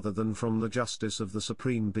kindness rather than from the justice of the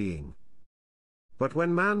Supreme Being. But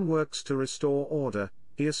when man works to restore order,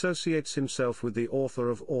 he associates himself with the author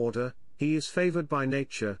of order. He is favored by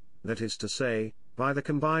nature, that is to say, by the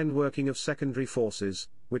combined working of secondary forces,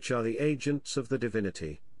 which are the agents of the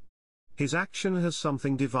divinity. His action has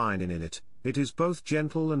something divine in it, it is both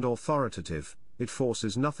gentle and authoritative, it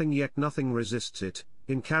forces nothing yet nothing resists it.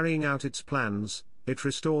 In carrying out its plans, it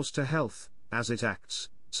restores to health. As it acts,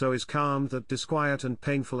 so is calmed that disquiet and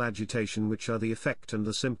painful agitation which are the effect and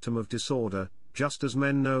the symptom of disorder, just as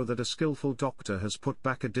men know that a skillful doctor has put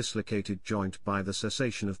back a dislocated joint by the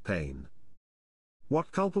cessation of pain.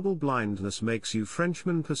 What culpable blindness makes you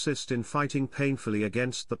Frenchmen persist in fighting painfully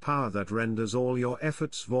against the power that renders all your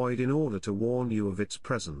efforts void in order to warn you of its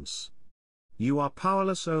presence? You are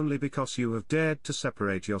powerless only because you have dared to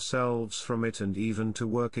separate yourselves from it and even to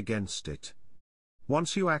work against it.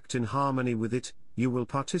 Once you act in harmony with it, you will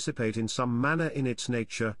participate in some manner in its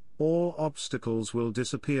nature, all obstacles will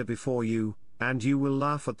disappear before you, and you will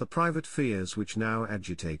laugh at the private fears which now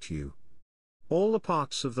agitate you. All the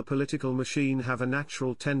parts of the political machine have a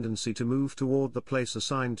natural tendency to move toward the place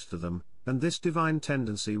assigned to them, and this divine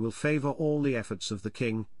tendency will favor all the efforts of the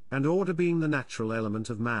king, and order being the natural element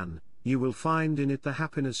of man, you will find in it the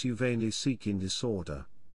happiness you vainly seek in disorder.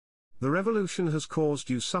 The revolution has caused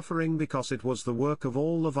you suffering because it was the work of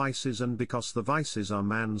all the vices and because the vices are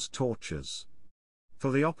man's tortures.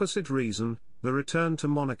 For the opposite reason, the return to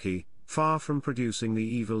monarchy, far from producing the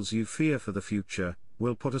evils you fear for the future,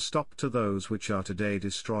 will put a stop to those which are today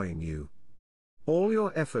destroying you. All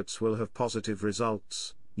your efforts will have positive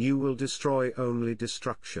results, you will destroy only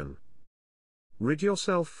destruction. Rid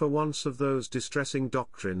yourself for once of those distressing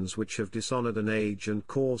doctrines which have dishonored an age and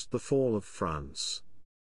caused the fall of France.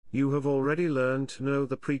 You have already learned to know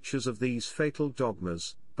the preachers of these fatal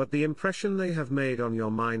dogmas, but the impression they have made on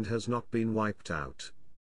your mind has not been wiped out.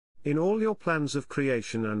 In all your plans of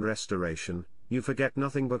creation and restoration, you forget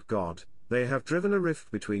nothing but God. They have driven a rift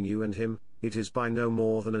between you and Him. It is by no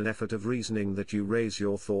more than an effort of reasoning that you raise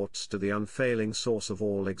your thoughts to the unfailing source of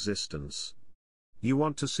all existence. You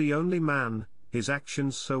want to see only man, his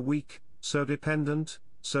actions so weak, so dependent,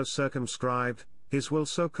 so circumscribed, his will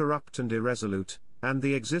so corrupt and irresolute, and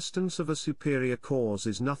the existence of a superior cause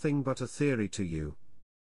is nothing but a theory to you.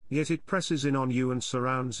 Yet it presses in on you and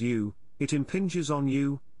surrounds you, it impinges on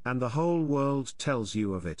you, and the whole world tells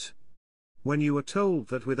you of it. When you are told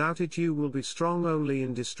that without it you will be strong only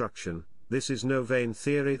in destruction, this is no vain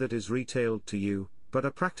theory that is retailed to you, but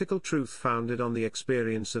a practical truth founded on the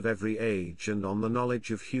experience of every age and on the knowledge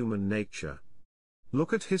of human nature.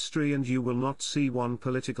 Look at history and you will not see one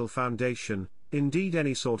political foundation, indeed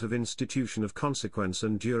any sort of institution of consequence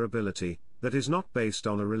and durability, that is not based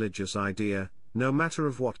on a religious idea, no matter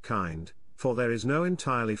of what kind, for there is no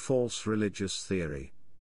entirely false religious theory.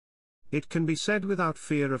 It can be said without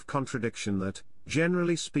fear of contradiction that,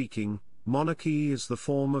 generally speaking, monarchy is the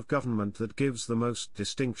form of government that gives the most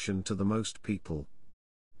distinction to the most people.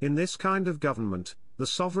 In this kind of government, the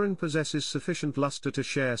sovereign possesses sufficient luster to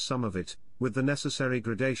share some of it, with the necessary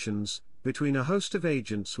gradations, between a host of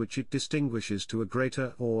agents which it distinguishes to a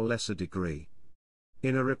greater or lesser degree.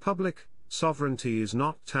 In a republic, sovereignty is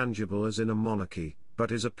not tangible as in a monarchy,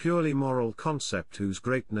 but is a purely moral concept whose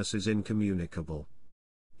greatness is incommunicable.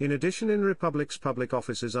 In addition, in republics public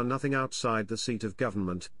offices are nothing outside the seat of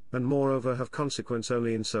government, and moreover have consequence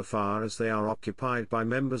only insofar as they are occupied by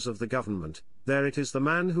members of the government. There it is the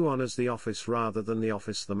man who honors the office rather than the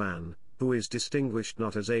office the man, who is distinguished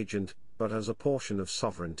not as agent, but as a portion of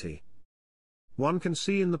sovereignty. One can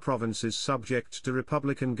see in the provinces subject to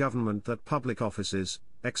republican government that public offices,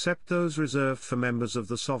 except those reserved for members of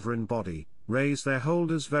the sovereign body, raise their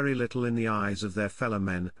holders very little in the eyes of their fellow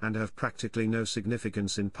men and have practically no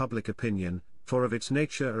significance in public opinion, for of its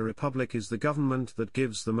nature a republic is the government that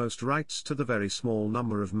gives the most rights to the very small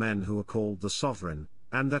number of men who are called the sovereign,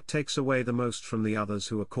 and that takes away the most from the others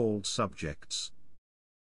who are called subjects.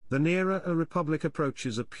 The nearer a republic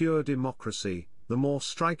approaches a pure democracy, the more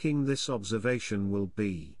striking this observation will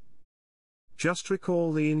be. Just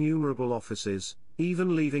recall the innumerable offices,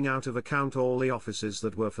 even leaving out of account all the offices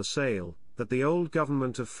that were for sale, that the old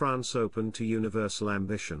government of France opened to universal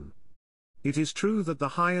ambition. It is true that the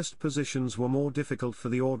highest positions were more difficult for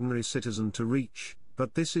the ordinary citizen to reach,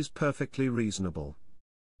 but this is perfectly reasonable.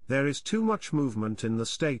 There is too much movement in the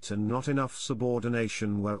state and not enough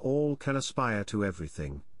subordination where all can aspire to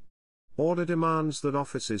everything. Order demands that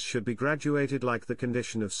offices should be graduated like the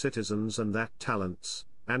condition of citizens, and that talents,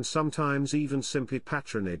 and sometimes even simply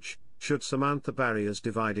patronage, should surmount the barriers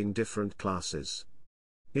dividing different classes.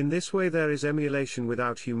 In this way there is emulation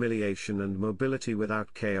without humiliation and mobility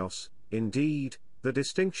without chaos. Indeed, the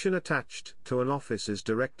distinction attached to an office is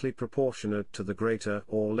directly proportionate to the greater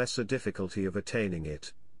or lesser difficulty of attaining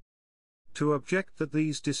it. To object that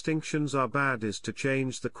these distinctions are bad is to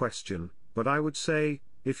change the question, but I would say,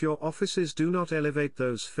 if your offices do not elevate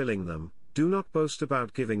those filling them, do not boast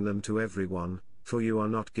about giving them to everyone, for you are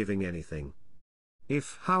not giving anything.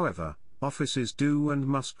 If, however, offices do and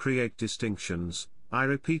must create distinctions, I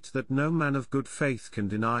repeat that no man of good faith can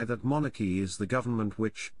deny that monarchy is the government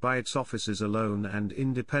which, by its offices alone and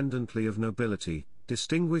independently of nobility,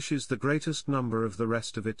 distinguishes the greatest number of the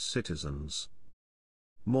rest of its citizens.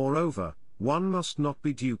 Moreover, one must not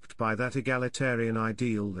be duped by that egalitarian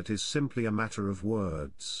ideal that is simply a matter of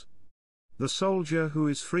words. The soldier who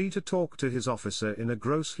is free to talk to his officer in a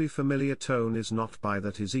grossly familiar tone is not by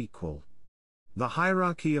that his equal. The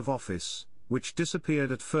hierarchy of office, which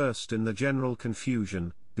disappeared at first in the general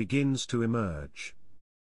confusion, begins to emerge.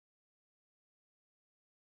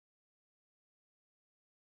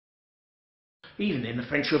 Even in the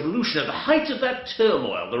French Revolution, at the height of that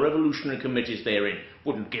turmoil, the revolutionary committees therein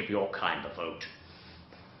wouldn't give your kind the vote.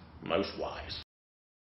 Most wise.